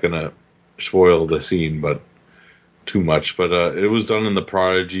I'm not gonna spoil the scene, but too much. But it was done in The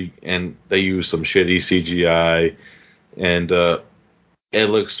Prodigy, and they used some shitty CGI, and it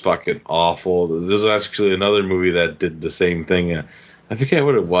looks fucking awful. There's actually another movie that did the same thing. I forget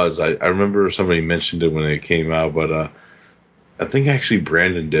what it was. I remember somebody mentioned it when it came out, but I think actually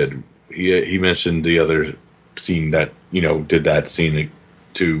Brandon did. He mentioned the other scene that, did that scene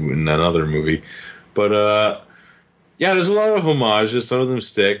too in another movie. But yeah, there's a lot of homages. Some of them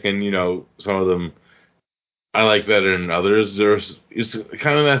stick, and some of them I like better than others. It's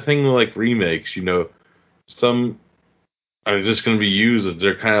kind of that thing like remakes. Some are just going to be used.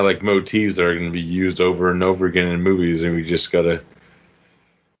 They're kind of like motifs that are going to be used over and over again in movies, and we just gotta.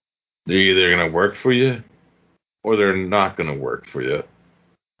 They're either going to work for you, or they're not going to work for you.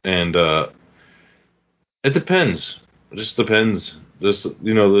 And it depends. It just depends. There's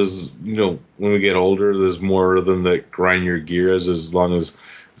when we get older, there's more of them that grind your gears. As long as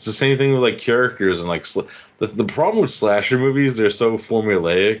it's the same thing with like characters and like the problem with slasher movies, they're so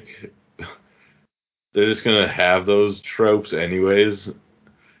formulaic. They're just gonna have those tropes anyways.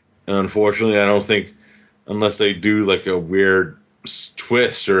 And unfortunately, I don't think unless they do like a weird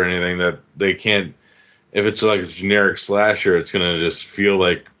twist or anything that they can't. If it's like a generic slasher, it's gonna just feel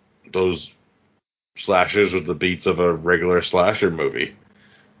like those slashers with the beats of a regular slasher movie.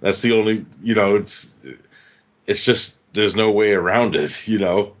 That's the only, it's just there's no way around it,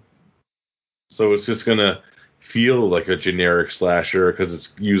 So it's just gonna feel like a generic slasher because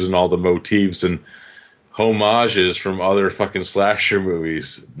it's using all the motifs and homages from other fucking slasher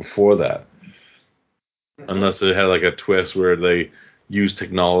movies before that. Unless it had like a twist where they use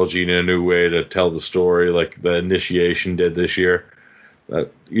technology in a new way to tell the story, like The Initiation did this year.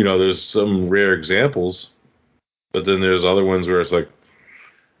 There's some rare examples, but then there's other ones where it's like,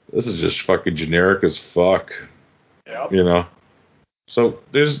 this is just fucking generic as fuck. Yep. So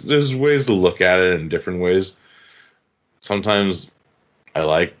there's ways to look at it in different ways. Sometimes I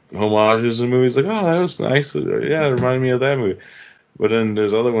like homages in movies, like, oh, that was nice. Yeah, it reminded me of that movie. But then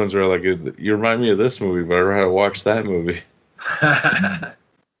there's other ones where like, you remind me of this movie, but I'd rather watch that movie.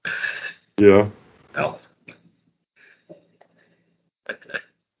 Yeah. Oh.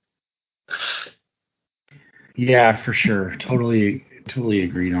 Yeah, for sure. Totally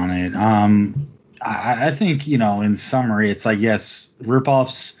agreed on it. I think, in summary, it's like, yes,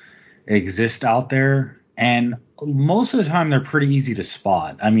 ripoffs exist out there, and most of the time they're pretty easy to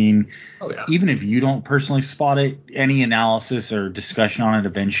spot. I mean, even if you don't personally spot it, any analysis or discussion on it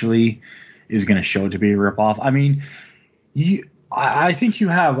eventually is going to show it to be a ripoff. I mean, I think you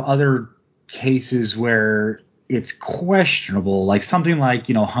have other cases where it's questionable. Like something like,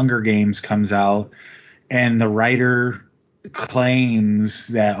 Hunger Games comes out and the writer claims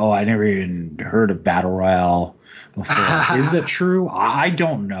that, I never even heard of Battle Royale before. Is it true? I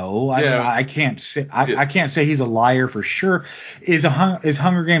don't know. I can't say. I can't say he's a liar for sure. Is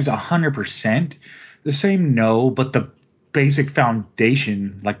Hunger Games 100% the same? No, but the basic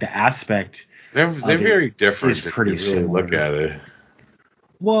foundation, like the aspect, they're very different. Is pretty if you really similar. Look at it.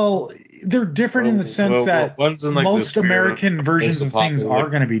 Well, they're different in the sense that one's in, like, most American versions of things are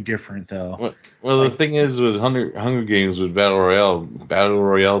going to be different, though. Well, the thing is with Hunger Games, with Battle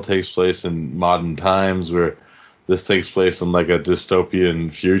Royale takes place in modern times, where this takes place in like a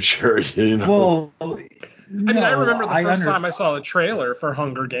dystopian future. Well, I remember the first time I saw the trailer for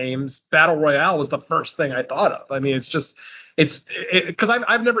Hunger Games, Battle Royale was the first thing I thought of. I mean, it's because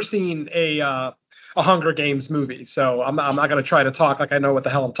I've never seen a Hunger Games movie, so I'm not going to try to talk like I know what the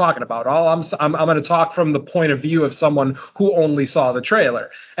hell I'm talking about. I'm going to talk from the point of view of someone who only saw the trailer.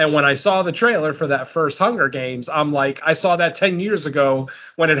 And when I saw the trailer for that first Hunger Games, I'm like, I saw that 10 years ago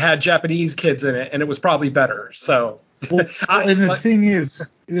when it had Japanese kids in it, and it was probably better. So, the thing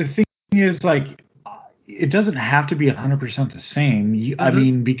is, like, it doesn't have to be 100% the same. I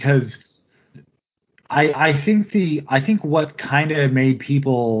mean, because I think what kind of made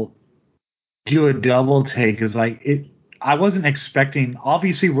people do a double take is like I wasn't expecting.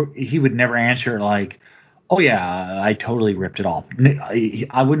 Obviously, he would never answer like, "Oh yeah, I totally ripped it off."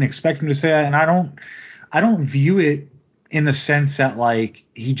 I wouldn't expect him to say that, and I don't view it in the sense that like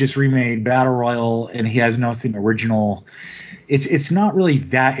he just remade Battle Royale and he has nothing original. It's not really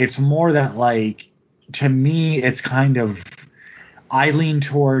that. It's more that like to me, it's kind of I lean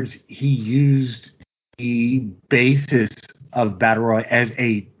towards he used the basis of Battle Royale as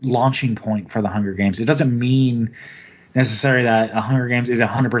a launching point for the Hunger Games. It doesn't mean necessarily that a Hunger Games is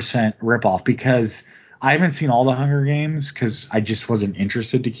 100% ripoff, because I haven't seen all the Hunger Games because I just wasn't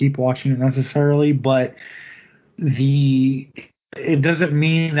interested to keep watching it necessarily. But it doesn't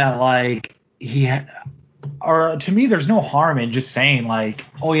mean that like or to me, there's no harm in just saying like,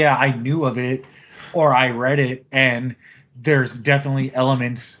 oh yeah, I knew of it or I read it, and there's definitely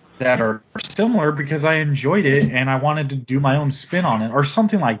elements that are similar because I enjoyed it and I wanted to do my own spin on it or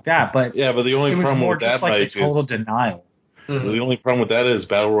something like that. But yeah, but the only problem with that, like Mike, total denial. The only problem with that is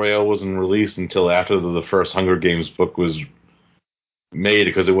Battle Royale wasn't released until after the first Hunger Games book was made,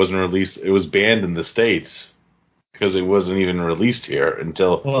 because it wasn't released. It was banned in the States because it wasn't even released here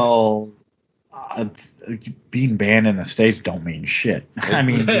until. Well, being banned in the States don't mean shit. I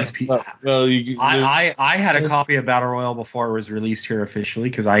mean, these people. Well, I had a copy of Battle Royale before it was released here officially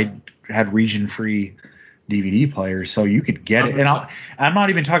because I had region-free DVD players, so you could get it. And I'm not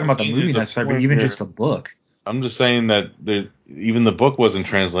even talking about the movie necessarily, but even just the book. I'm just saying that even the book wasn't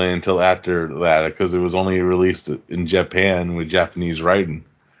translated until after that because it was only released in Japan with Japanese writing.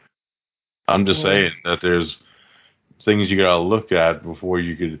 I'm just saying that there's things you gotta look at before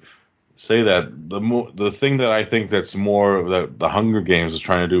you could say that. The thing that I think that's more that the Hunger Games is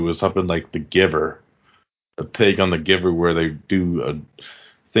trying to do is something like The Giver, a take on The Giver where they do a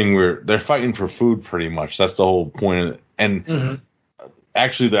thing where they're fighting for food pretty much. That's the whole point of it. And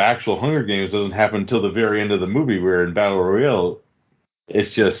actually the actual Hunger Games doesn't happen until the very end of the movie, where in Battle Royale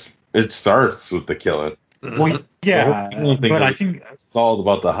it starts with the killing. Well, yeah, but I think it's all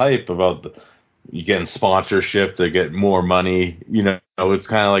about the hype, about you getting sponsorship to get more money. You know, it's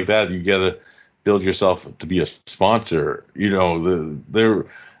kind of like that. You got to build yourself to be a sponsor. You know,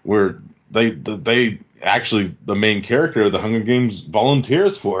 they actually, the main character of the Hunger Games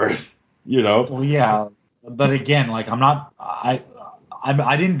volunteers for it. You know. Well, yeah, but again, like I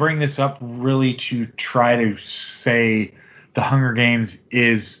didn't bring this up really to try to say the Hunger Games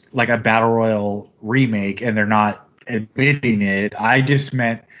is like a Battle Royale remake and they're not admitting it. I just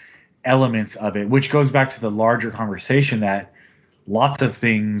meant elements of it, which goes back to the larger conversation that lots of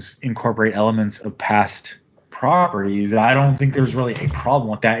things incorporate elements of past properties. I don't think there's really a problem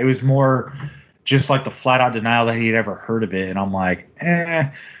with that. It was more just like the flat out denial that he had ever heard of it. And I'm like,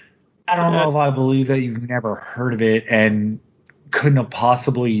 I don't know if I believe that you've never heard of it and couldn't have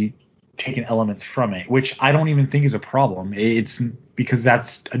possibly taken elements from it, which I don't even think is a problem. It's because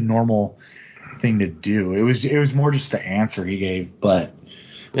that's a normal thing to do. It was more just the answer he gave, but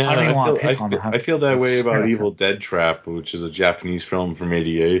yeah, I feel that way about Evil Dead Trap, which is a Japanese film from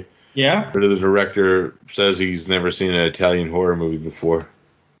 '88. Yeah, where the director says he's never seen an Italian horror movie before.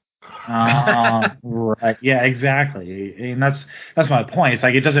 Right. Yeah, exactly. And that's my point. It's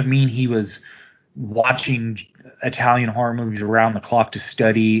like it doesn't mean he was watching Italian horror movies around the clock to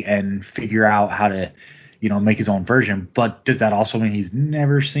study and figure out how to, make his own version. But does that also mean he's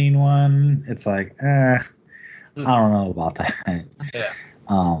never seen one? It's like, I don't know about that.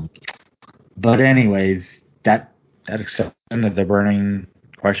 Yeah. But anyways, that extended the burning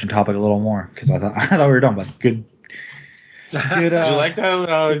question topic a little more because I thought we were done, but good. Did you like that?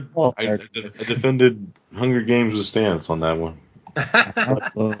 I defended Hunger Games' stance on that one.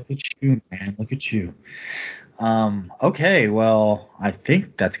 Look at you, man. Look at you. Okay, well, I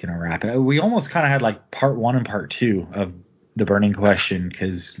think that's going to wrap it. We almost kind of had like part 1 and part 2 of the burning question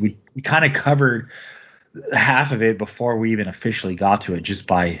because we kind of covered half of it before we even officially got to it just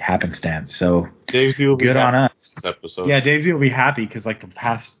by happenstance. So Daisy will be good on us. This episode. Yeah, Daisy will be happy because like the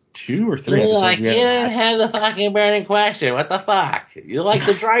past 2 or 3 episodes Like, we you had. didn't have the fucking burning question. What the fuck? You like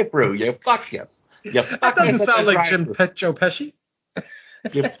the drive-through. You fuck yes. You That fuck doesn't yes sound at like the Joe Pesci.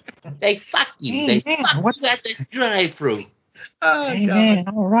 They fuck you. They fuck you at the drive-through. Oh, Hey God. man,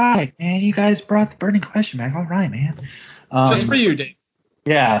 all right, man. You guys brought the burning question back. All right, man. Just for you, Dave.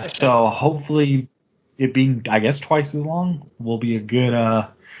 Yeah, so hopefully it being, I guess, twice as long will be a good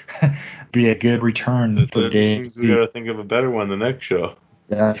return for That means we Daisy. gotta think of a better one the next show.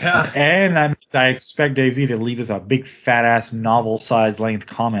 Yeah. And I expect Daisy to leave us a big fat ass novel size length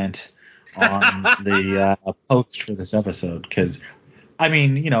comment on the post for this episode because, I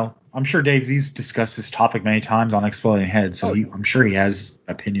mean, you know, I'm sure Daisy's discussed this topic many times on Exploding Head, so I'm sure he has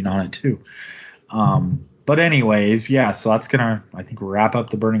opinion on it too. But anyways, yeah, so that's gonna, I think, wrap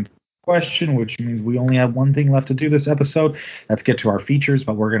up the burning question, which means we only have one thing left to do this episode. Let's get to our features,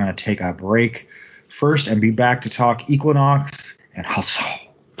 but we're gonna take a break first and be back to talk Equinox and Hustle.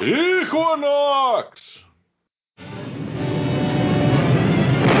 Equinox!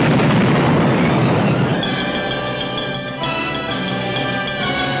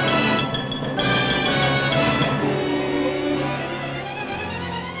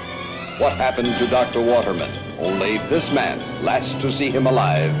 What happened to Dr. Waterman? Only this man, last to see him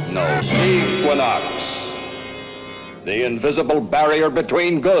alive, knows. Equinox. The invisible barrier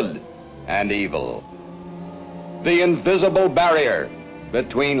between good and evil. The invisible barrier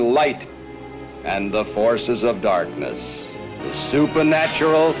between light and the forces of darkness. The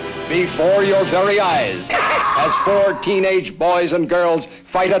supernatural before your very eyes as 4 teenage boys and girls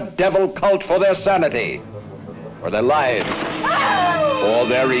fight a devil cult for their sanity, for their lives, for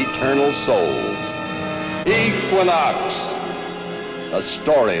their eternal souls. Equinox, a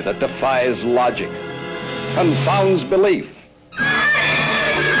story that defies logic, confounds belief.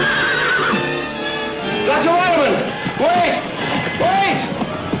 Dr. Waterman, wait!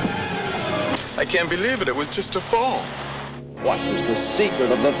 I can't believe it. It was just a fall. What is the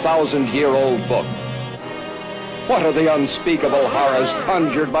secret of the 1,000-year-old book? What are the unspeakable horrors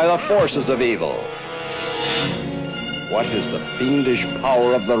conjured by the forces of evil? What is the fiendish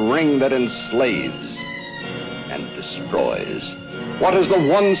power of the ring that enslaves and destroys? What is the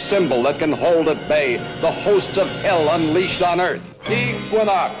one symbol that can hold at bay the hosts of hell unleashed on earth?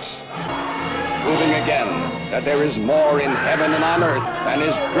 Equinox, proving again that there is more in heaven and on earth than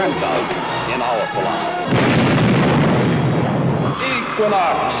is dreamt of in our philosophy.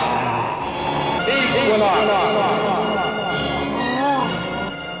 Equinox!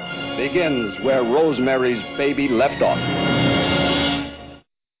 Begins where Rosemary's Baby left off.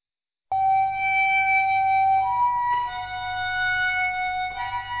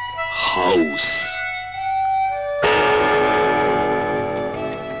 House.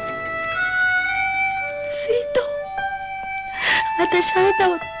 私あなた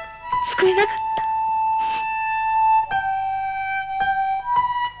を救えなかった。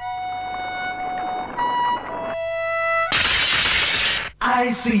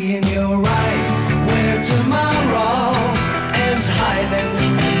 I see in your eyes where tomorrow is hiding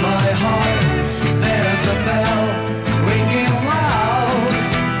in my heart. There's a bell ringing loud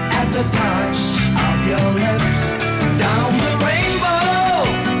at the touch of your lips. Down the rainbow,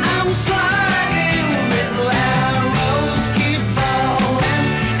 I'm sliding. Little arrows keep falling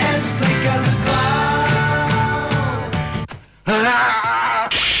as thick as a cloud.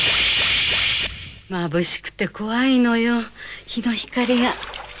 眩しくて怖いのよ、日の光が。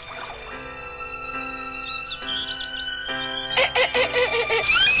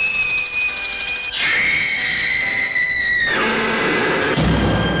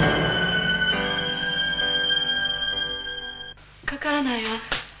かからないわ。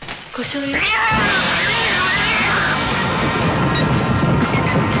故障よ。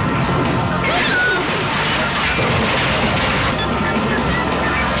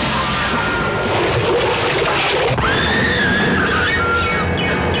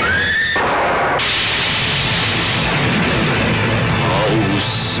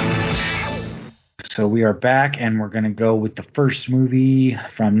So we are back, and we're going to go with the first movie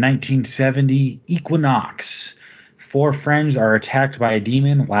from 1970, Equinox. four friends are attacked by a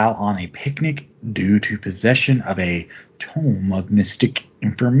demon while on a picnic due to possession of a tome of mystic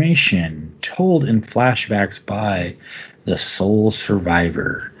information told in flashbacks by the sole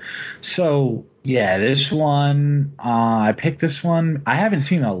survivor. So, yeah, this one, I picked this one. I haven't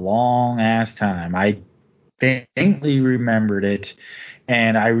seen it in a long ass time. I faintly remembered it,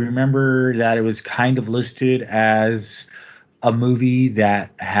 and I remember that it was kind of listed as a movie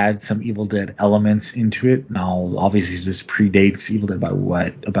that had some Evil Dead elements into it. Now, obviously, this predates Evil Dead by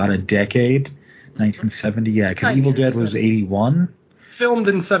what? About a decade? 1970? Yeah, because Evil Dead was 81. Filmed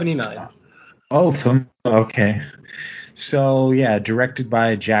in 79. Oh, film. Okay. So, yeah, directed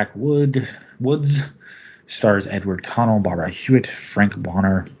by Jack Woods. Stars Edward Connell, Barbara Hewitt, Frank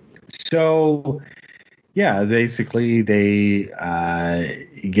Bonner. So, yeah, basically they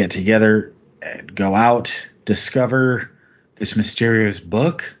get together, and go out, discover this mysterious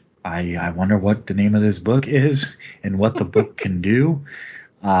book. I wonder what the name of this book is and what the book can do.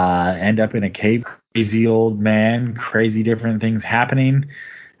 End up in a cave, crazy old man, crazy different things happening.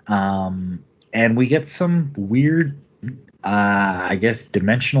 And we get some weird, I guess,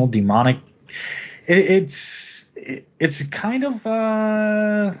 dimensional, demonic. It's kind of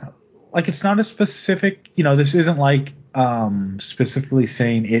like it's not a specific, this isn't like specifically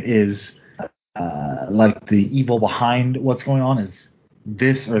saying it is like the evil behind what's going on is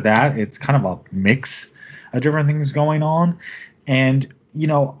this or that. It's kind of a mix of different things going on. And,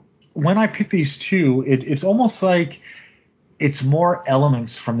 when I pick these two, it's almost like it's more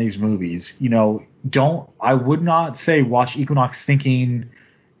elements from these movies. I would not say watch Equinox thinking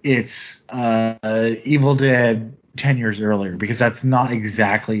it's Evil Dead 10 years earlier, because that's not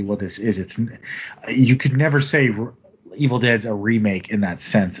exactly what this is. You could never say Evil Dead's a remake in that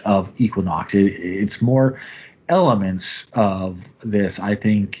sense of Equinox. It's more elements of this, I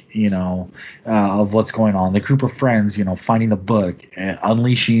think, of what's going on. The group of friends, finding the book,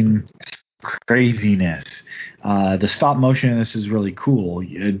 unleashing craziness. The stop motion in this is really cool.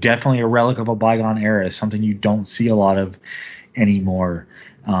 Definitely a relic of a bygone era, something you don't see a lot of anymore.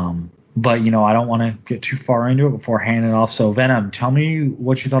 But, I don't want to get too far into it before handing it off. So, Venom, tell me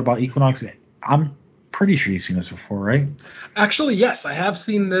what you thought about Equinox. I'm pretty sure you've seen this before, right? Actually, yes, I have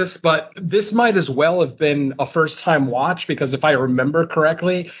seen this, but this might as well have been a first-time watch, because if I remember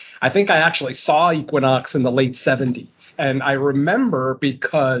correctly, I think I actually saw Equinox in the late 70s. And I remember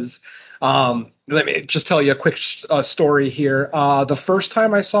because, let me just tell you a quick story here. The first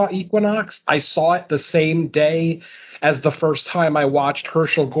time I saw Equinox, I saw it the same day as the first time I watched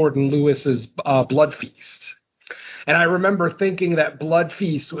Herschel Gordon Lewis's Blood Feast. And I remember thinking that Blood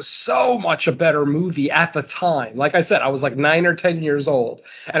Feast was so much a better movie at the time. Like I said, I was like 9 or 10 years old.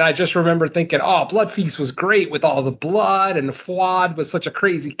 And I just remember thinking, Blood Feast was great with all the blood, and Fuad was such a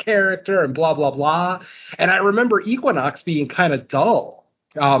crazy character, and blah, blah, blah. And I remember Equinox being kind of dull,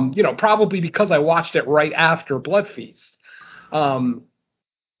 probably because I watched it right after Blood Feast.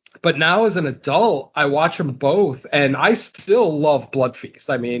 But now as an adult, I watch them both, and I still love Blood Feast.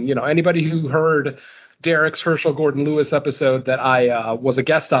 I mean, anybody who heard Derek's Herschel Gordon Lewis episode that I was a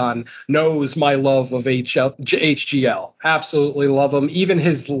guest on knows my love of HGL. Absolutely love him. Even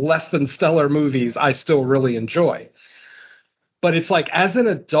his less than stellar movies, I still really enjoy. But it's like, as an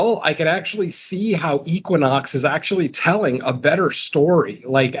adult, I can actually see how Equinox is actually telling a better story.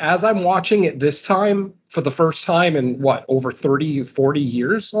 Like, as I'm watching it this time, for the first time in, over 30, 40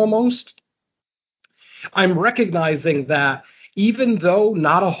 years almost, I'm recognizing that even though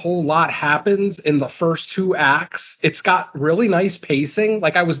not a whole lot happens in the first two acts, it's got really nice pacing.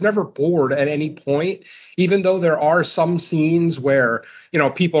 Like, I was never bored at any point, even though there are some scenes where,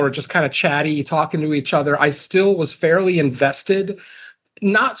 people are just kind of chatty, talking to each other. I still was fairly invested.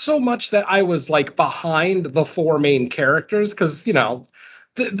 Not so much that I was like behind the four main characters, because,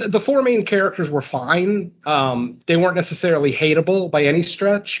 the four main characters were fine. They weren't necessarily hateable by any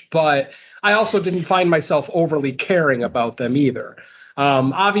stretch, but I also didn't find myself overly caring about them either.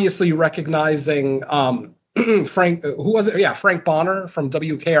 Obviously recognizing Frank, who was it? Yeah, Frank Bonner from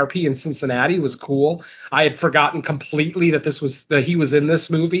WKRP in Cincinnati was cool. I had forgotten completely that he was in this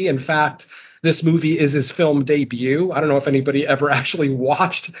movie. In fact, this movie is his film debut. I don't know if anybody ever actually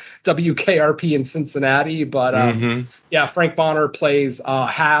watched WKRP in Cincinnati, but yeah, Frank Bonner plays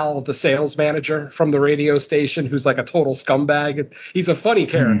Hal, the sales manager from the radio station, who's like a total scumbag. He's a funny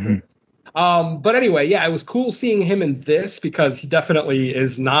character. But anyway, yeah, it was cool seeing him in this, because he definitely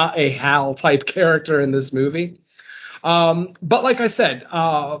is not a Hal type character in this movie. But like I said,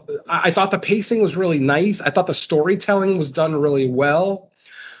 I thought the pacing was really nice. I thought the storytelling was done really well.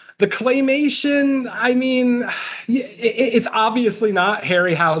 The claymation, I mean, it's obviously not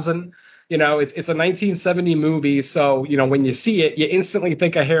Harryhausen. You know, it's a 1970 movie, so you know when you see it, you instantly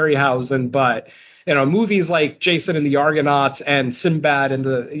think of Harryhausen. But you know, movies like Jason and the Argonauts and Sinbad and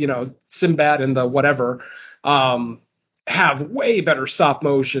the whatever have way better stop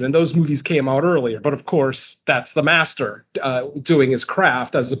motion, and those movies came out earlier. But of course, that's the master doing his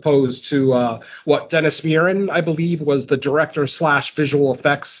craft, as opposed to what Dennis Muren, I believe, was the director / visual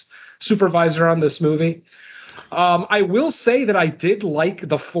effects supervisor on this movie. I will say that I did like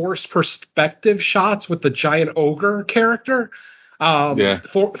the forced perspective shots with the giant ogre character.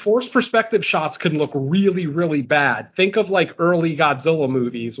 Forced perspective shots can look really, really bad. Think of like early Godzilla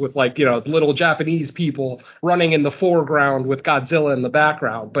movies with like, you know, little Japanese people running in the foreground with Godzilla in the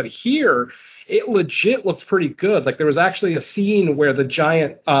background. But here, it legit looked pretty good. Like there was actually a scene where the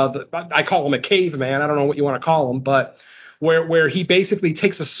giant, I call him a caveman. I don't know what you want to call him, but where he basically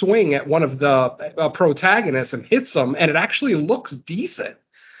takes a swing at one of the protagonists and hits him, and it actually looks decent.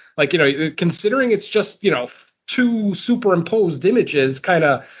 Like, you know, considering it's just, you know, two superimposed images kind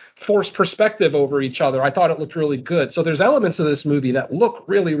of forced perspective over each other, I thought it looked really good. So there's elements of this movie that look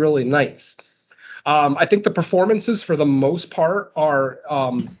really, really nice. I think the performances for the most part are,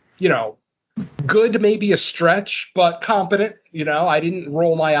 you know, good, maybe a stretch, but competent. You know, I didn't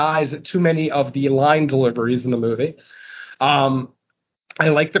roll my eyes at too many of the line deliveries in the movie. I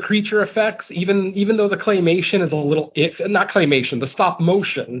like the creature effects, even though the claymation is a little not claymation, the stop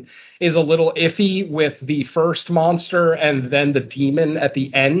motion is a little iffy with the first monster and then the demon at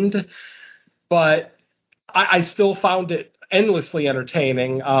the end. But I still found it endlessly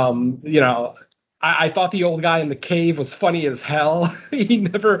entertaining. You know, I thought the old guy in the cave was funny as hell. He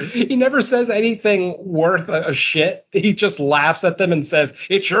never says anything worth a shit. He just laughs at them and says,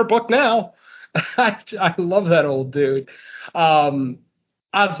 "It's your book now." I love that old dude.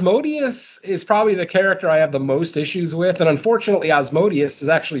 Asmodeus is probably the character I have the most issues with, and unfortunately Asmodeus is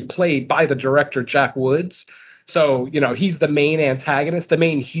actually played by the director Jack Woods. So, you know, he's the main antagonist, the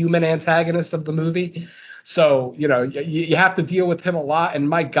main human antagonist of the movie. So, you know, you have to deal with him a lot, and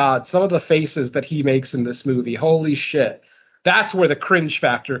my God, some of the faces that he makes in this movie, holy shit. That's where the cringe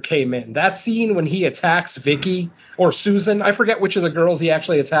factor came in. That scene when he attacks Vicky, or Susan, I forget which of the girls he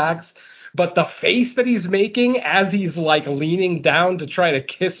actually attacks, but the face that he's making as he's like leaning down to try to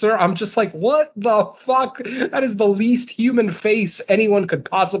kiss her, I'm just like, what the fuck? That is the least human face anyone could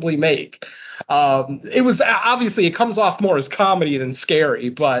possibly make. It was obviously, it comes off more as comedy than scary,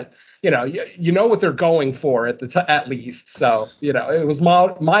 but you know what they're going for at least. So, you know, it was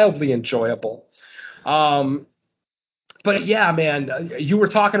mildly enjoyable. But yeah, man, you were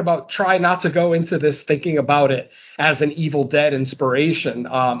talking about try not to go into this thinking about it as an Evil Dead inspiration.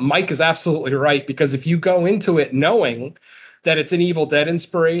 Mike is absolutely right, because if you go into it knowing that it's an Evil Dead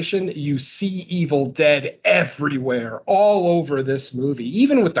inspiration, you see Evil Dead everywhere, all over this movie,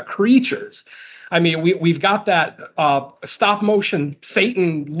 even with the creatures. I mean, we've got that stop motion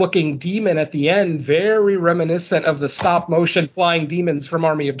Satan looking demon at the end, very reminiscent of the stop motion flying demons from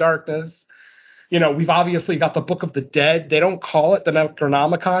Army of Darkness. You know, we've obviously got the Book of the Dead. They don't call it the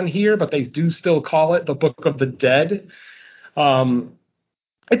Necronomicon here, but they do still call it the Book of the Dead.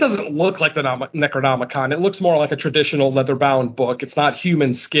 It doesn't look like the Necronomicon. It looks more like a traditional leather-bound book. It's not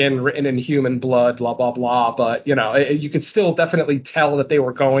human skin written in human blood, blah, blah, blah. But, you know, you could still definitely tell that they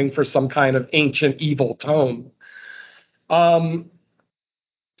were going for some kind of ancient evil tone.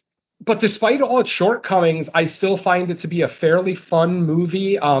 But despite all its shortcomings, I still find it to be a fairly fun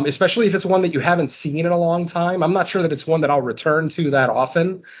movie, especially if it's one that you haven't seen in a long time. I'm not sure that it's one that I'll return to that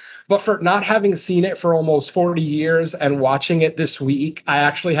often. But for not having seen it for almost 40 years and watching it this week, I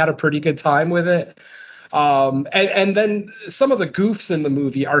actually had a pretty good time with it. And then some of the goofs in the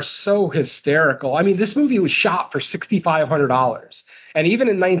movie are so hysterical. I mean, this movie was shot for $6,500. And even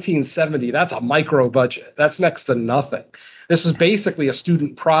in 1970, that's a micro budget. That's next to nothing. This was basically a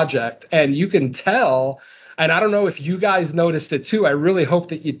student project, and you can tell, and I don't know if you guys noticed it too, I really hope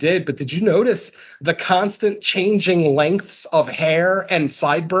that you did, but did you notice the constant changing lengths of hair and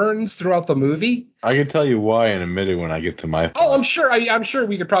sideburns throughout the movie? I can tell you why in a minute when I get to my... Oh, I'm sure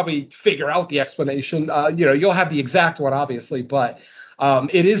we could probably figure out the explanation. You know, you'll have the exact one, obviously, but...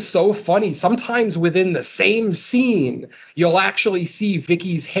 it is so funny. Sometimes within the same scene, you'll actually see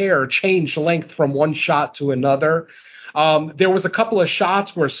Vicky's hair change length from one shot to another. There was a couple of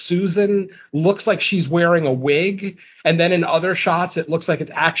shots where Susan looks like she's wearing a wig, and then in other shots, it looks like it's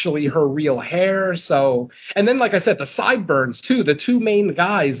actually her real hair. So, and then, like I said, the sideburns too, the two main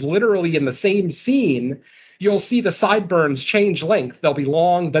guys literally in the same scene, you'll see the sideburns change length. They'll be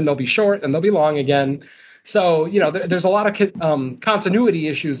long, then they'll be short, and they'll be long again. So, there's a lot of continuity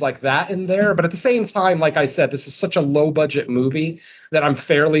issues like that in there. But at the same time, like I said, this is such a low budget movie that I'm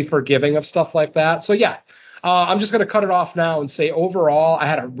fairly forgiving of stuff like that. So, yeah, I'm just going to cut it off now and say overall, I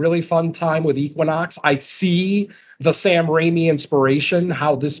had a really fun time with Equinox. I see the Sam Raimi inspiration,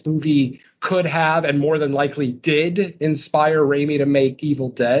 how this movie could have and more than likely did inspire Raimi to make Evil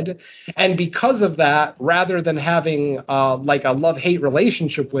Dead. And because of that, rather than having like a love-hate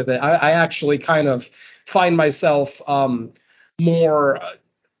relationship with it, I actually kind of find myself more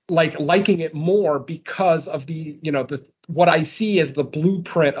like liking it more because of the what I see as the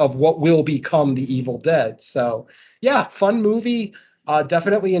blueprint of what will become the Evil Dead. So yeah, fun movie.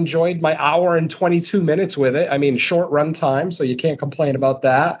 Definitely enjoyed my hour and 22 minutes with it. I mean, short run time, so you can't complain about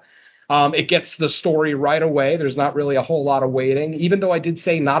that. It gets the story right away. There's not really a whole lot of waiting, even though I did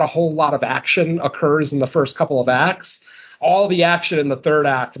say not a whole lot of action occurs in the first couple of acts. All the action in the third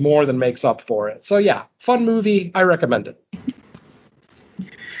act more than makes up for it. So yeah, fun movie. I recommend it.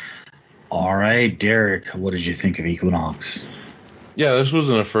 All right, Derek, what did you think of Equinox? Yeah, this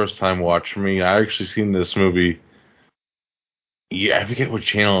wasn't a first time watch for me. I actually seen this movie. Yeah, I forget what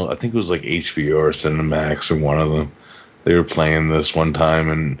channel. I think it was like HBO or Cinemax or one of them. They were playing this one time,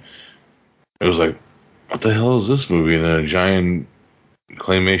 and it was like, what the hell is this movie? And then a giant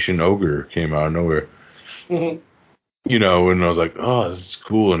claymation ogre came out of nowhere. Mm-hmm. And I was like, oh, this is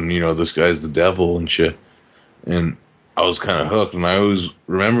cool. And, this guy's the devil and shit. And I was kind of hooked. And I always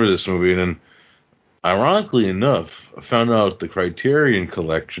remember this movie. And then, ironically enough, I found out the Criterion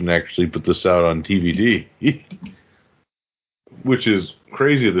Collection actually put this out on DVD. Which is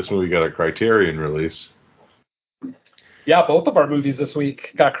crazy this movie got a Criterion release. Yeah, both of our movies this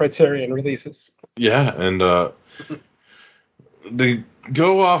week got Criterion releases. Yeah, and they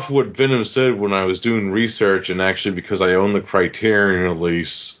go off what Venom said when I was doing research, and actually because I own the Criterion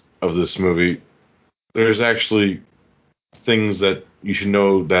release of this movie, there's actually things that you should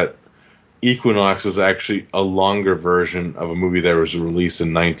know that Equinox is actually a longer version of a movie that was released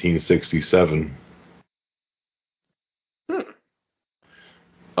in 1967.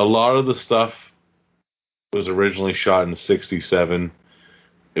 A lot of the stuff was originally shot in 67.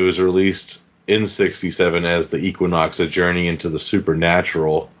 It was released in 67 as the Equinox, A Journey into the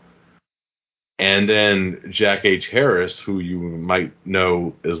Supernatural. And then Jack H. Harris, who you might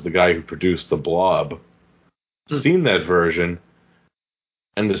know is the guy who produced The Blob, seen that version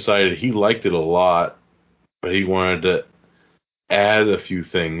and decided he liked it a lot, but he wanted to add a few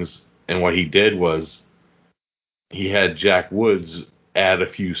things. And what he did was he had Jack Woods add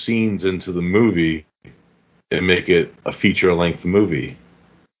a few scenes into the movie and make it a feature-length movie.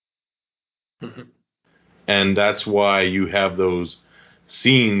 Mm-hmm. And that's why you have those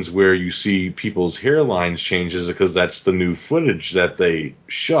scenes where you see people's hairlines changes, because that's the new footage that they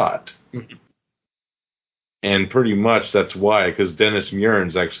shot. Mm-hmm. And pretty much that's why, because Dennis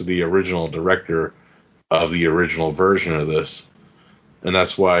Muren's actually the original director of the original version of this. And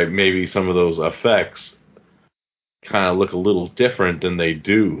that's why maybe some of those effects kind of look a little different than they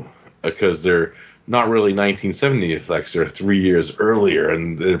do, because they're not really 1970 effects. They're 3 years earlier,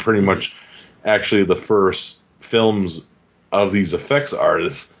 and they're pretty much actually the first films of these effects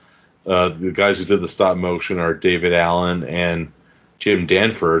artists. The guys who did the stop motion are David Allen and Jim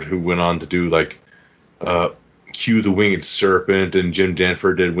Danford, who went on to do like Q the Winged Serpent, and Jim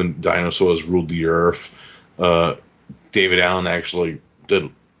Danford did When Dinosaurs Ruled the Earth. David Allen actually did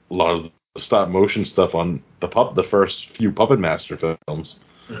a lot of the stop motion stuff on the first few Puppet Master films.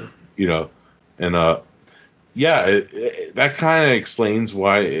 Mm-hmm. And that kind of explains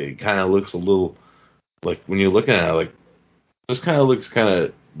why it kind of looks a little like, when you're looking at it, like, this kind of looks kind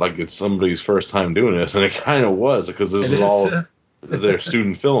of like it's somebody's first time doing this, and it kind of was, because this is all their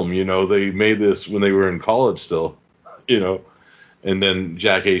student film. They made this when they were in college still, and then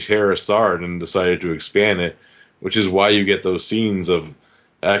Jack H. Harris saw it and decided to expand it, which is why you get those scenes of,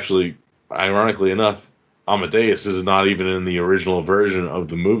 actually, ironically enough, Amadeus is not even in the original version of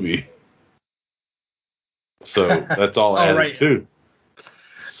the movie. So that's all added right. too.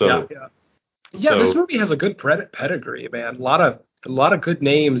 So yeah, this movie has a good pedigree, man. A lot of good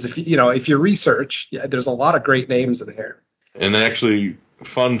names. If you research, there's a lot of great names in here. And actually,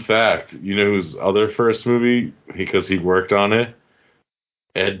 fun fact, whose other first movie, because he worked on it,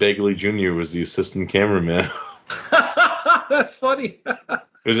 Ed Begley Jr. was the assistant cameraman. That's funny.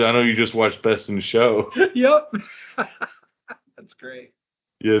 Because I know you just watched Best in Show. Yep. That's great.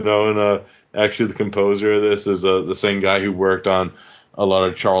 And actually the composer of this is the same guy who worked on a lot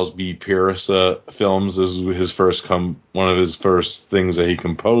of Charles B. Pierce films. This is one of his first things that he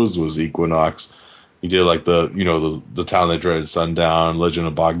composed was Equinox. He did like the Town That Dreaded Sundown, Legend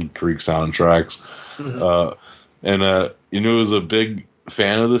of Boggy Creek soundtracks. And who's a big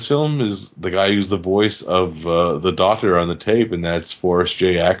fan of this film is the guy who's the voice of the Doctor on the tape, and that's Forrest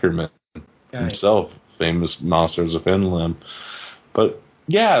J. Ackerman himself, famous Monsters of Finland. But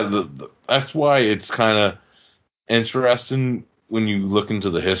yeah, that's why it's kind of interesting when you look into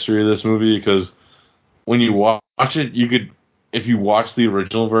the history of this movie, because when you watch it, if you watch the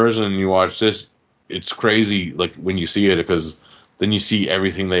original version and you watch this, it's crazy, like, when you see it, because then you see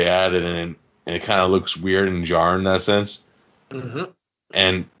everything they added, and it kind of looks weird and jarring in that sense.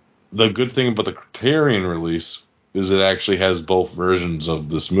 And the good thing about the Criterion release is it actually has both versions of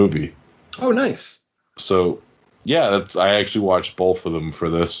this movie. Oh, nice. So, yeah, I actually watched both of them for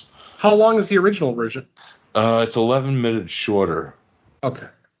this. How long is the original version? It's 11 minutes shorter. Okay,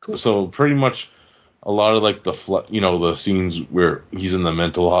 cool. So pretty much a lot of like the scenes where he's in the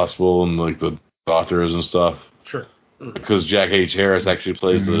mental hospital and like the doctors and stuff. Sure. Because Jack H. Harris actually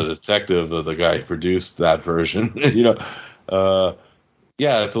plays the detective, the guy who produced that version.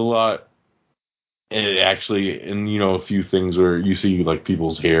 Yeah, it's a lot. And it actually, and a few things where you see like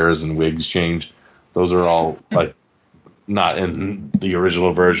people's hairs and wigs change. Those are all like not in the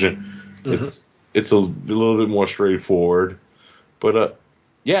original version. It's a little bit more straightforward. But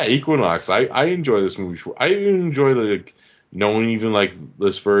yeah, Equinox. I enjoy this movie. I even enjoy knowing even like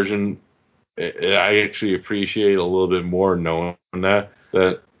this version. I actually appreciate a little bit more knowing that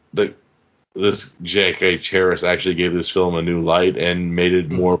this Jack H. Harris actually gave this film a new light and made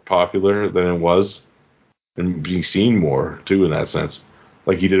it more popular than it was, and being seen more too in that sense,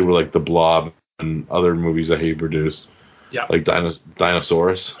 like he did with like The Blob and other movies that he produced. Yeah, like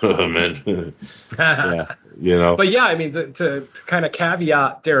Dinosaurus. Man. Yeah, But yeah, I mean, to kind of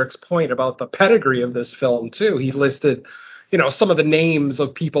caveat Derek's point about the pedigree of this film too, he listed, some of the names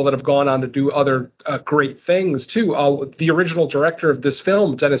of people that have gone on to do other great things too. The original director of this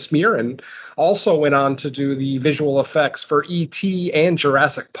film, Dennis Muren, also went on to do the visual effects for E.T. and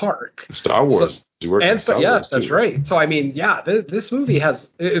Jurassic Park. Star Wars. That's right. So I mean, yeah, this movie has,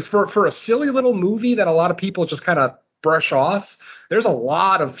 for a silly little movie that a lot of people just kind of brush off, there's a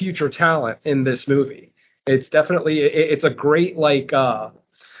lot of future talent in this movie. It's definitely, it's a great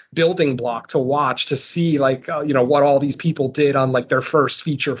building block to watch, to see what all these people did on like their first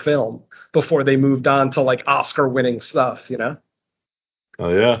feature film before they moved on to like Oscar winning stuff. Oh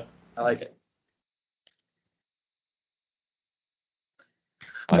yeah, I like it.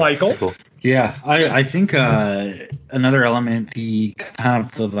 Michael. Yeah, I think another element, the kind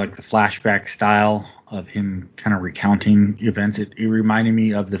of the flashback style of him kind of recounting events, it reminded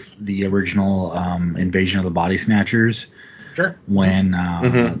me of the original Invasion of the Body Snatchers. Sure.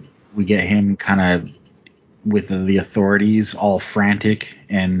 When we get him kind of with the authorities all frantic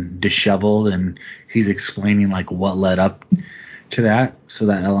and disheveled, and he's explaining like what led up to that. So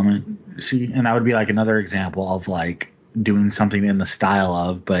that element, see, and that would be like another example of like doing something in the style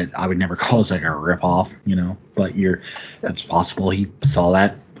of, but I would never call it like a ripoff, But it's possible he saw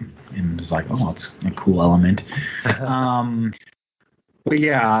that and was like, oh, it's a cool element. But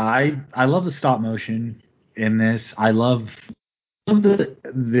yeah, I love the stop motion in this. I love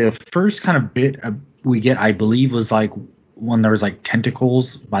the first kind of bit we get, I believe, was like when there was like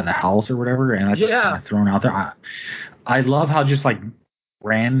tentacles by the house or whatever, and that's kind of thrown out there. I love how just like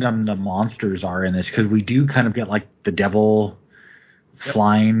random the monsters are in this, because we do kind of get like the devil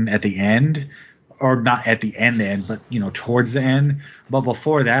flying at the end, or not at the end, but towards the end. But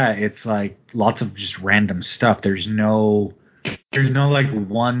before that, it's like lots of just random stuff. There's no like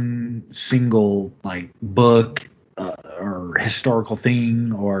one single like book or historical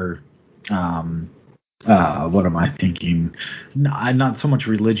thing or what am I thinking? Not so much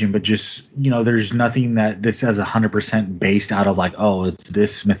religion, but just, there's nothing that this has 100% based out of like, oh, it's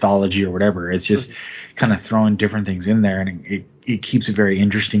this mythology or whatever. It's just kind of throwing different things in there, and it keeps it very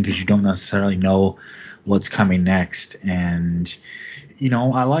interesting because you don't necessarily know what's coming next. And,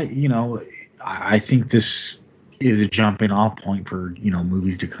 I think this is a jumping off point for,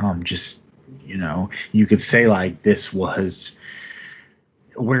 movies to come. Just, you could say like this was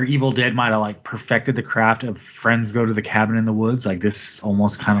where Evil Dead might have like perfected the craft of Friends Go to the Cabin in the Woods. Like this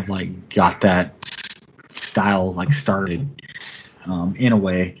almost kind of like got that style like started in a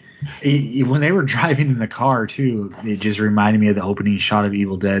way. When they were driving in the car too, it just reminded me of the opening shot of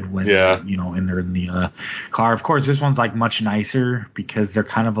Evil Dead when and they're in the car. Of course, this one's like much nicer because they're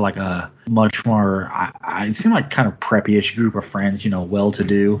kind of like a much more. It seemed like kind of preppy-ish group of friends,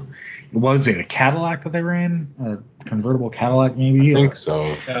 well-to-do. Was it a Cadillac that they ran? A convertible Cadillac, maybe? I think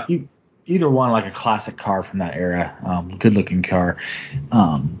so. Yeah. Either one, like a classic car from that era. Good-looking car.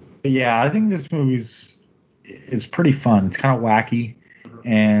 But yeah, I think this movie's is pretty fun. It's kind of wacky,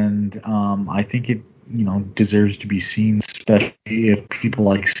 and I think it deserves to be seen, especially if people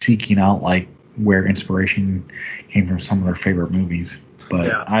like seeking out like where inspiration came from some of their favorite movies. But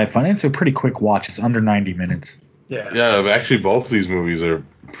Yeah. I find it's a pretty quick watch. It's under 90 minutes. Yeah, actually, both of these movies are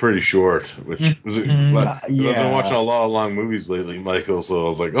pretty short, which was I've been watching a lot of long movies lately, Michael. So I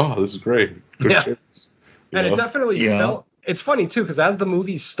was like, oh, this is great. Good Yeah. choice. And it definitely felt. It's funny too, because as the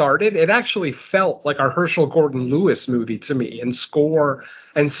movie started, it actually felt like a Herschel Gordon Lewis movie to me in score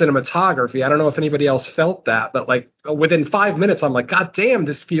and cinematography. I don't know if anybody else felt that, but like within 5 minutes, I'm like, God damn,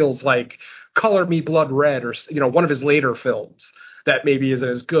 this feels like Color Me Blood Red, or one of his later films that maybe isn't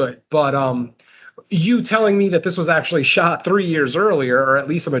as good. But you telling me that this was actually shot 3 years earlier, or at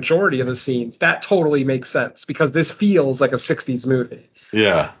least a majority of the scenes, that totally makes sense because this feels like a 60s movie.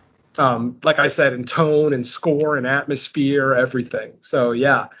 Yeah. Like I said, in tone and score and atmosphere, everything. So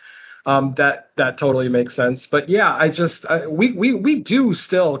yeah, that totally makes sense. But yeah, we do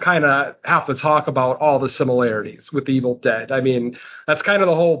still kind of have to talk about all the similarities with Evil Dead. I mean, that's kind of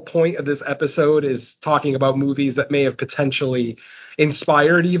the whole point of this episode, is talking about movies that may have potentially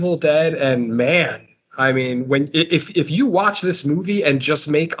inspired Evil Dead. And man, I mean, if you watch this movie and just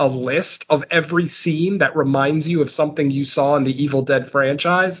make a list of every scene that reminds you of something you saw in the Evil Dead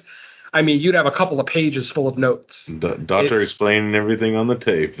franchise, I mean, you'd have a couple of pages full of notes. Doctor explaining everything on the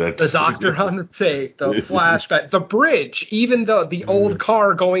tape. That's the doctor on the tape, the flashback, the bridge, even the old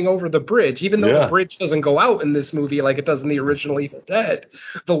car going over the bridge, even though the bridge doesn't go out in this movie like it does in the original Evil Dead.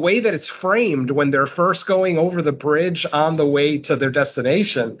 The way that it's framed when they're first going over the bridge on the way to their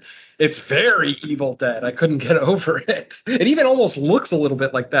destination, it's very Evil Dead. I couldn't get over it. It even almost looks a little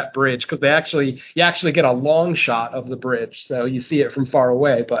bit like that bridge, because you actually get a long shot of the bridge, so you see it from far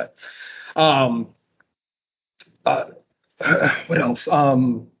away. But what else?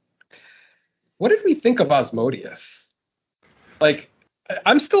 What did we think of Asmodeus? Like,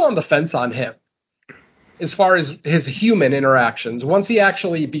 I'm still on the fence on him as far as his human interactions. Once he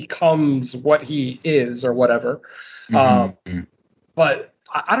actually becomes what he is or whatever. But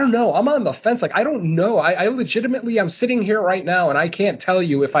I don't know. I'm on the fence. Like, I don't know. I legitimately, I'm sitting here right now and I can't tell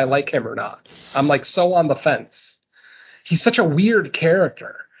you if I like him or not. I'm like so on the fence. He's such a weird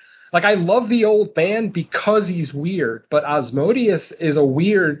character. Like, I love the old man because he's weird, but Asmodeus is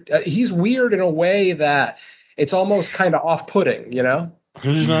he's weird in a way that it's almost kind of off-putting, you know?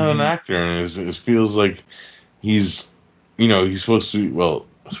 He's not an actor, and it feels like he's supposed to, well,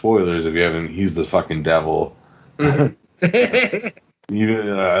 spoilers if you haven't, he's the fucking devil. I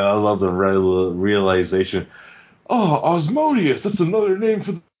love the realization, oh, Asmodeus, that's another name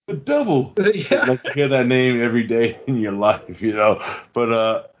for the devil. Yeah. Like, you hear that name every day in your life,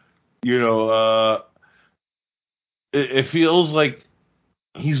 but, it feels like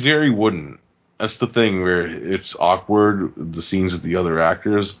he's very wooden. That's the thing, where it's awkward, the scenes with the other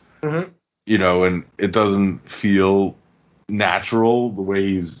actors, and it doesn't feel natural the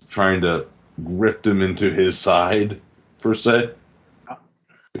way he's trying to grip him into his side, per se.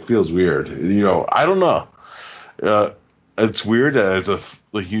 It feels weird. I don't know. It's weird that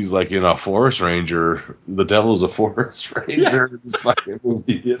he's like in a forest ranger. The devil's a forest ranger in this fucking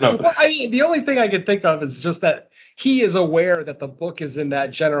movie, Well, I mean, the only thing I can think of is just that he is aware that the book is in that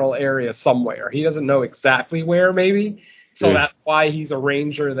general area somewhere. He doesn't know exactly where, maybe. So that's why he's a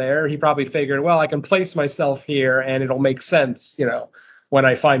ranger there. He probably figured, well, I can place myself here and it'll make sense, when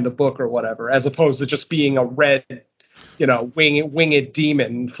I find the book or whatever, as opposed to just being a red, winged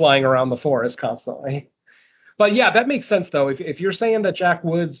demon flying around the forest constantly. But yeah, that makes sense, though. If you're saying that Jack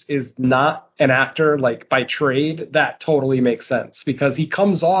Woods is not an actor, like, by trade, that totally makes sense, because he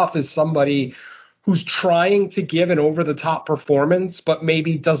comes off as somebody who's trying to give an over-the-top performance, but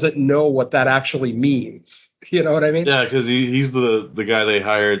maybe doesn't know what that actually means. You know what I mean? Yeah, because he's the guy they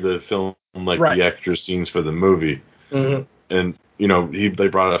hired to film, the extra scenes for the movie. Mm-hmm. And, they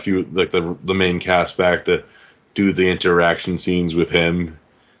brought a few, like, the main cast back to do the interaction scenes with him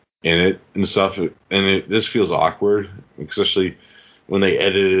in it and stuff, and it just feels awkward, especially when they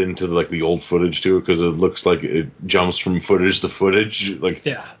edit it into the old footage too, because it looks like it jumps from footage to footage, and that's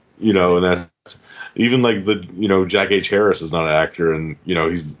even Jack H. Harris is not an actor, and he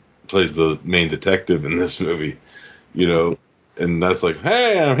plays the main detective in this movie, and that's like,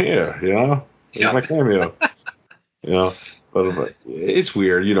 hey, I'm here, here's my cameo, But it's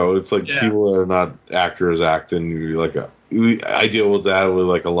weird, it's like people that are not actors acting. I deal with that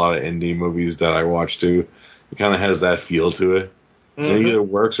with a lot of indie movies that I watch too. It kind of has that feel to it. Mm-hmm. And it either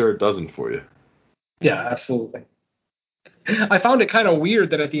works or it doesn't for you. Yeah, absolutely. I found it kind of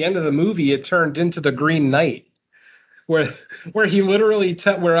weird that at the end of the movie it turned into the Green Knight, where he literally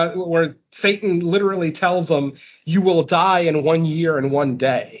where Satan literally tells him, "You will die in 1 year and 1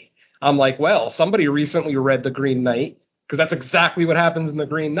 day." I'm like, well, somebody recently read The Green Knight, because that's exactly what happens in The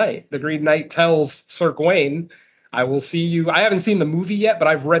Green Knight. The Green Knight tells Sir Gawain, "I will see you." I haven't seen the movie yet, but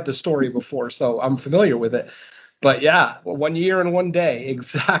I've read the story before, so I'm familiar with it. But yeah, 1 year and 1 day,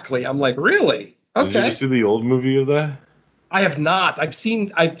 exactly. I'm like, really? Okay. Did you ever see the old movie of that? I have not. I've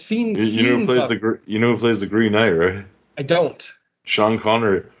seen. You know who plays who plays the Green Knight, right? I don't. Sean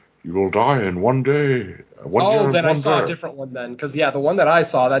Connery. You will die in 1 day. Then I saw a different one then, because the one that I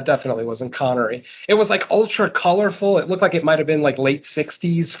saw, that definitely wasn't Connery. It was like ultra colorful. It looked like it might have been like late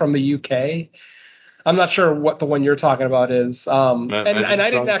 '60s from the UK. I'm not sure what the one you're talking about is. And I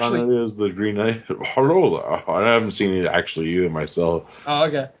didn't actually. Connery is the Green Knight. Hello there. I haven't seen it actually either myself. Oh,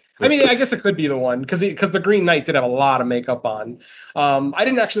 okay. I mean, I guess it could be the one, because the Green Knight did have a lot of makeup on. I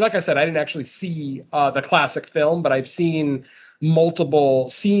didn't actually, like I said, I didn't actually see the classic film, but I've seen multiple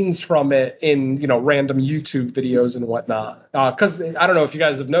scenes from it in, random YouTube videos and whatnot. Because I don't know if you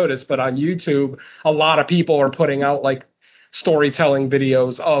guys have noticed, but on YouTube, a lot of people are putting out like storytelling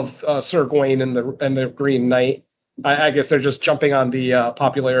videos of Sir Gawain and the Green Knight. I guess they're just jumping on the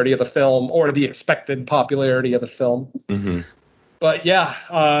popularity of the film, or the expected popularity of the film. Mm-hmm. But yeah,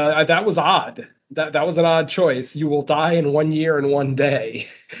 that was odd. That was an odd choice. You will die in 1 year and 1 day.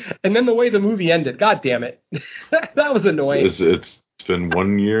 And then the way the movie ended, god damn it. That was annoying. It's been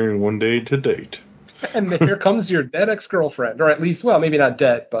 1 year and 1 day to date. And here comes your dead ex-girlfriend. Or at least, well, maybe not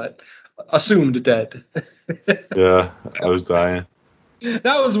dead, but assumed dead. Yeah, I was dying.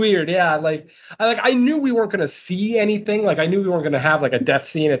 That was weird, yeah. I knew we weren't going to see anything. Like, I knew we weren't going to have like a death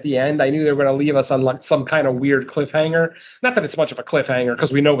scene at the end. I knew they were going to leave us on like some kind of weird cliffhanger. Not that it's much of a cliffhanger,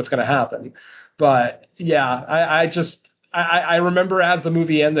 because we know what's going to happen. But yeah, I remember as the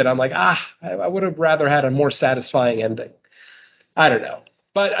movie ended, I'm like, I would have rather had a more satisfying ending. I don't know.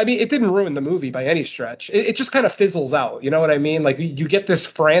 But I mean, it didn't ruin the movie by any stretch. It just kind of fizzles out. You know what I mean? Like, you get this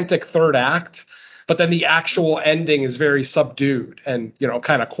frantic third act, but then the actual ending is very subdued and,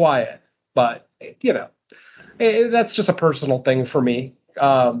 kind of quiet. But, that's just a personal thing for me.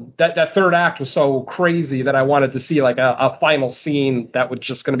 That third act was so crazy that I wanted to see like a final scene that was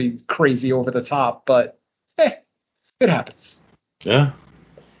just going to be crazy over the top. But, it happens. Yeah.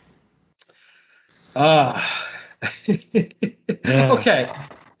 Okay.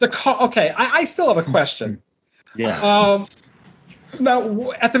 I still have a question. Yeah. Now,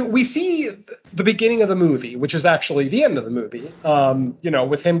 we see the beginning of the movie, which is actually the end of the movie,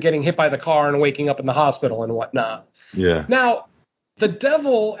 with him getting hit by the car and waking up in the hospital and whatnot. Yeah. Now, the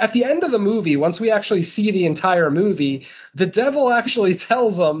devil, at the end of the movie, once we actually see the entire movie, the devil actually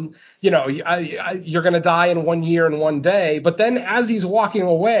tells him, you're going to die in 1 year and 1 day. But then as he's walking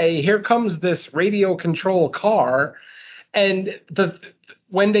away, here comes this radio control car. And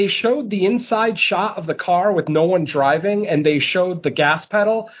when they showed the inside shot of the car with no one driving and they showed the gas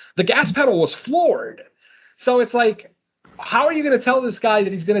pedal was floored. So it's like, how are you going to tell this guy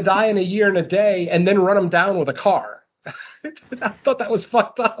that he's going to die in 1 year and 1 day and then run him down with a car? I thought that was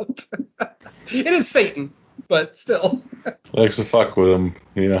fucked up. It is Satan, but still. Likes to fuck with him,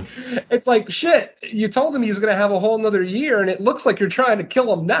 yeah. It's like, shit, you told him he's going to have a whole nother year and it looks like you're trying to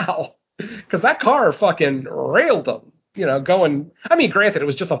kill him now. Because that car fucking railed him. Going, I mean, granted, it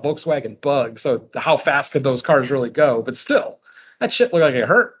was just a Volkswagen Bug, so how fast could those cars really go? But still, that shit looked like it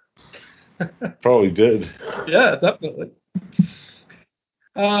hurt. Probably did. Yeah, definitely.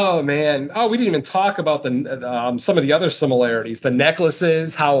 Oh, man. Oh, we didn't even talk about some of the other similarities. The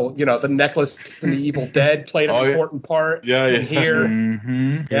necklaces, how, the necklace in The Evil Dead played an important part in here.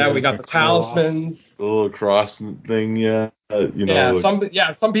 Mm-hmm. Yeah, we got the talismans. The little cross thing, yeah.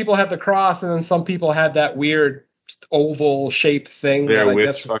 Some people had the cross, and then some people had that weird oval shaped thing. Blair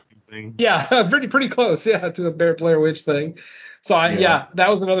Witch fucking thing. Yeah, pretty close. Yeah, to the Blair Witch thing. So that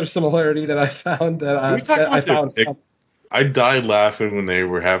was another similarity that I found. I found. I died laughing when they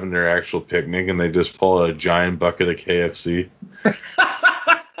were having their actual picnic and they just pulled a giant bucket of KFC.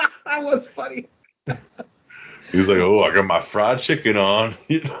 That was funny. He was like, "Oh, I got my fried chicken on."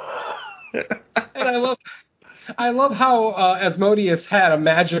 And I love how Asmodeus had a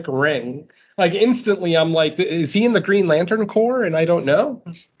magic ring. Like, instantly, I'm like, is he in the Green Lantern Corps? And I don't know.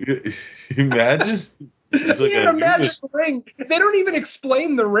 Imagine. It's like he had a magic ring. They don't even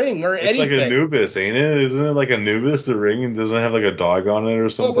explain the ring or anything. It's like Anubis, ain't it? Isn't it like Anubis, the ring, and doesn't have like a dog on it or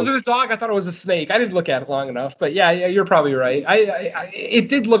something? Was it a dog? I thought it was a snake. I didn't look at it long enough. But yeah, you're probably right. It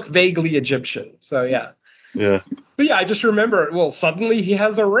did look vaguely Egyptian. So yeah. Yeah. But yeah, I just remember, suddenly he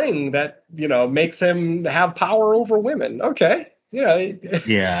has a ring that, makes him have power over women. Okay.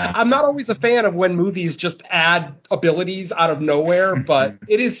 Yeah. I'm not always a fan of when movies just add abilities out of nowhere, but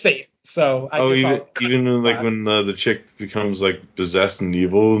it is safe. So I guess even like when the chick becomes like possessed and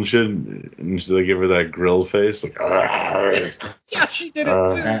evil and shit, and they give her that grill face, like yeah, she did it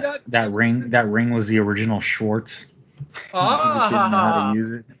too. That ring was the original Schwartz. Ah, He didn't know how to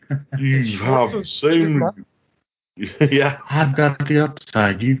use it. you have the same. Yeah, I've got the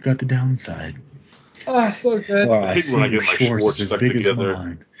upside. You've got the downside. Oh, so good. Well, I hate when I get my Schwartz stuck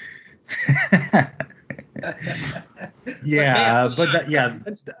together. Yeah, but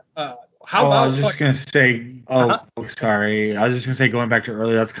how about? I was just gonna say. Sorry. I was just gonna say, going back to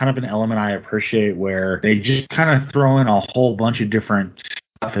earlier, that's kind of an element I appreciate where they just kind of throw in a whole bunch of different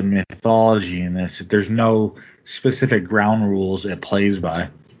stuff and mythology in this. There's no specific ground rules it plays by.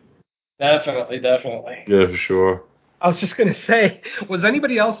 Definitely. Yeah, for sure. I was just gonna say, was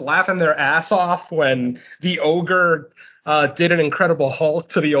anybody else laughing their ass off when the ogre did an Incredible Hulk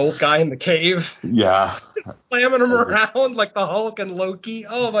to the old guy in the cave? Yeah. Slamming him around like the Hulk and Loki.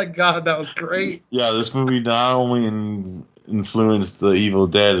 Oh my god, that was great. Yeah, this movie not only influenced the Evil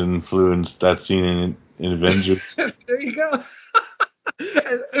Dead, influenced that scene in Avengers. There you go.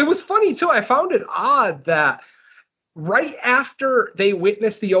 It was funny too. I found it odd that right after they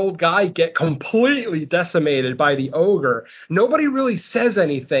witness the old guy get completely decimated by the ogre, nobody really says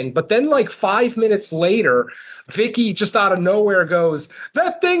anything. But then like 5 minutes later, Vicky just out of nowhere goes,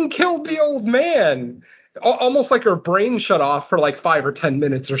 "That thing killed the old man." Almost like her brain shut off for like 5 or 10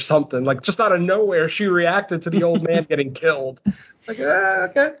 minutes or something. Like just out of nowhere, she reacted to the old man getting killed. Like,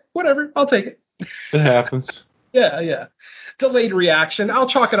 okay, whatever, I'll take it. It happens. Yeah. Delayed reaction. I'll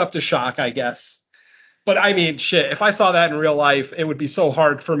chalk it up to shock, I guess. But I mean, shit, if I saw that in real life, it would be so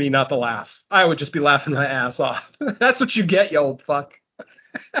hard for me not to laugh. I would just be laughing my ass off. That's what you get, you old fuck.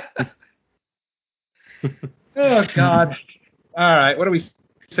 Oh, God. All right, what do we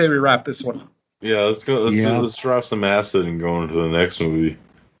say we wrap this one up? Yeah, let's go. Let's drop some acid and go into the next movie.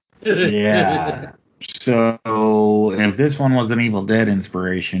 Yeah. So if this one was an Evil Dead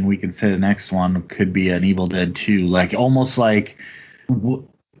inspiration, we could say the next one could be an Evil Dead 2. Like almost like what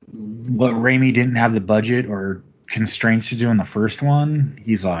Raimi didn't have the budget or constraints to do in the first one,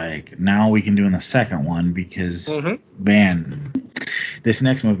 he's like, now we can do in the second one because, man, this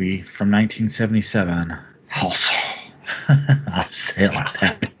next movie from 1977, House. I'll say it like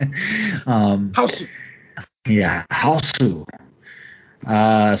that. House. Yeah, House.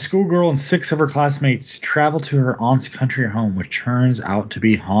 A schoolgirl and 6 of her classmates travel to her aunt's country home, which turns out to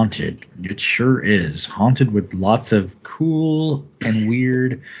be haunted. It sure is. Haunted with lots of cool and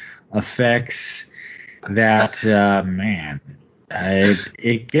weird effects that, man,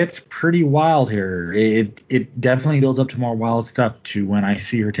 it gets pretty wild here. It definitely builds up to more wild stuff to when I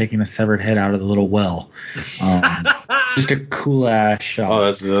see her taking the severed head out of the little well. Just a cool ass shot.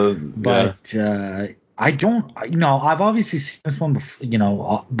 Oh, that's I don't, I've obviously seen this one,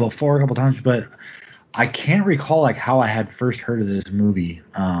 before a couple times, but I can't recall like how I had first heard of this movie.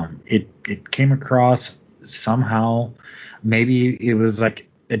 It came across somehow. Maybe it was like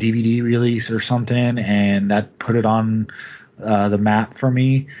a DVD release or something, and that put it on the map for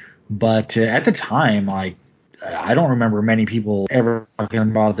me. But at the time, like, I don't remember many people ever talking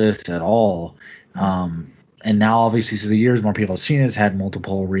about this at all. And now, obviously, through the years, more people have seen it. It's had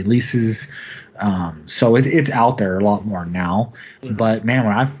multiple releases. So it's out there a lot more now. Mm-hmm. But man,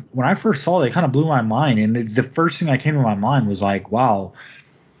 when I first saw it, it kind of blew my mind. And the first thing that came to my mind was like, wow,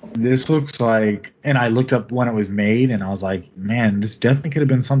 this looks like. And I looked up when it was made, and I was like, man, this definitely could have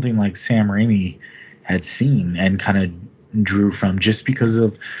been something like Sam Raimi had seen and kind of drew from, just because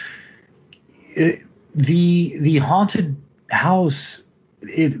of it, the haunted house.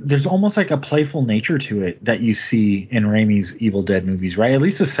 There's almost like a playful nature to it that you see in Raimi's Evil Dead movies, right? At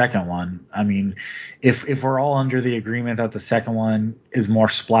least the second one. I mean, if we're all under the agreement that the second one is more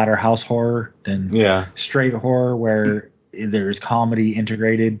splatterhouse horror than straight horror, where there's comedy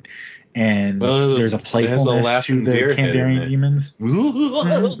integrated and there's a playfulness to the Kandarian demons.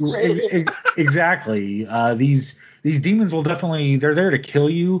 Exactly. These demons will definitely, they're there to kill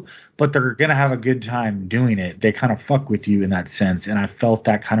you, but they're going to have a good time doing it. They kind of fuck with you in that sense. And I felt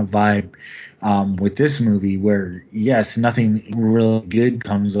that kind of vibe with this movie where, yes, nothing really good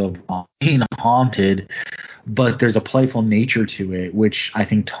comes of being haunted, but there's a playful nature to it, which I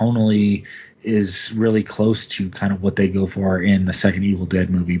think tonally is really close to kind of what they go for in the second Evil Dead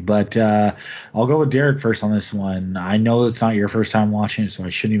movie. But I'll go with Derek first on this one. I know it's not your first time watching it, so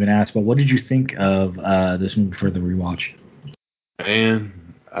I shouldn't even ask, but what did you think of this movie for the rewatch? Man,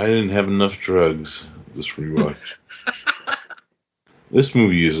 I didn't have enough drugs this rewatch. This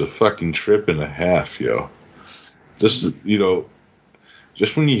movie is a fucking trip and a half, yo. This,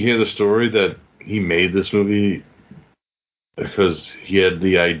 just when you hear the story that he made this movie because he had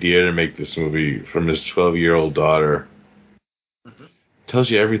the idea to make this movie from his 12-year-old daughter, tells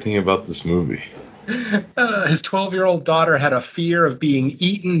you everything about this movie. His 12-year-old daughter had a fear of being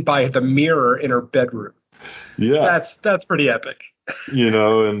eaten by the mirror in her bedroom. Yeah. That's pretty epic.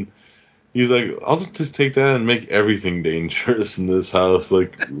 And he's like, I'll just take that and make everything dangerous in this house.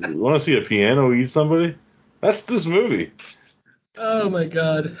 Like, you want to see a piano eat somebody? That's this movie. Oh, my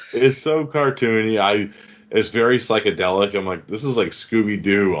God. It's so cartoony. It's very psychedelic. I'm like, this is like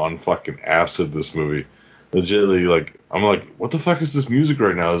Scooby-Doo on fucking acid, this movie. Legitimately, like, I'm like, what the fuck is this music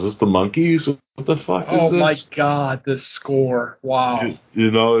right now? Is this the Monkees? What the fuck is this? Oh, my God, the score. Wow. Like,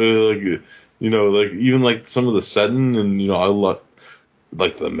 even like some of the setting and, I love,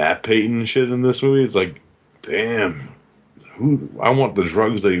 like, the Matt Payton shit in this movie. It's like, damn, I want the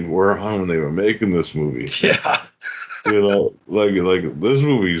drugs they were on when they were making this movie. Yeah. Like this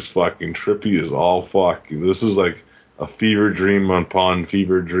movie is fucking trippy as all fuck. This is like a fever dream upon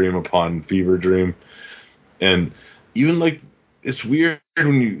fever dream upon fever dream. And even like, it's weird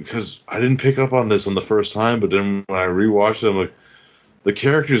because I didn't pick up on this on the first time, but then when I rewatched it, I'm like, the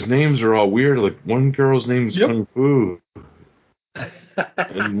characters' names are all weird. Like, one girl's name's Kung Fu.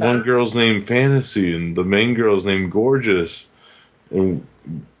 And one girl's name Fantasy, and the main girl's name Gorgeous. And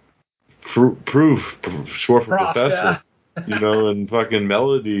Proof, short for Professor. Yeah. And fucking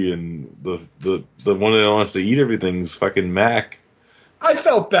Melody, and the one that wants to eat everything's fucking Mac. I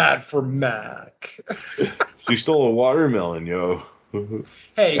felt bad for Mac. She stole a watermelon, yo.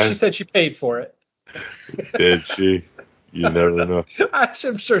 Hey, she said she paid for it. Did she? You never know.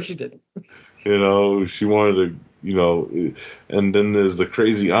 I'm sure she didn't. She wanted to, and then there's the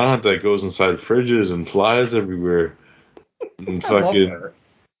crazy aunt that goes inside fridges and flies everywhere. And I love her.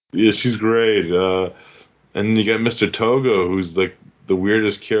 Yeah, she's great. And then you got Mr. Togo, who's like the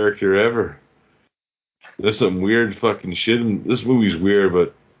weirdest character ever. There's some weird fucking shit in this movie's weird,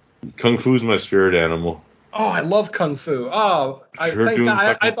 but Kung Fu's my spirit animal. Oh, I love Kung Fu. Oh, I thought I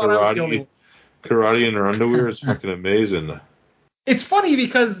was the only one. Karate in her underwear is fucking amazing. It's funny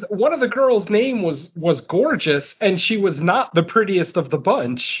because one of the girls' name was Gorgeous, and she was not the prettiest of the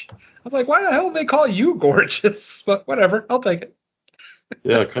bunch. I'm like, why the hell did they call you Gorgeous? But whatever, I'll take it.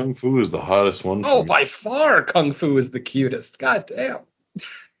 Yeah, Kung Fu is the hottest one. Oh, by far, Kung Fu is the cutest. God damn.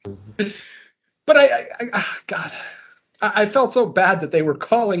 But I felt so bad that they were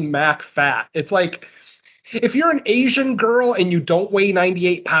calling Mac fat. It's like, if you're an Asian girl and you don't weigh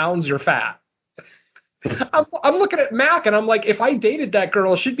 98 pounds, you're fat. I'm looking at Mac and I'm like, if I dated that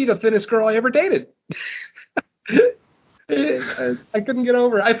girl, she'd be the thinnest girl I ever dated. I couldn't get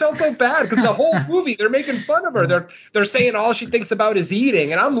over it. I felt so bad because the whole movie they're making fun of her. They're saying all she thinks about is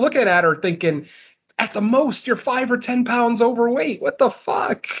eating, and I'm looking at her thinking, at the most you're 5 or 10 pounds overweight. What the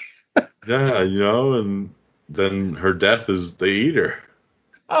fuck? Yeah, and then her death is they eat her.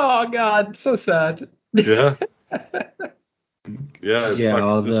 Oh God, so sad. Yeah. Yeah,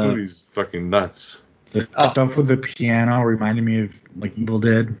 this movie's fucking nuts. The stuff with the piano reminded me of like Evil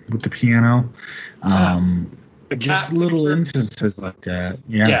Dead with the piano. Just little instances like that.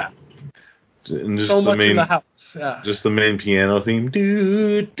 Yeah. And just so much in the house. Yeah. Just the main piano theme.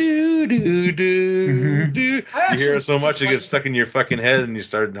 Do do do do do. You hear it so much it gets stuck in your fucking head and you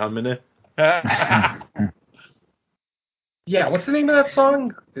start humming it. Yeah, what's the name of that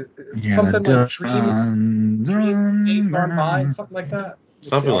song? Something like Dreams, Days Gone By, something like that.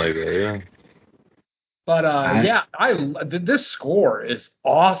 Something like that, yeah. But this score is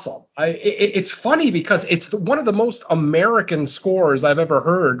awesome. It's funny because it's one of the most American scores I've ever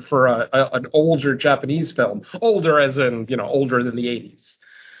heard for an older Japanese film. Older as in, older than the 80s.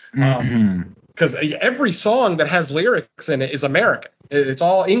 Because every song that has lyrics in it is American. It's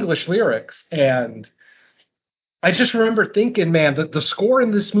all English lyrics. And I just remember thinking, man, that the score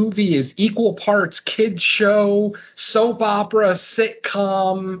in this movie is equal parts kids show, soap opera,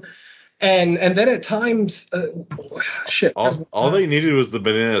 sitcom. And then at times, shit. All they needed was the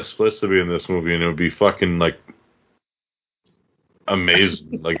Banana Splits to be in this movie, and it would be fucking like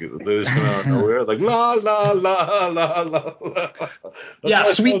amazing. Like they just come out of nowhere, like la la la la la.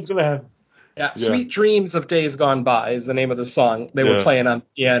 Yeah, Sweet Dreams of Days Gone By is the name of the song they were playing on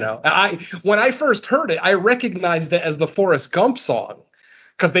piano. When I first heard it, I recognized it as the Forrest Gump song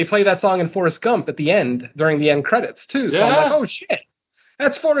because they play that song in Forrest Gump at the end during the end credits too. So I'm like, oh shit.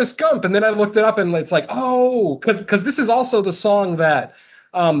 That's Forrest Gump, and then I looked it up, and it's like, oh, because this is also the song that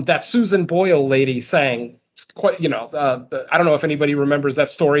that Susan Boyle lady sang. Quite, I don't know if anybody remembers that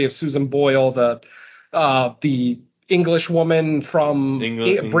story of Susan Boyle, the English woman from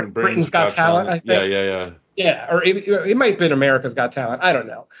Britain's Got Talent. I think. Yeah. Yeah, or it might have been America's Got Talent. I don't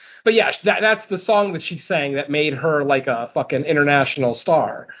know. But yeah, that's the song that she sang that made her like a fucking international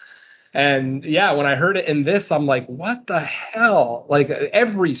star. And yeah, when I heard it in this, I'm like, what the hell? Like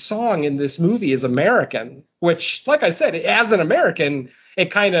every song in this movie is American, which, like I said, as an American,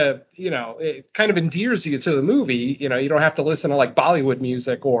 it kind of endears you to the movie. You know, you don't have to listen to like Bollywood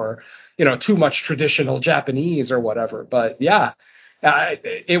music or, too much traditional Japanese or whatever. But yeah,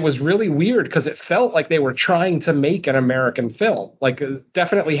 it was really weird because it felt like they were trying to make an American film. Like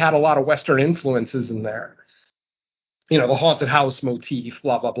definitely had a lot of Western influences in there. The haunted house motif,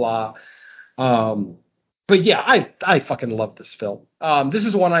 blah, blah, blah. But yeah, I fucking love this film. This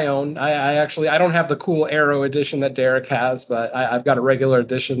is one I own. I don't have the cool Arrow edition that Derek has, but I've got a regular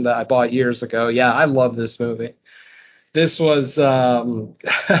edition that I bought years ago. Yeah, I love this movie. This was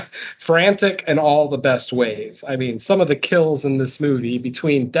frantic in all the best ways. I mean, some of the kills in this movie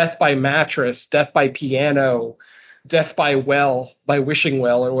between death by mattress, death by piano, death by wishing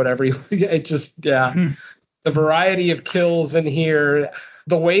well or whatever. It just, yeah. The variety of kills in here,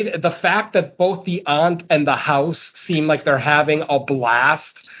 the fact that both the aunt and the house seem like they're having a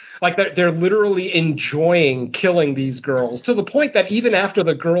blast, like they're literally enjoying killing these girls to the point that even after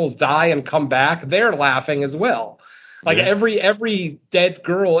the girls die and come back, they're laughing as well. Like every dead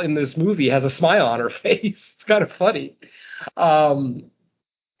girl in this movie has a smile on her face. It's kind of funny.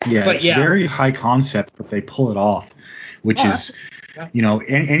 It's very high concept, but they pull it off, which is. Yeah.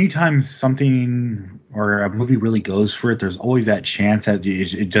 Anytime something or a movie really goes for it, there's always that chance that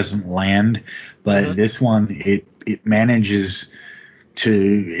it doesn't land. But this one, it manages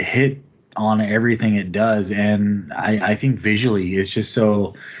to hit on everything it does. And I think visually it's just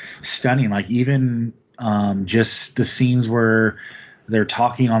so stunning. Like even just the scenes where they're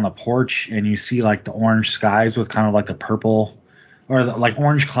talking on the porch and you see like the orange skies with kind of like the purple or like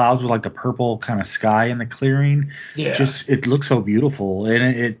orange clouds with like the purple kind of sky in the clearing. Yeah. Just, it looks so beautiful.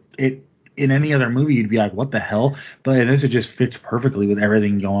 And it in any other movie, you'd be like, what the hell? But in this, it just fits perfectly with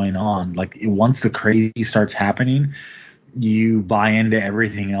everything going on. Like once the crazy starts happening, you buy into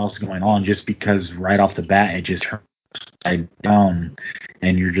everything else going on just because right off the bat, it just turns upside down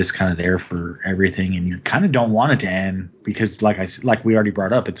and you're just kind of there for everything. And you kind of don't want it to end because like we already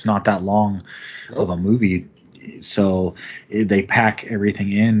brought up, it's not that long of a movie. So they pack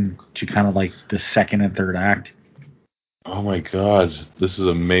everything in to kind of like the second and third act. Oh my god, this is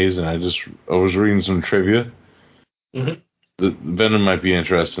amazing! I was reading some trivia. Venom might be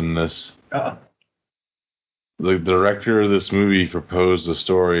interested in this. The director of this movie proposed a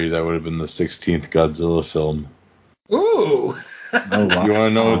story that would have been the 16th Godzilla film. Ooh! Oh, wow. You want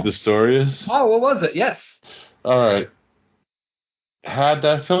to know what the story is? Oh, what was it? Yes. All right. Had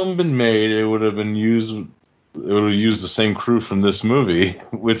that film been made, it would have used the same crew from this movie,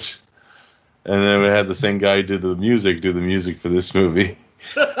 and then we had the same guy do the music for this movie.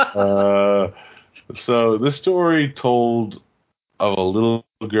 So this story told of a little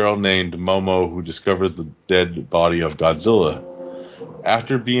girl named Momo who discovers the dead body of Godzilla.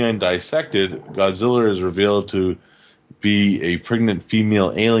 After being dissected, Godzilla is revealed to be a pregnant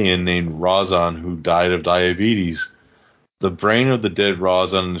female alien named Razan who died of diabetes. The brain of the dead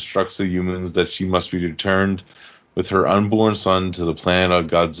Razan instructs the humans that she must be returned with her unborn son to the planet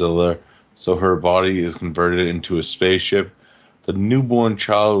of Godzilla, so her body is converted into a spaceship. The newborn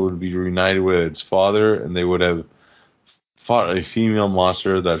child would be reunited with its father, and they would have fought a female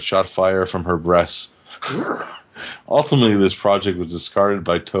monster that shot fire from her breasts. Ultimately, this project was discarded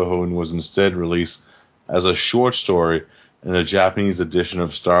by Toho and was instead released as a short story in a Japanese edition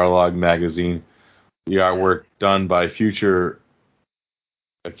of Starlog magazine. The artwork done by future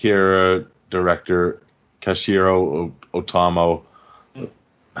Akira director Kashiro Otomo.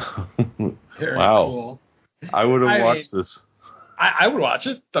 Wow. Cool. I would have watched this. I would watch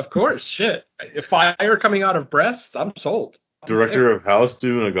it, of course. Shit. If fire coming out of breasts, I'm sold. Director of House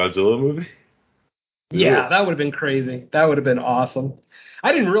doing a Godzilla movie? Yeah, that would have been crazy. That would have been awesome.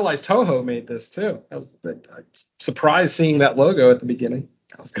 I didn't realize Toho made this too. I'm surprised seeing that logo at the beginning.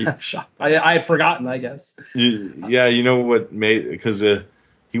 I was kind of shocked. I had forgotten, I guess. Yeah, you know what made, because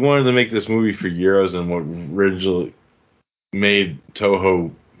he wanted to make this movie for years, and what originally made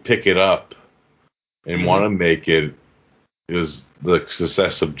Toho pick it up and want to make it is the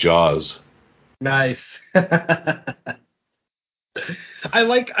success of Jaws. Nice. I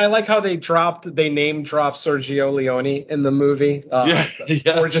like how they name dropped Sergio Leone in the movie.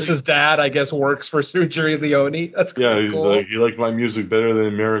 Or just his dad, I guess, works for Sergio Leone. That's cool. He's like, you like my music better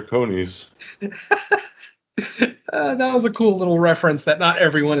than Morricone's. That was a cool little reference that not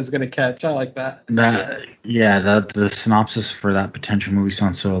everyone is going to catch. I like that. The synopsis for that potential movie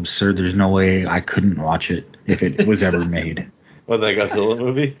sounds so absurd. There's no way I couldn't watch it if it was ever made. What, that Godzilla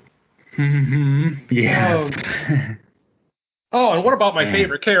movie? Yeah. Oh, and what about my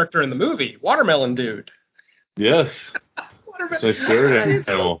favorite character in the movie? Watermelon Dude. Yes. It's my spirit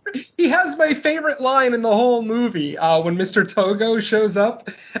animal. He has my favorite line in the whole movie when Mr. Togo shows up,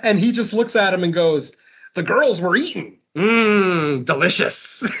 and he just looks at him and goes, "The girls were eating.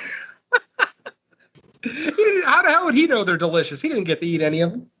 Delicious." How the hell would he know they're delicious? He didn't get to eat any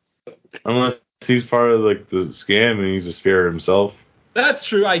of them. Unless he's part of like the scam and he's a spirit himself. That's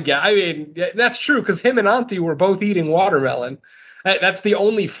true, I mean, that's true, because him and Auntie were both eating watermelon. That's the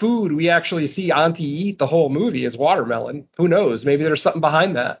only food we actually see Auntie eat the whole movie is watermelon. Who knows? Maybe there's something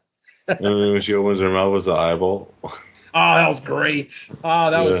behind that. And then when she opens her mouth was the eyeball. Oh, that was great. Oh,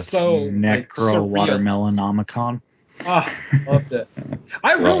 that was so Necro Watermelonomicon. Oh, loved it.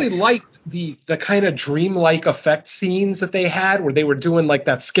 I really liked the kind of dreamlike effect scenes that they had where they were doing like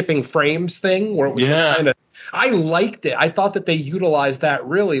that skipping frames thing where it was kind of, I liked it. I thought that they utilized that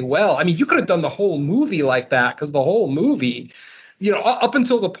really well. I mean, you could have done the whole movie like that because the whole movie, you know, up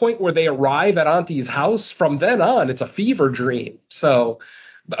until the point where they arrive at Auntie's house, from then on, it's a fever dream. So,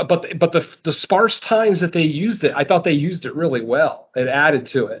 but the sparse times that they used it, I thought they used it really well. It added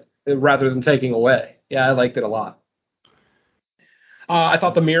to it rather than taking away. Yeah, I liked it a lot. I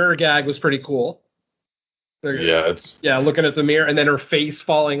thought the mirror gag was pretty cool. Looking at the mirror and then her face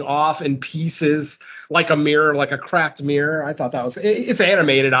falling off in pieces like a mirror, like a cracked mirror. I thought that was, it's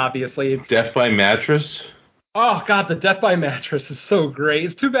animated, obviously. Death by Mattress. Oh, God, the Death by Mattress is so great.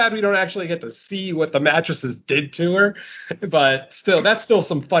 It's too bad we don't actually get to see what the mattresses did to her. But still, that's still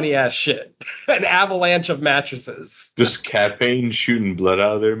some funny-ass shit. An avalanche of mattresses. Just cat pain shooting blood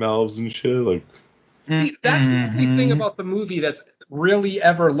out of their mouths and shit. Like, see, that's the only thing about the movie that's really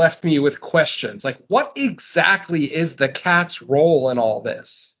ever left me with questions. Like, what exactly is the cat's role in all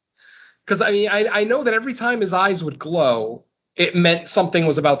this? Because, I mean, I know that every time his eyes would glow, it meant something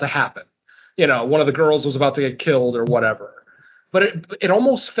was about to happen. You know, one of the girls was about to get killed or whatever. But it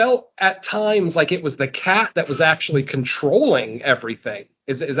almost felt at times like it was the cat that was actually controlling everything.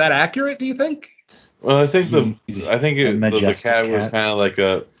 Is that accurate, do you think? Well, I think the cat was kind of like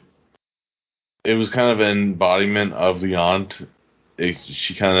it was kind of an embodiment of the aunt.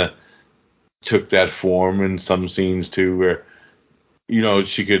 She kind of took that form in some scenes too, where, you know,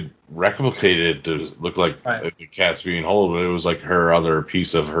 she could replicate it to look like the cat's being held, but it was like her other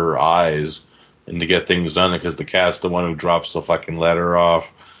piece of her eyes, and to get things done, because the cat's the one who drops the fucking letter off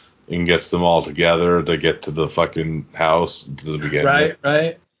and gets them all together to get to the fucking house to the beginning.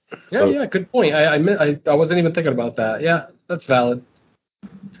 Right. Yeah, good point. I wasn't even thinking about that. Yeah, that's valid.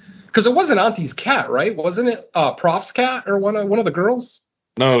 Because it wasn't Auntie's cat, right? Wasn't it Prof's cat or one of the girls?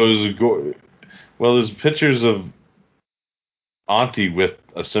 No, it was there's pictures of Auntie with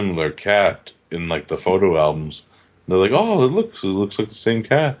a similar cat in like the photo albums. They're like, oh, it looks like the same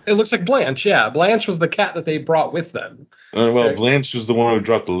cat. It looks like Blanche. Yeah, Blanche was the cat that they brought with them. Blanche was the one who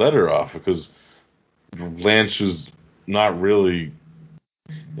dropped the letter off because Blanche is not really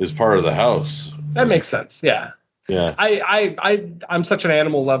is part of the house. That makes sense. Yeah. Yeah. I'm such an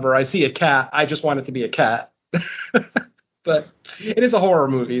animal lover. I see a cat, I just want it to be a cat. But it is a horror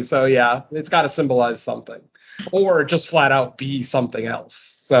movie, so yeah, it's got to symbolize something, or just flat out be something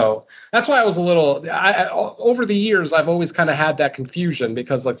else. So that's why I was a little. Over the years, I've always kind of had that confusion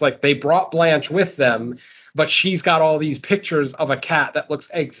because it's like they brought Blanche with them, but she's got all these pictures of a cat that looks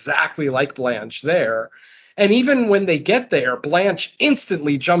exactly like Blanche there. And even when they get there, Blanche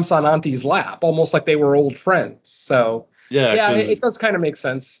instantly jumps on Auntie's lap, almost like they were old friends. So it does kind of make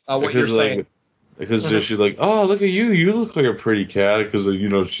sense what you're saying. Because she's like, oh, look at you. You look like a pretty cat. Because, you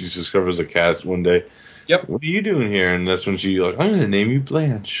know, she discovers a cat one day. Yep. What are you doing here? And that's when she's like, I'm going to name you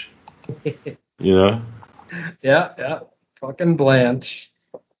Blanche. You know? Yeah. Fucking Blanche.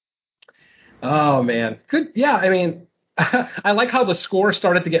 Oh, man. Good. Yeah, I mean, I like how the score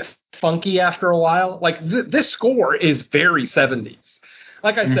started to get funky after a while. Like, this score is very 70s.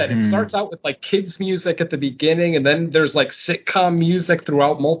 Like I said, it starts out with, like, kids' music at the beginning, and then there's, like, sitcom music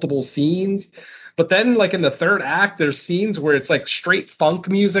throughout multiple scenes. But then, like, in the third act, there's scenes where it's, like, straight funk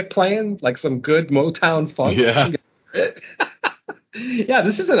music playing, like some good Motown funk. Yeah. Yeah,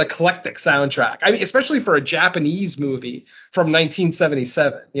 this is an eclectic soundtrack. I mean, especially for a Japanese movie from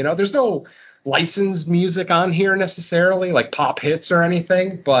 1977. You know, there's no licensed music on here necessarily, like pop hits or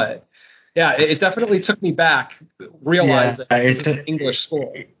anything. But, yeah, it definitely took me back, realizing it's an English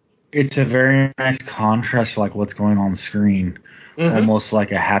score. It's a very nice contrast to, like, what's going on screen. Almost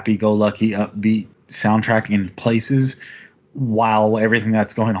like a happy-go-lucky, upbeat soundtrack in places while everything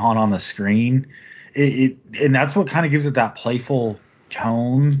that's going on the screen. And that's what kind of gives it that playful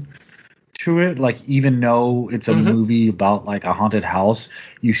tone to it. Like, even though it's a movie about like a haunted house,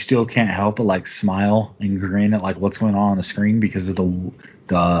 you still can't help but like smile and grin at like what's going on the screen because of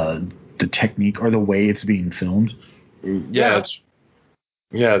the technique or the way it's being filmed. It's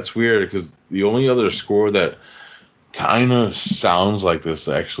weird because the only other score that kind of sounds like this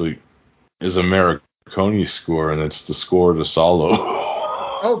actually is a Morricone score, and it's the score to Solo.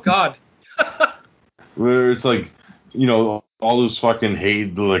 Oh God. Where it's like, you know, all this fucking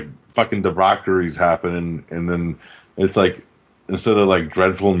hate, like fucking debaucheries happen, and then it's like, instead of like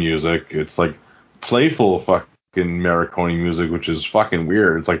dreadful music, it's like playful fucking Morricone music, which is fucking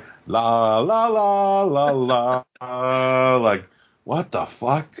weird. It's like la la la la la, like what the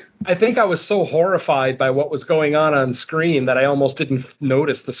fuck? I think I was so horrified by what was going on screen that I almost didn't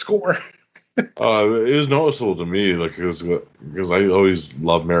notice the score. It was noticeable to me, like because I always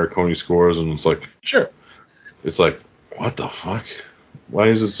love Morricone scores, and it's like it's like what the fuck? Why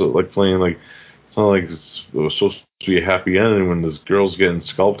is it so like playing like it's not like it was supposed to be a happy ending when this girl's getting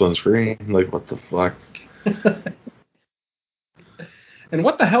scalped on screen? Like what the fuck? And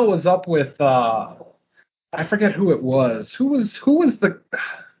what the hell was up with I forget who it was. Who was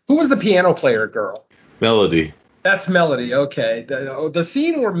the piano player girl? Melody. That's Melody. Okay. The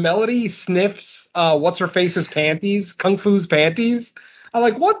scene where Melody sniffs what's her face's panties, Kung Fu's panties. I'm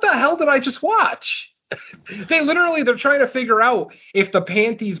like, what the hell did I just watch? They're trying to figure out if the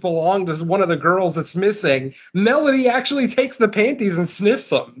panties belong to one of the girls that's missing. Melody actually takes the panties and sniffs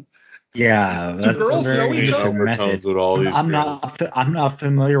them. Yeah, that's girls a very know each other? interesting method. With all these I'm not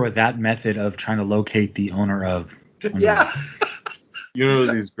familiar with that method of trying to locate the owner of. Yeah. You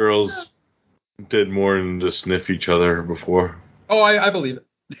know, these girls did more than just sniff each other before. Oh, I believe it.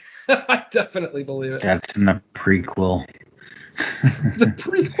 I definitely believe it. That's in the prequel. The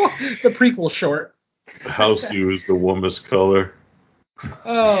prequel short. House you is the warmest color.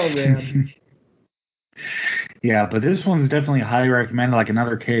 Oh man. Yeah, but this one's definitely highly recommended. Like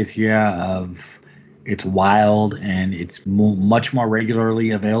another case, of it's wild and it's much more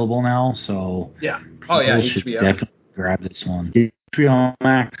regularly available now. So yeah, people should HBO. definitely grab this one. HBO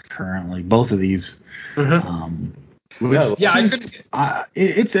Max currently, both of these. It's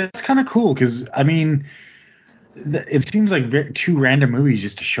kind of cool because I mean, it seems like two random movies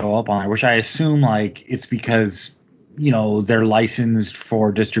just to show up on it, which I assume like it's because, you know, they're licensed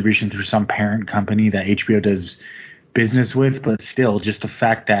for distribution through some parent company that HBO does business with, but still just the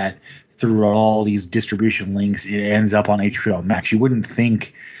fact that through all these distribution links it ends up on HBO Max. You wouldn't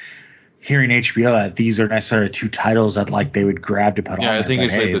think, hearing HBO, that these are necessarily two titles that like they would grab to put on. Yeah, I think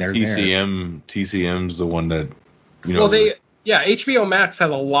it's like the TCM. TCM's the one that, you know. Well, HBO Max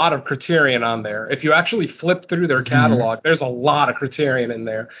has a lot of Criterion on there. If you actually flip through their catalog, there's a lot of Criterion in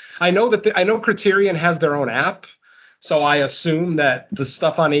there. I know Criterion has their own app, so I assume that the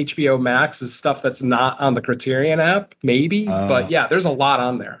stuff on HBO Max is stuff that's not on the Criterion app, maybe. But yeah, there's a lot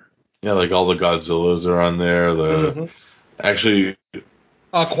on there. Yeah, like all the Godzillas are on there. Actually,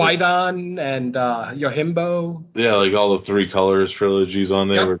 Qui-Gon and Yojimbo. Yeah, like all the Three Colors trilogies on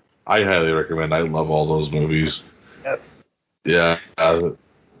there. Yep. I highly recommend. I love all those movies. Yes. Yeah.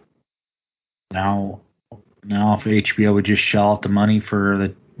 Now, if HBO would just shell out the money for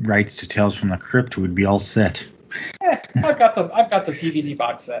the rights to Tales from the Crypt, we'd be all set. I've got the DVD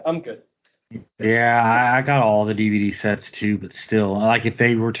box set. I'm good. Yeah, I got all the DVD sets too, but still, like if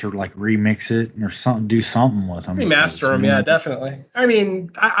they were to like remix it or something, do something with them, remaster them, yeah, definitely. I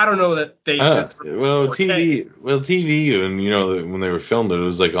mean, I don't know that they. TV, and you know when they were filmed, it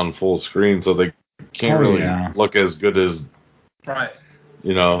was like on full screen, so they can't really look as good as. Right.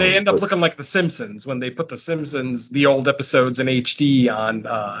 You know, they end up looking like The Simpsons when they put The Simpsons, the old episodes in HD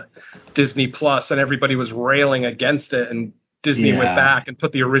on Disney Plus, and everybody was railing against it, and Disney went back and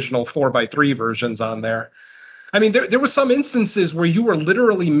put the original 4:3 versions on there. I mean, there were some instances where you were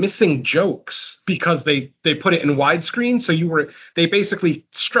literally missing jokes because they put it in widescreen, so they basically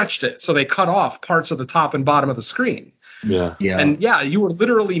stretched it, so they cut off parts of the top and bottom of the screen. Yeah. And you were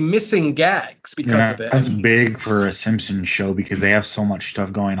literally missing gags because of it. That's big for a Simpsons show because they have so much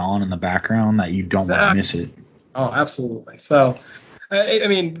stuff going on in the background that you don't want to miss it. Oh, absolutely. So, I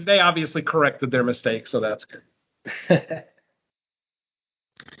mean, they obviously corrected their mistake, so that's good.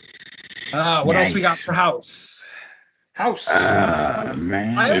 What else we got for House?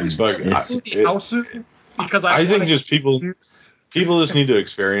 Man. I always House because I think just people just need to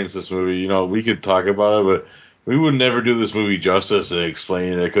experience this movie. You know, we could talk about it, but we would never do this movie justice and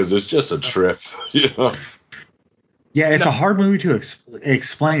explain it because it's just a trip. You know. Yeah, it's No. a hard movie to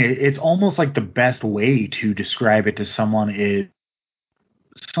explain. It's almost like the best way to describe it to someone is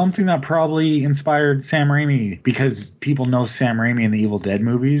something that probably inspired Sam Raimi, because people know Sam Raimi in the Evil Dead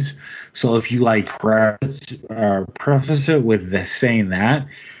movies. So if you like preface it with saying that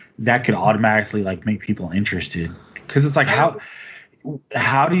could automatically like make people interested, because it's like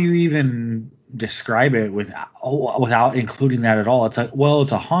how do you even describe it without including that at all? It's like, well,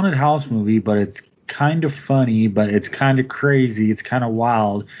 it's a haunted house movie, but it's kind of funny, but it's kind of crazy, it's kind of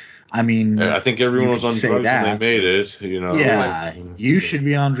wild. I mean, I think everyone was on drugs when they made it. Yeah, you should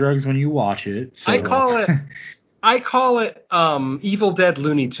be on drugs when you watch it. So. I call it Evil Dead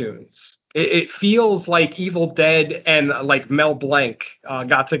Looney Tunes. It feels like Evil Dead and like Mel Blanc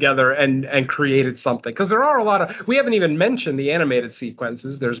got together and created something, because there are a lot of, we haven't even mentioned the animated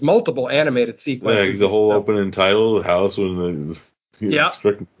sequences. There's multiple animated sequences. Yeah, the whole opening title, the house when yeah, it's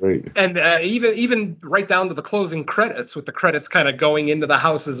great. And even right down to the closing credits, with the credits kind of going into the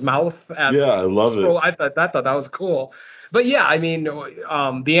house's mouth. I love it. I thought that was cool. But yeah, I mean,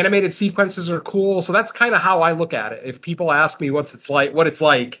 the animated sequences are cool. So that's kind of how I look at it. If people ask me what it's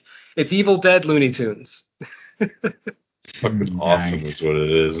like, it's Evil Dead Looney Tunes. Fucking awesome is what it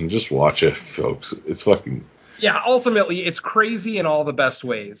is, and just watch it, folks. It's fucking. Yeah, ultimately, it's crazy in all the best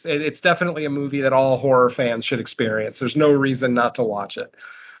ways. It's definitely a movie that all horror fans should experience. There's no reason not to watch it.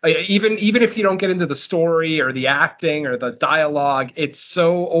 Even if you don't get into the story or the acting or the dialogue, it's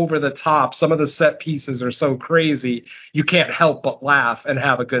so over the top. Some of the set pieces are so crazy, you can't help but laugh and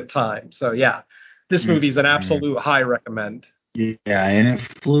have a good time. So yeah, this movie's an absolute high recommend. Yeah, and it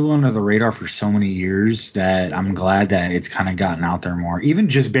flew under the radar for so many years that I'm glad that it's kind of gotten out there more. Even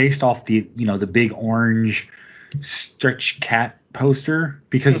just based off the the big orange Stretch Cat poster,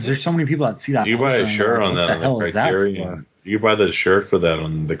 because there's so many people that see that. You buy a shirt on that on the Criterion. You buy the shirt for that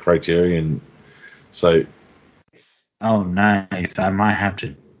on the Criterion site. Oh, nice! I might have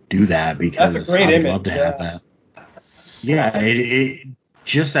to do that, because that's a great I'd image. love to have that. Yeah, it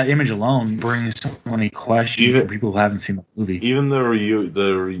just that image alone brings so many questions for people who haven't seen the movie. Even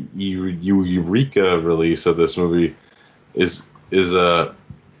the Eureka release of this movie is let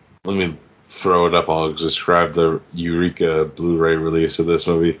me throw it up. I'll describe the Eureka Blu-ray release of this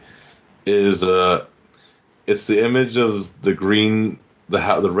movie. Is it's the image of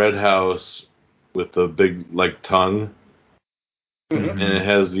the red house with the big like tongue, and it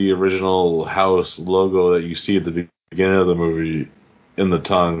has the original house logo that you see at the beginning of the movie in the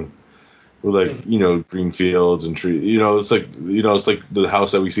tongue, with like green fields and trees. It's like the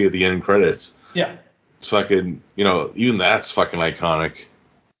house that we see at the end credits. Yeah. So I could even that's fucking iconic.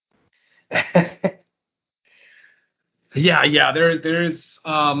 Yeah. There's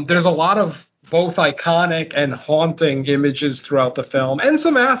a lot of both iconic and haunting images throughout the film, and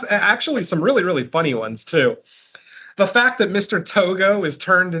actually some really, really funny ones too. The fact that Mr. Togo is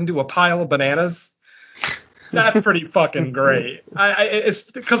turned into a pile of bananas, that's pretty fucking great. It's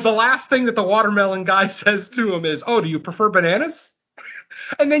because the last thing that the watermelon guy says to him is, "Oh, do you prefer bananas?"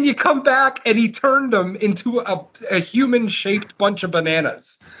 And then you come back and he turned them into a human-shaped bunch of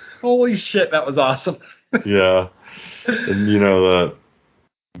bananas. Holy shit, that was awesome. Yeah. And the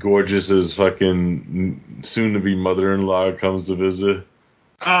Gorgeous's fucking soon-to-be mother-in-law comes to visit.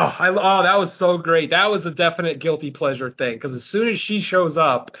 Oh, that was so great. That was a definite guilty pleasure thing, because as soon as she shows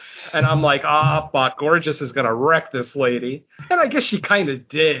up, and I'm like, fuck, Gorgeous is going to wreck this lady. And I guess she kind of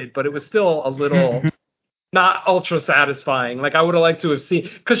did, but it was still a little not ultra satisfying. Like, I would have liked to have seen,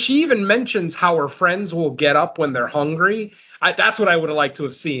 because she even mentions how her friends will get up when they're hungry. That's what I would have liked to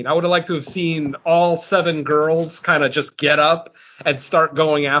have seen. I would have liked to have seen all 7 girls kind of just get up and start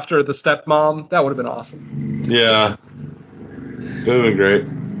going after the stepmom. That would have been awesome. Yeah. It would have been great.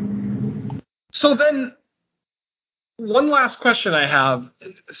 So then, one last question I have.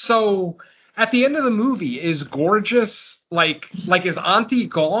 So, at the end of the movie, is Gorgeous, like is Auntie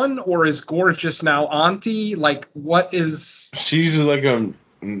gone, or is Gorgeous now Auntie? Like, what is... She's like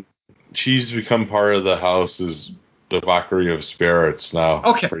she's become part of the house's debauchery of spirits now.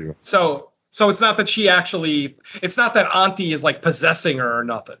 Okay, so it's not that it's not that Auntie is like possessing her or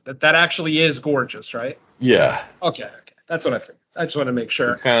nothing. That actually is Gorgeous, right? Yeah. Okay. That's what I think. I just want to make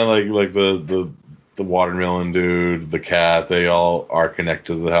sure. It's kind of like the watermelon dude, the cat. They all are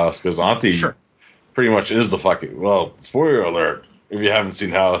connected to the house, because Auntie pretty much is the fucking. Well, spoiler alert! If you haven't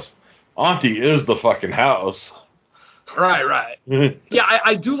seen House, Auntie is the fucking house. Right. Yeah,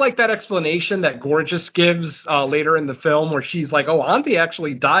 I do like that explanation that Gorgeous gives later in the film, where she's like, "Oh, Auntie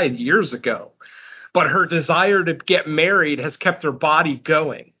actually died years ago, but her desire to get married has kept her body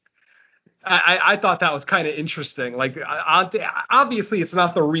going." I thought that was kind of interesting. Like, obviously, it's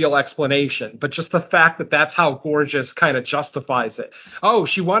not the real explanation, but just the fact that that's how Gorgeous kind of justifies it. Oh,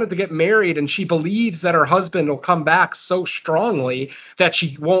 she wanted to get married, and she believes that her husband will come back so strongly that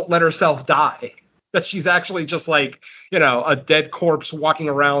she won't let herself die. That she's actually just like, a dead corpse walking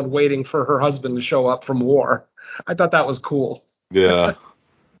around waiting for her husband to show up from war. I thought that was cool. Yeah,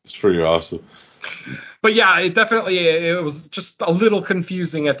 it's pretty awesome. But yeah, it was just a little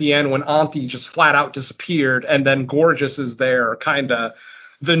confusing at the end when Auntie just flat out disappeared, and then Gorgeous is there, kind of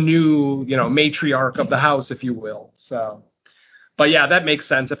the new, matriarch of the house, if you will. So, but yeah, that makes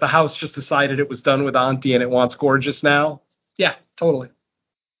sense. If the house just decided it was done with Auntie and it wants Gorgeous now, yeah, totally.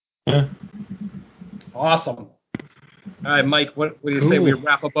 Yeah. Awesome. All right, Mike, what do you say we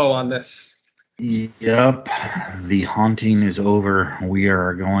wrap a bow on this? Yep, the haunting is over. We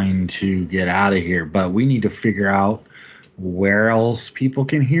are going to get out of here, but we need to figure out where else people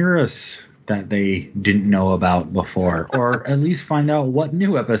can hear us that they didn't know about before, or at least find out what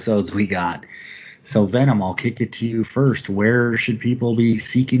new episodes we got. So, Venom, I'll kick it to you first. Where should people be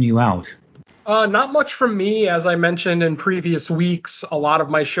seeking you out? Not much from me. As I mentioned in previous weeks, a lot of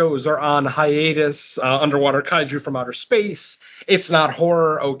my shows are on hiatus. Underwater Kaiju from Outer Space, It's Not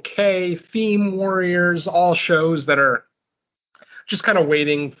Horror, Okay, Theme Warriors, all shows that are just kind of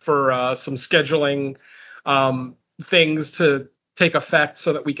waiting for some scheduling things to take effect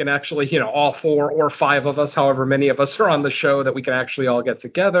so that we can actually, all 4 or 5 of us, however many of us are on the show, that we can actually all get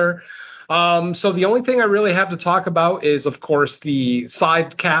together. So the only thing I really have to talk about is, of course, the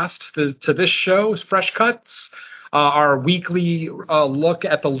side cast to this show, Fresh Cuts, our weekly look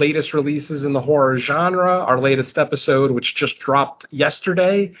at the latest releases in the horror genre. Our latest episode, which just dropped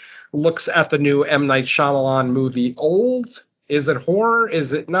yesterday, looks at the new M. Night Shyamalan movie, Old. Is it horror?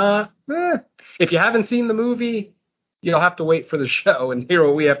 Is it not? If you haven't seen the movie, you'll have to wait for the show and hear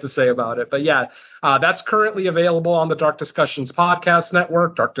what we have to say about it. But yeah, that's currently available on the Dark Discussions podcast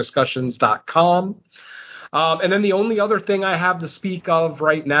network, darkdiscussions.com. And then the only other thing I have to speak of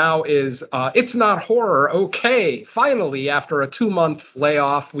right now is It's Not Horror, Okay. Finally, after a 2-month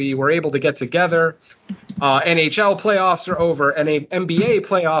layoff, we were able to get together. NHL playoffs are over, and NBA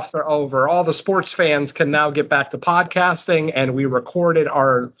playoffs are over. All the sports fans can now get back to podcasting, and we recorded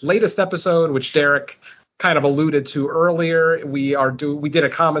our latest episode, which Derek kind of alluded to earlier. We did a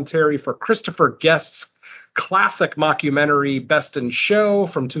commentary for Christopher Guest's classic mockumentary Best in Show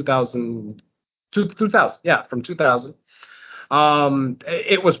from 2000. From 2000.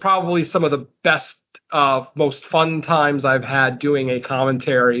 It was probably some of the best, most fun times I've had doing a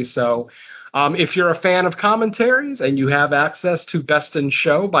commentary. So if you're a fan of commentaries and you have access to Best in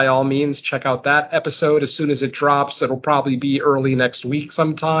Show, by all means, check out that episode as soon as it drops. It'll probably be early next week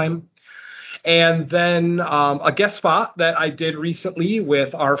sometime. And then a guest spot that I did recently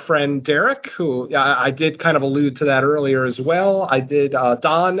with our friend Derek, who I did kind of allude to that earlier as well. I did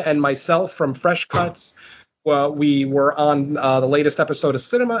Don and myself from Fresh Cuts. Well, we were on the latest episode of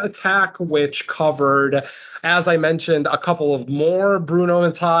Cinema Attack, which covered, as I mentioned, a couple of more Bruno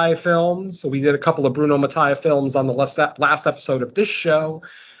Mattei films. So we did a couple of Bruno Mattei films on the last episode of this show.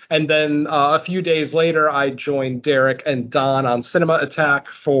 And then a few days later, I joined Derek and Don on Cinema Attack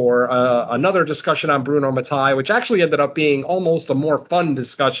for another discussion on Bruno Mattei, which actually ended up being almost a more fun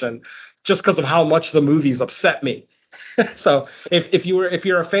discussion just because of how much the movies upset me. So if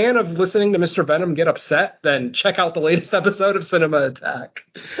you're a fan of listening to Mr. Venom get upset, then check out the latest episode of Cinema Attack.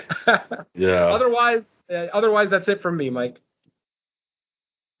 Yeah. Otherwise, that's it from me, Mike.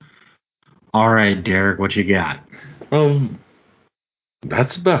 All right, Derek, what you got?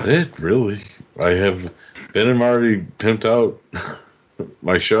 That's about it, really. I have already pimped out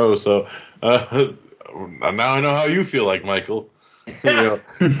my show, so now I know how you feel like, Michael. But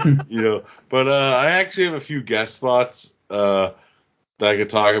I actually have a few guest spots that I could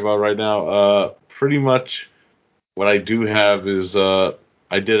talk about right now. Pretty much what I do have is I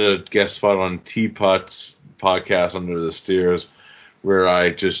did a guest spot on Teapot's podcast Under the Stairs, where I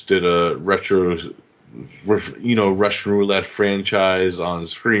just did a retro, Russian Roulette franchise on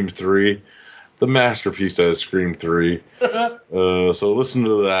Scream 3, the masterpiece that is Scream 3. So listen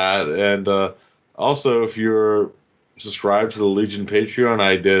to that. And also, if you're subscribed to the Legion Patreon,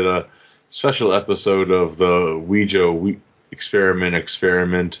 I did a special episode of the Ouija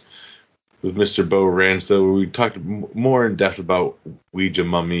experiment with Mr. Bo Ransdell, where we talked more in depth about Ouija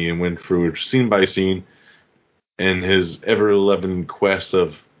Mummy and went through it scene by scene and his ever-loving quest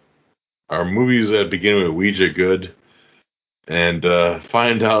of our movies that begin with Ouija good, and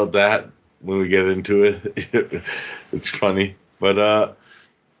find out that when we get into it. It's funny. But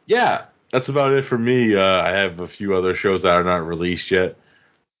yeah, that's about it for me. I have a few other shows that are not released yet.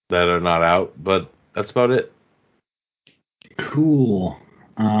 that are not out, but that's about it. Cool.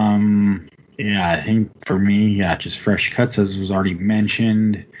 Yeah, I think for me, yeah, just fresh cuts as was already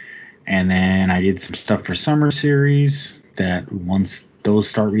mentioned. And then I did some stuff for summer series that once those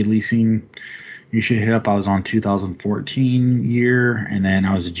start releasing, you should hit up. I was on 2014 year, and then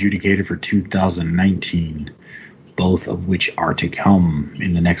I was adjudicated for 2019, both of which are to come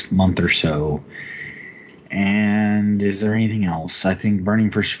in the next month or so. And is there anything else? I think Burning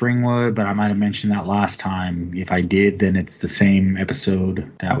for Springwood, but I might have mentioned that last time. If I did, then it's the same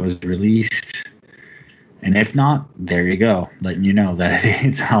episode that was released. And if not, there you go, letting you know that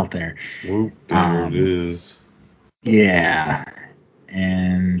it's out there. Whoop, there it is. Yeah.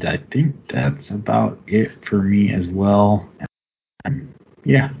 And I think that's about it for me as well.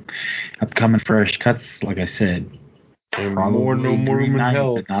 Yeah. Upcoming fresh cuts, like I said. And No More Room in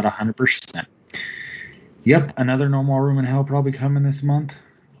Hell. But not 100%. Yep, another No More Room in Hell probably coming this month.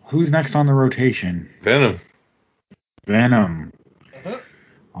 Who's next on the rotation? Venom.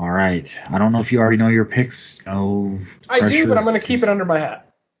 All right. I don't know if you already know your picks. No I do, pressure. but I'm going to keep it under my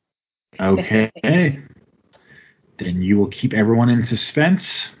hat. Okay. Then you will keep everyone in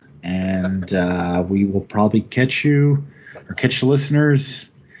suspense, and we will probably catch you, or catch the listeners,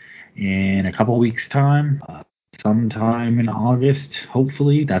 in a couple weeks' time. Sometime in August,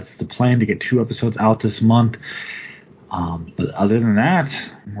 hopefully. That's the plan, to get 2 episodes out this month. But other than that,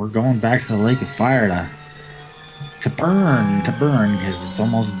 we're going back to the Lake of Fire to burn, because it's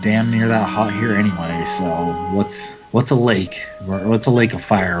almost damn near that hot here anyway. So what's a lake? What's a Lake of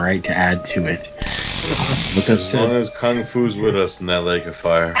Fire, right? To add to it. As long as Kung Fu's with us in that Lake of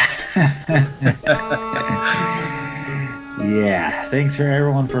Fire. Yeah, thanks for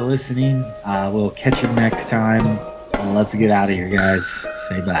everyone for listening. We'll catch you next time. Let's get out of here, guys.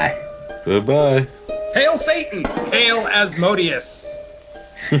 Say bye. Goodbye. Hail Satan! Hail Asmodeus!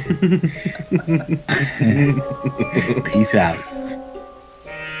 Peace out.